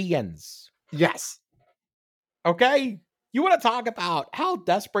Koreans. Yes. Okay. You want to talk about how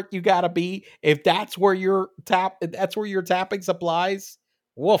desperate you got to be if that's where you're tapping supplies?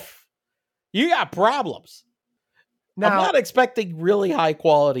 Woof. You got problems. Now, I'm not expecting really high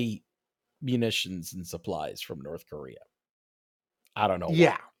quality munitions and supplies from North Korea. I don't know.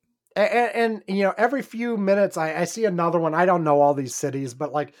 Yeah. And every few minutes I see another one. I don't know all these cities,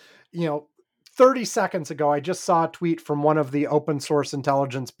 but 30 seconds ago, I just saw a tweet from one of the open source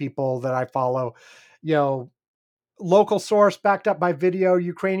intelligence people that I follow, local source backed up by video.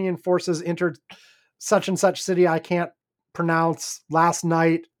 Ukrainian forces entered such and such city I can't pronounce last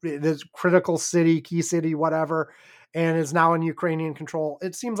night. This critical city, key city, whatever, and is now in Ukrainian control.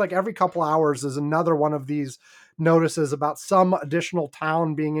 It seems like every couple hours is another one of these notices about some additional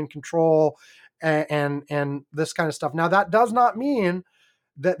town being in control and this kind of stuff. Now, that does not mean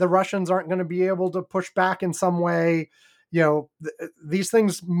that the Russians aren't going to be able to push back in some way. These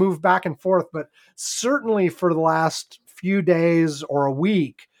things move back and forth, but certainly for the last few days or a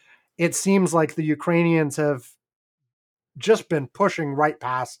week, it seems like the Ukrainians have just been pushing right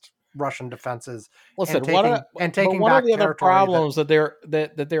past Russian defenses. Listen, one of the other problems that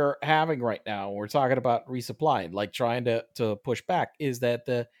they're having right now, we're talking about resupplying, like trying to push back, is that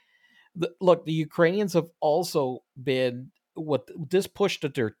the Ukrainians have also been, what this push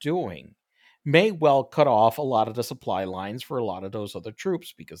that they're doing may well cut off a lot of the supply lines for a lot of those other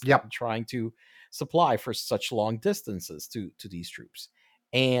troops, because they're trying to supply for such long distances to these troops.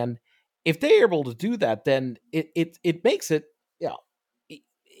 And if they're able to do that, then it makes it,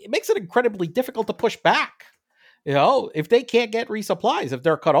 it makes it incredibly difficult to push back, if they can't get resupplies, if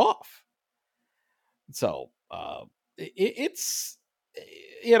they're cut off. So it's,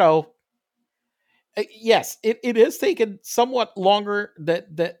 yes, it is taken somewhat longer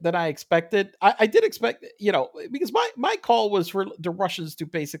than I expected. I did expect, because my call was for the Russians to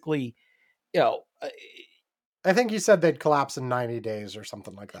basically, I think you said they'd collapse in 90 days or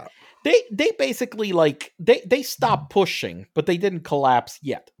something like that. They basically they stopped pushing, but they didn't collapse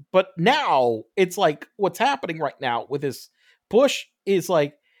yet. But now it's like what's happening right now with this push is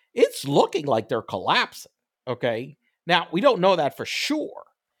like, it's looking like they're collapsing. Okay. Now we don't know that for sure.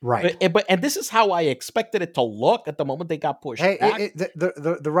 Right. But this is how I expected it to look at the moment they got pushed back.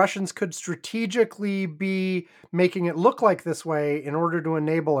 The Russians could strategically be making it look like this way in order to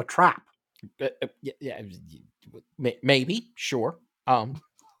enable a trap. Yeah, maybe, sure,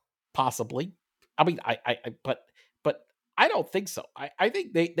 possibly. I mean, but I don't think so. I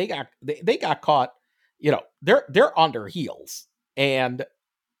think they got caught. They're on their heels, and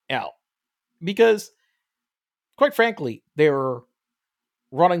because quite frankly, they were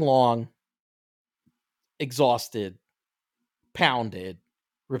running long, exhausted, pounded,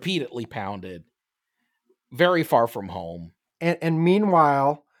 repeatedly pounded, very far from home, and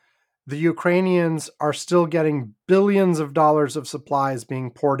meanwhile, the Ukrainians are still getting billions of dollars of supplies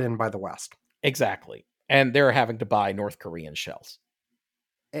being poured in by the West. Exactly. And they're having to buy North Korean shells.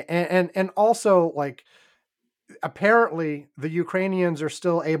 And also, apparently the Ukrainians are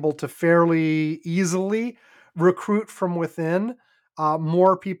still able to fairly easily recruit from within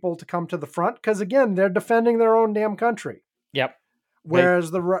more people to come to the front. Because again, they're defending their own damn country. Yep.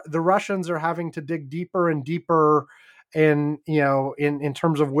 Whereas the Russians are having to dig deeper and deeper in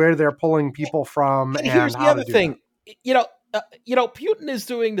terms of where they're pulling people from. And here's the other thing, Putin is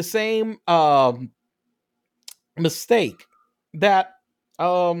doing the same mistake that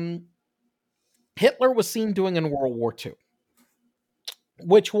Hitler was seen doing in World War II,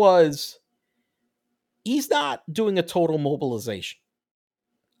 which was he's not doing a total mobilization.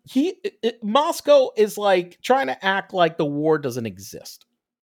 Moscow is trying to act like the war doesn't exist.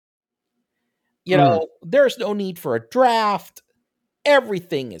 There's no need for a draft.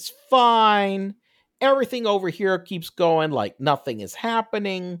 Everything is fine. Everything over here keeps going like nothing is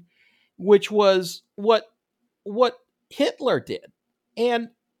happening, which was what Hitler did. And,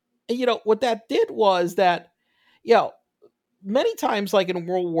 what that did was that, many times, like in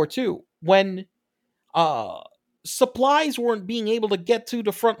World War II, when supplies weren't being able to get to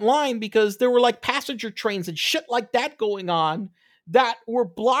the front line because there were passenger trains and shit like that going on that were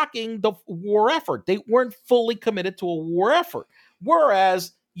blocking the war effort. They weren't fully committed to a war effort.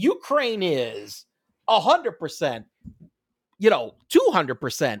 Whereas Ukraine is 100%,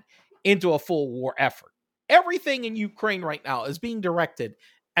 200% into a full war effort. Everything in Ukraine right now is being directed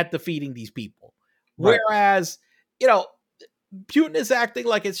at defeating these people. Right. Whereas, Putin is acting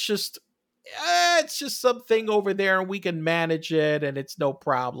like it's just something over there and we can manage it and it's no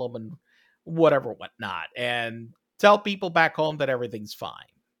problem and whatever, whatnot. And tell people back home that everything's fine.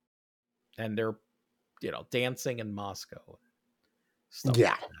 And they're, dancing in Moscow. Stuff like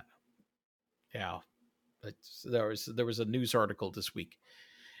that. Yeah. There was a news article this week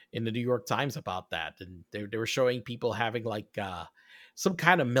in the New York Times about that. And they were showing people having like some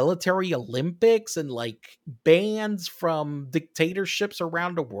kind of military Olympics and like bands from dictatorships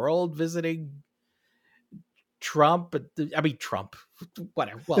around the world visiting Trump. Trump,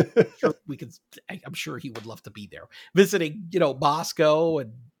 whatever. Well, sure I'm sure he would love to be there visiting, Moscow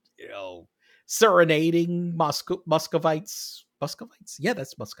and, serenading Muscovites. Yeah,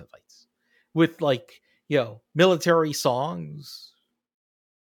 that's Muscovites with like, military songs.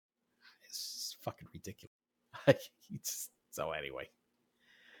 It's fucking ridiculous. So anyway.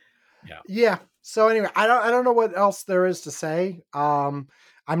 Yeah. So anyway, I don't know what else there is to say. I'm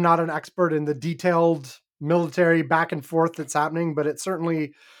not an expert in the detailed military back and forth that's happening, but it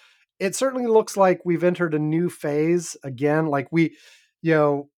certainly looks like we've entered a new phase again. Like we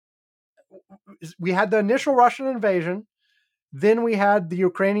had the initial Russian invasion. Then we had the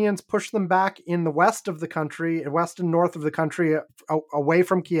Ukrainians push them back in the west of the country, west and north of the country, away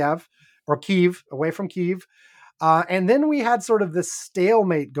from Kiev, away from Kiev. And then we had sort of this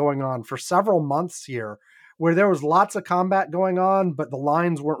stalemate going on for several months here, where there was lots of combat going on, but the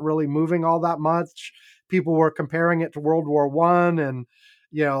lines weren't really moving all that much. People were comparing it to World War I, and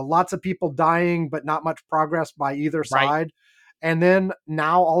lots of people dying, but not much progress by either side. Right. And then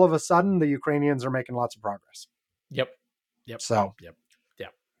now, all of a sudden, the Ukrainians are making lots of progress. Yep. So, yep.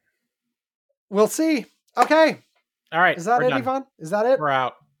 We'll see. Okay. All right. Is that it, Ivan? Is that it? We're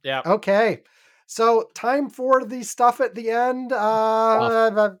out. Yeah. Okay. So time for the stuff at the end.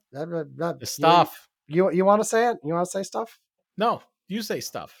 The stuff. You want to say it? You want to say stuff? No, you say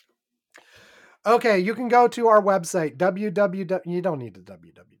stuff. Okay. You can go to our website, You don't need to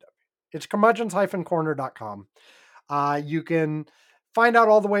www. It's curmudgeons-corner.com. You can find out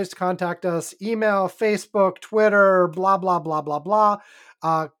all the ways to contact us: email, Facebook, Twitter, blah, blah, blah, blah, blah.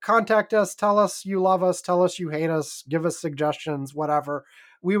 Contact us. Tell us you love us. Tell us you hate us. Give us suggestions, whatever.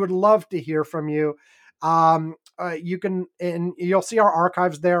 We would love to hear from you. You can, and you'll see our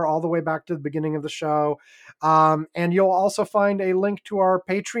archives there all the way back to the beginning of the show. And you'll also find a link to our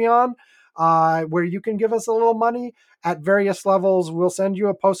Patreon, where you can give us a little money at various levels. We'll send you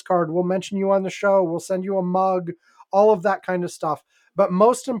a postcard. We'll mention you on the show. We'll send you a mug, all of that kind of stuff. But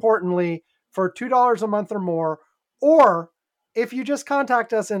most importantly, for $2 a month or more, or if you just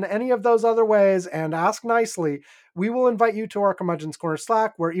contact us in any of those other ways and ask nicely, we will invite you to our Curmudgeon's Corner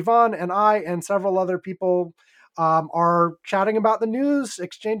Slack, where Ivan and I and several other people are chatting about the news,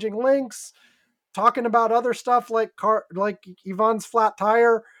 exchanging links, talking about other stuff like Ivan's flat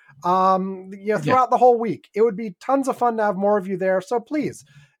tire, throughout the whole week. It would be tons of fun to have more of you there. So please,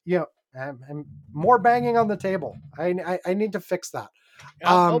 and more banging on the table. I need to fix that.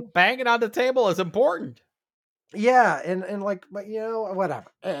 Banging on the table is important. Yeah, and like, whatever.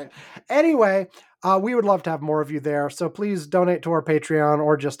 Anyway, we would love to have more of you there. So please donate to our Patreon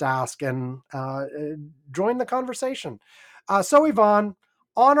or just ask and join the conversation. So Ivan,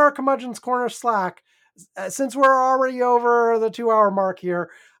 on our Curmudgeon's Corner Slack, since we're already over the 2-hour mark here,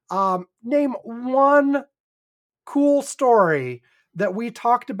 name one cool story that we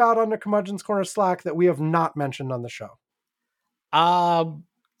talked about on the Curmudgeon's Corner Slack that we have not mentioned on the show.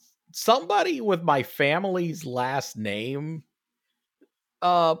 Somebody with my family's last name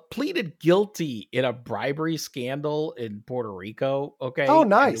pleaded guilty in a bribery scandal in Puerto Rico. Okay. Oh,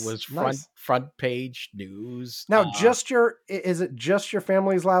 nice. And it was front page news. Now, is it just your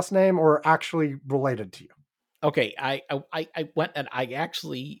family's last name or actually related to you? Okay. I went and I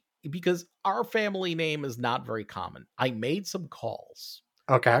actually, because our family name is not very common, I made some calls.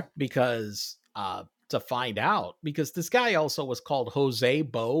 Okay. Because, to find out, because this guy also was called Jose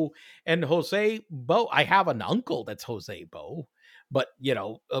Bo, and Jose Bo, I have an uncle that's Jose Bo, but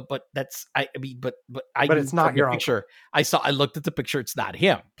but that's, but it's not your picture. Uncle. I looked at the picture. It's not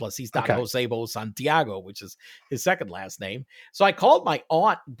him. Plus he's not Jose Bo Santiago, which is his second last name. So I called my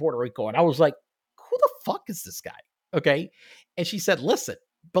aunt in Puerto Rico and I was like, who the fuck is this guy? Okay. And she said, listen,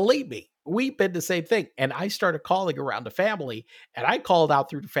 believe me, we've been the same thing. And I started calling around the family, and I called out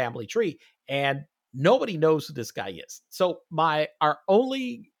through the family tree, and nobody knows who this guy is. So our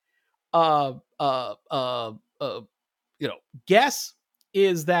only guess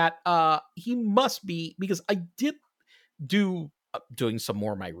is that he must be, because I did doing some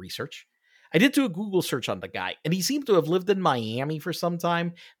more of my research. I did do a Google search on the guy, and he seemed to have lived in Miami for some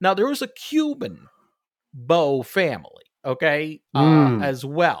time. Now, there was a Cuban Bo family, okay, as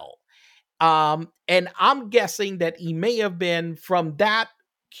well. And I'm guessing that he may have been from that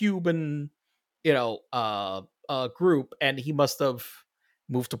Cuban, group, and he must have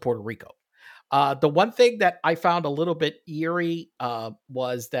moved to Puerto Rico. The one thing that I found a little bit eerie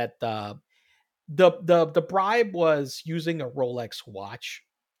was that the bribe was using a Rolex watch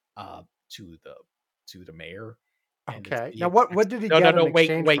to the mayor. Okay. Now, what did he get in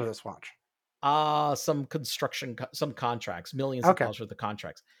exchange for this watch? Some construction, some contracts, millions of dollars worth of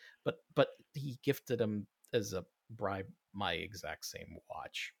contracts. But he gifted him as a bribe my exact same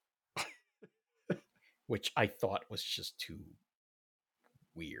watch, which I thought was just too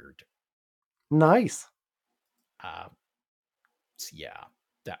weird. Nice. Yeah,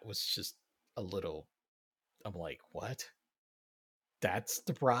 that was just a little. I'm like, what? That's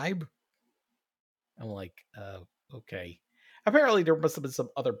the bribe? I'm like, okay. Apparently, there must have been some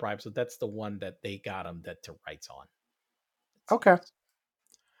other bribes, but that's the one that they got him to writes on. Okay.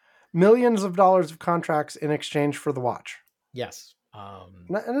 Millions of dollars of contracts in exchange for the watch. Yes.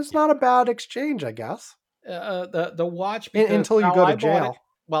 And it's not a bad exchange, I guess. The watch, until you go to jail.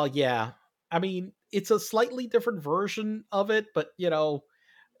 Well, yeah. I mean, it's a slightly different version of it, but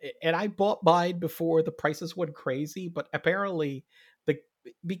and I bought mine before the prices went crazy, but apparently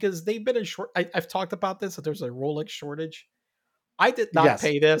because they've been in short. I've talked about this, that there's a Rolex shortage. I did not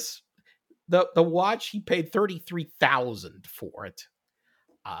pay this. The watch, he paid $33,000 for it.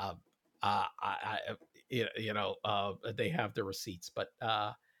 They have the receipts, but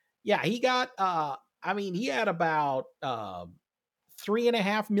he got he had about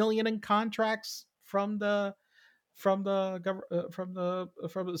 $3.5 million in contracts from the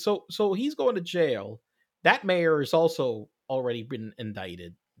government. So he's going to jail. That mayor has also already been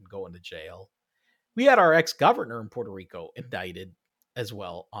indicted and going to jail. We had our ex-governor in Puerto Rico indicted as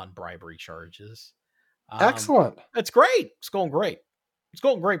well on bribery charges. Excellent. It's great. It's going great. It's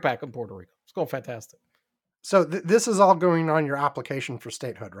going great back in Puerto Rico. It's going fantastic. So this is all going on your application for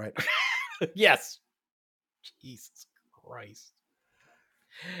statehood, right? Yes. Jesus Christ.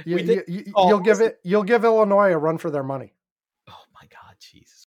 You'll give Illinois a run for their money. Oh my God,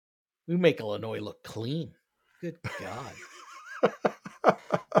 Jesus. We make Illinois look clean. Good God.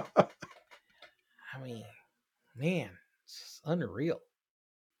 I mean, man, it's unreal.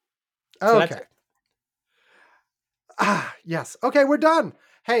 Okay. Yes. Okay, we're done.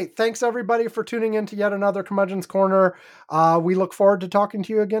 Hey, thanks everybody for tuning in to yet another Curmudgeon's Corner. We look forward to talking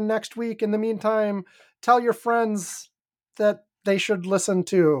to you again next week. In the meantime, tell your friends that they should listen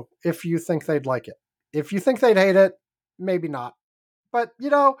to if you think they'd like it. If you think they'd hate it, maybe not. But,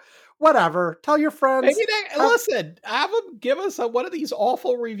 whatever. Tell your friends. Maybe listen, have them give us one of these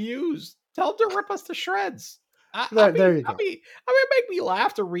awful reviews. Tell them to rip us to shreds. There you go. Make me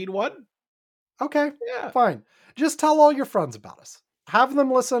laugh to read one. Okay, fine. Just tell all your friends about us. Have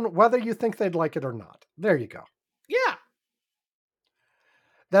them listen whether you think they'd like it or not. There you go. Yeah.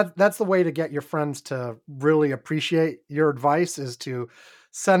 That's the way to get your friends to really appreciate your advice, is to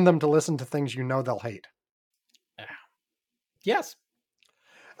send them to listen to things they'll hate. Yes.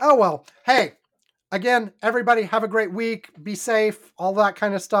 Oh, well. Hey, again, everybody have a great week. Be safe, all that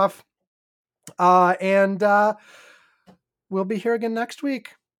kind of stuff. And we'll be here again next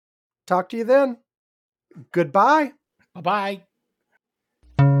week. Talk to you then. Goodbye. Bye-bye.